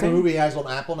watch whatever 2010? movie he has on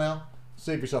Apple now.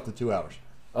 Save yourself the 2 hours.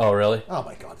 Oh, really? Oh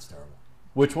my God, it's terrible.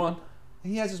 Which one?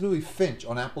 He has this movie Finch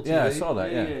on Apple TV. Yeah, I saw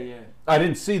that, yeah. I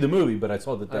didn't see the movie, but I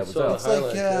saw that I was saw out. It's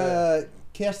like Highlights,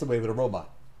 Castaway with a robot.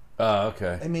 Oh,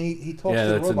 okay. I mean, he talks Yeah, to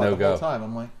the that's a robot the no-go. whole time.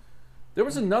 I'm like, There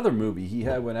was another movie he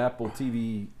had when Apple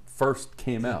TV first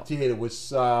came out. yeah, it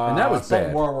was And that was something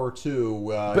bad. World War II.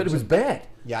 But it was bad.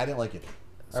 Yeah, I didn't like it.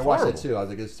 It's I watched horrible. it too. I was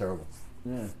like, it's terrible.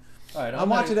 Yeah. All right, I'm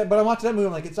watching that, but I'm watching that movie.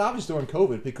 I'm like, it's obvious during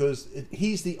COVID because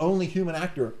he's the only human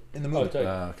actor in the Oh, movie. tell you,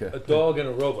 Okay. a dog and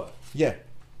a robot. Yeah,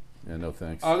 Yeah, no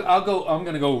thanks. I'll go. I'm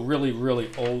gonna go really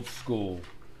old school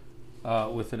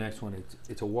with the next one.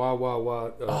 It's a Wah Wah Wah.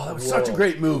 Oh, that was such a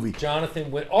great movie.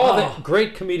 Jonathan Win. All the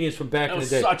great comedians from back That in the was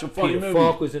day. such a funny Peter movie.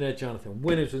 Falk was in it. Jonathan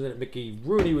Winters was in it. Mickey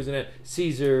Rooney was in it.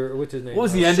 Caesar, what's his name? What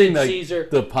was the Sid ending? Like, Caesar.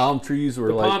 the palm trees were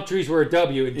The like. palm trees were a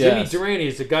W, and Yes. Jimmy Durante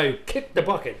is the guy who kicked the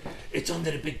bucket. It's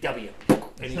under the big W,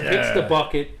 and he kicks the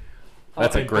bucket.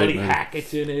 That's a and great Buddy movie.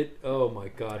 Hackett's in it. Oh my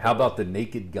God! How about The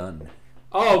Naked Gun?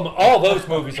 Oh, all those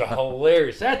movies are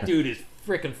hilarious. That dude is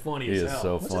freaking funny He as is hell.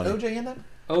 so was funny. it OJ in that?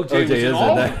 OJ was is in in all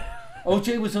of that. them.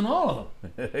 OJ was in all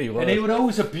of them, He was. and they would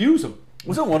always abuse him.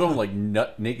 Wasn't one of them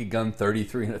like Naked Gun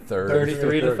 33 and a third?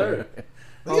 33 and a third. I think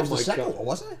Oh it was the my second God. one,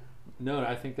 wasn't it? No,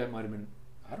 I think that might have been.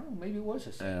 I don't know. Maybe it was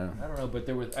a second. Yeah. I don't know, but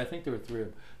there were. I think there were 3 of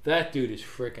them. That dude is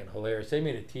freaking hilarious. They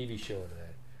made a TV show of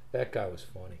that. That guy was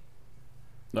funny.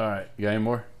 All right, you got any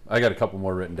more? I got a couple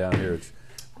more written down here.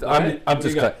 right. I'm What do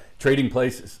just you got? Trading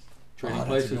Places. Trading that's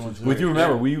a Places good one, was too. great. With you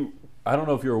remember Yeah. I don't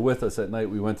know if you were with us that night.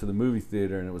 We went to the movie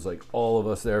theater and it was like all of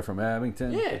us there from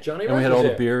Abington. Yeah, Johnny And we Wright had was all the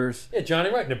there. beers. Yeah,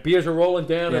 Johnny Wright. And the beers are rolling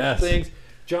down Yes. and things.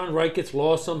 John Wright gets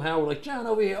lost somehow. We're like, John,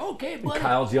 over here. Okay, And buddy.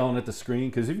 Kyle's yelling at the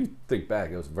screen because if you think back,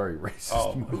 it was a very racist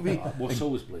Oh, movie. well, so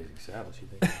was Blazing Saddles. You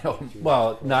think?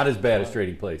 Well, not as bad as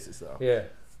Trading Places though. Yeah.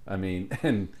 I mean,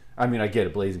 I get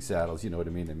it. Blazing Saddles. You know what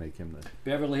I mean? They make him the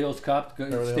Beverly Hills Cop,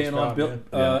 Hills stand on Cop, Bill,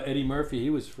 yeah. Eddie Murphy.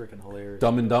 He was freaking hilarious.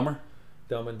 Dumb and Dumber.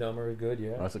 Dumb and Dumber is good,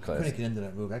 yeah. Oh, that's a I couldn't classic. get into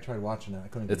that movie. I tried watching that. I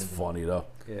couldn't get It's into funny though.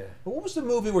 Yeah. it. But what was the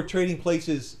movie where Trading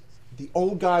Places, the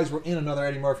old guys were in another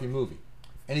Eddie Murphy movie?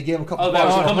 And he gave them a couple Oh, that bucks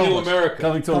was and Coming to homeless. America.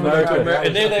 Coming to Coming to America. America.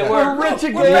 And there they Okay. were. We're rich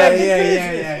again. We're back in Yeah, yeah, business.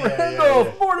 yeah, yeah, yeah, Randolph,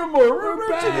 yeah. Mortimer, We're rich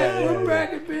back, again. we're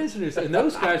back in business. And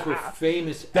those guys were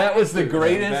famous. That was the actors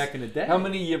greatest. back in the day. How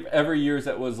many ever years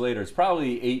that was later? It's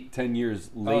probably 8-10 years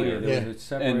Oh, yeah, later. there Yeah. was a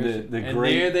separation. And the And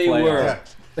great there they player. were. Yeah.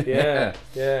 Yeah,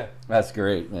 yeah. That's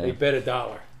great, They man. bet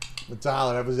 $1. The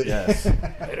dollar, that was it. Yes.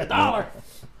 Bet $1.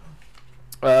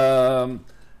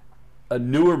 A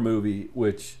newer movie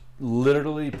which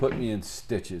literally put me in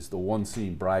stitches. The one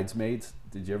scene, Bridesmaids.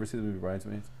 Did you ever see the movie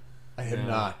Bridesmaids? I have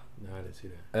not. No, I didn't see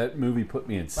that. That movie put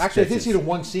me in stitches. Actually, I did see the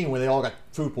one scene where they all got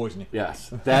food poisoning.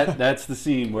 Yes, that's the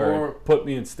scene where Or- it put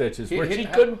me in stitches. Where she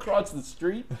couldn't cross the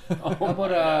street. How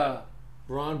about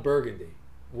Ron Burgundy?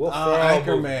 Will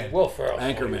Anchorman. Will Ferrell.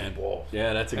 Anchorman.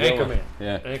 Yeah, that's a good one. Anchorman.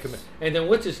 Yeah. Anchorman. And then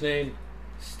what's his name?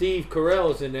 Steve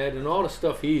Carell's in that, and all the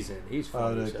stuff he's in. He's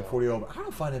funny as The hell. 40 over. I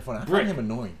don't find it funny. I Brick. find him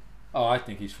annoying. Oh, I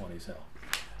think he's funny as hell.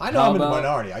 I know I'm in the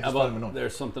minority. I how just about find him annoying.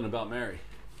 There's something about Mary.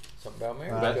 Something about Mary.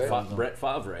 Brett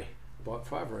Favre. Brett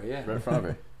Favre, yeah. Brett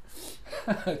Favre.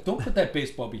 Don't put that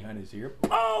baseball behind his ear.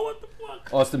 Oh, what the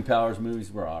fuck? Austin Powers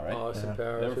movies were all right. Austin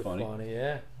Powers They were were funny. funny,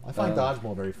 yeah. I find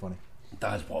Dodgeball very funny.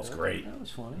 Dodgeball's great. That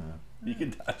was funny. You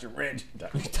can dodge a wrench.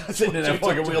 Sitting in that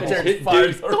fucking wheelchair, and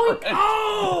fires a wrench.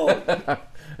 Oh!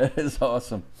 That is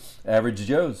awesome. Average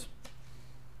Joe's.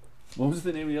 What was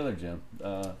the name of the other gym?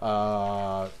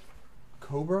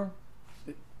 Cobra?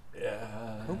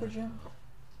 Yeah. Cobra Gym?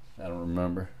 I don't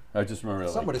remember. I just remember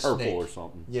Something like with a purple snake. or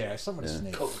something. Yeah, someone Yeah.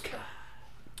 snake.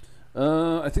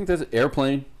 I think that's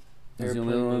Airplane. That's the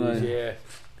only Airplane one I movies, yeah.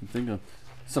 can think of.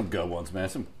 Some good ones, man.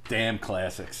 Some damn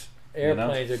classics. you know?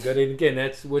 Airplanes are good. And again,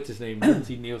 that's what's his name,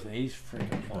 Nancy Nielsen. He's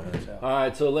freaking funny as hell. All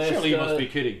right, so last. Surely you must be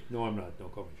kidding. No, I'm not.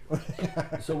 Don't call me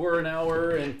sure. So we're an hour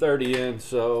and 30 in.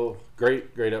 So great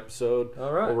episode.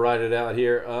 All right. We'll ride it out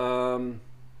here.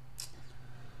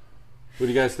 What do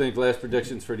you guys think? Last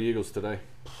predictions for the Eagles today?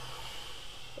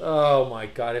 Oh my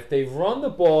God! If they run the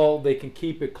ball, they can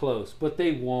keep it close, but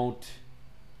they won't.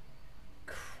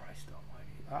 Christ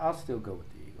Almighty! I'll still go with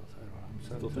the Eagles. I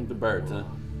don't know. Still think the Birds, huh?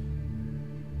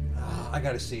 I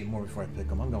got to see it more before I pick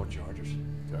them. I'm going Chargers.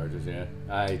 Chargers, yeah.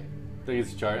 I think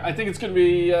it's the Chargers. I think it's going to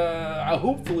be.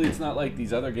 Hopefully, it's not like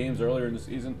these other games earlier in the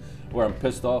season where I'm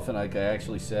pissed off and like I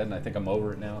actually said, and I think I'm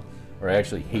over it now, or I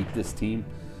actually hate this team.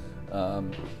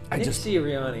 Nick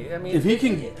Sirianni. I mean, if he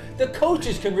can, the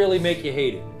coaches can really make you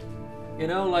hate it. You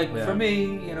know, like Yeah. for me,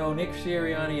 you know, Nick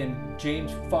Sirianni and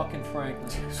James fucking Franklin.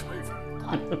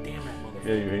 God damn that motherfucker.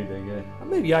 yeah, you hate that guy.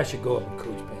 Maybe I should go up and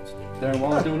coach Penn State. Darren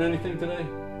Waller doing anything today?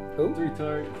 Who? 3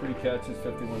 catches,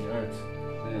 51 yards.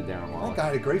 Yeah, Darren Waller. That guy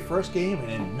had a great first game and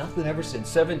then nothing ever since.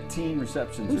 17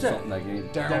 receptions Who's or that? something that game.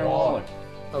 Darren Waller.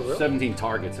 Oh, really? 17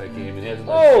 targets that game. And he has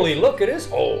Holy, look at his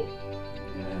hole.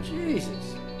 yeah.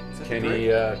 Jesus. Kenny,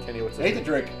 what's his Nathan name?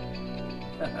 Drake.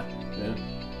 Yeah.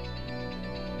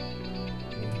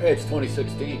 Hey, it's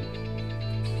 2016.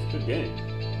 It's a good game.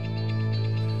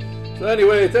 So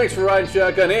anyway, thanks for riding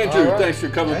shotgun, Andrew. All right. Thanks for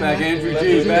coming Hey, back, man. Andrew Let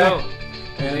G. us Back. know.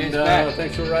 And Man's back.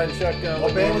 thanks for riding shotgun.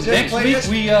 What band was it? Next Play week this?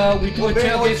 we do a What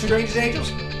band was tailgate. Strange Angels?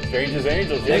 Strange as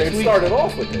Angels. Next they week- started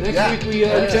off with it. Next Yeah. week we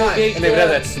Every time. tailgate. And they would have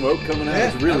that smoke coming out. Yeah,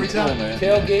 It was really every cool, time. man.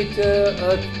 tailgate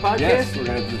podcast. Yes, we're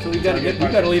gonna. So we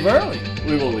gotta leave early.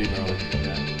 We will leave early.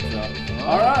 Yeah. So,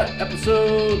 all right,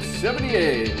 episode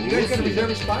 78. You guys got a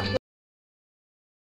reserve spot?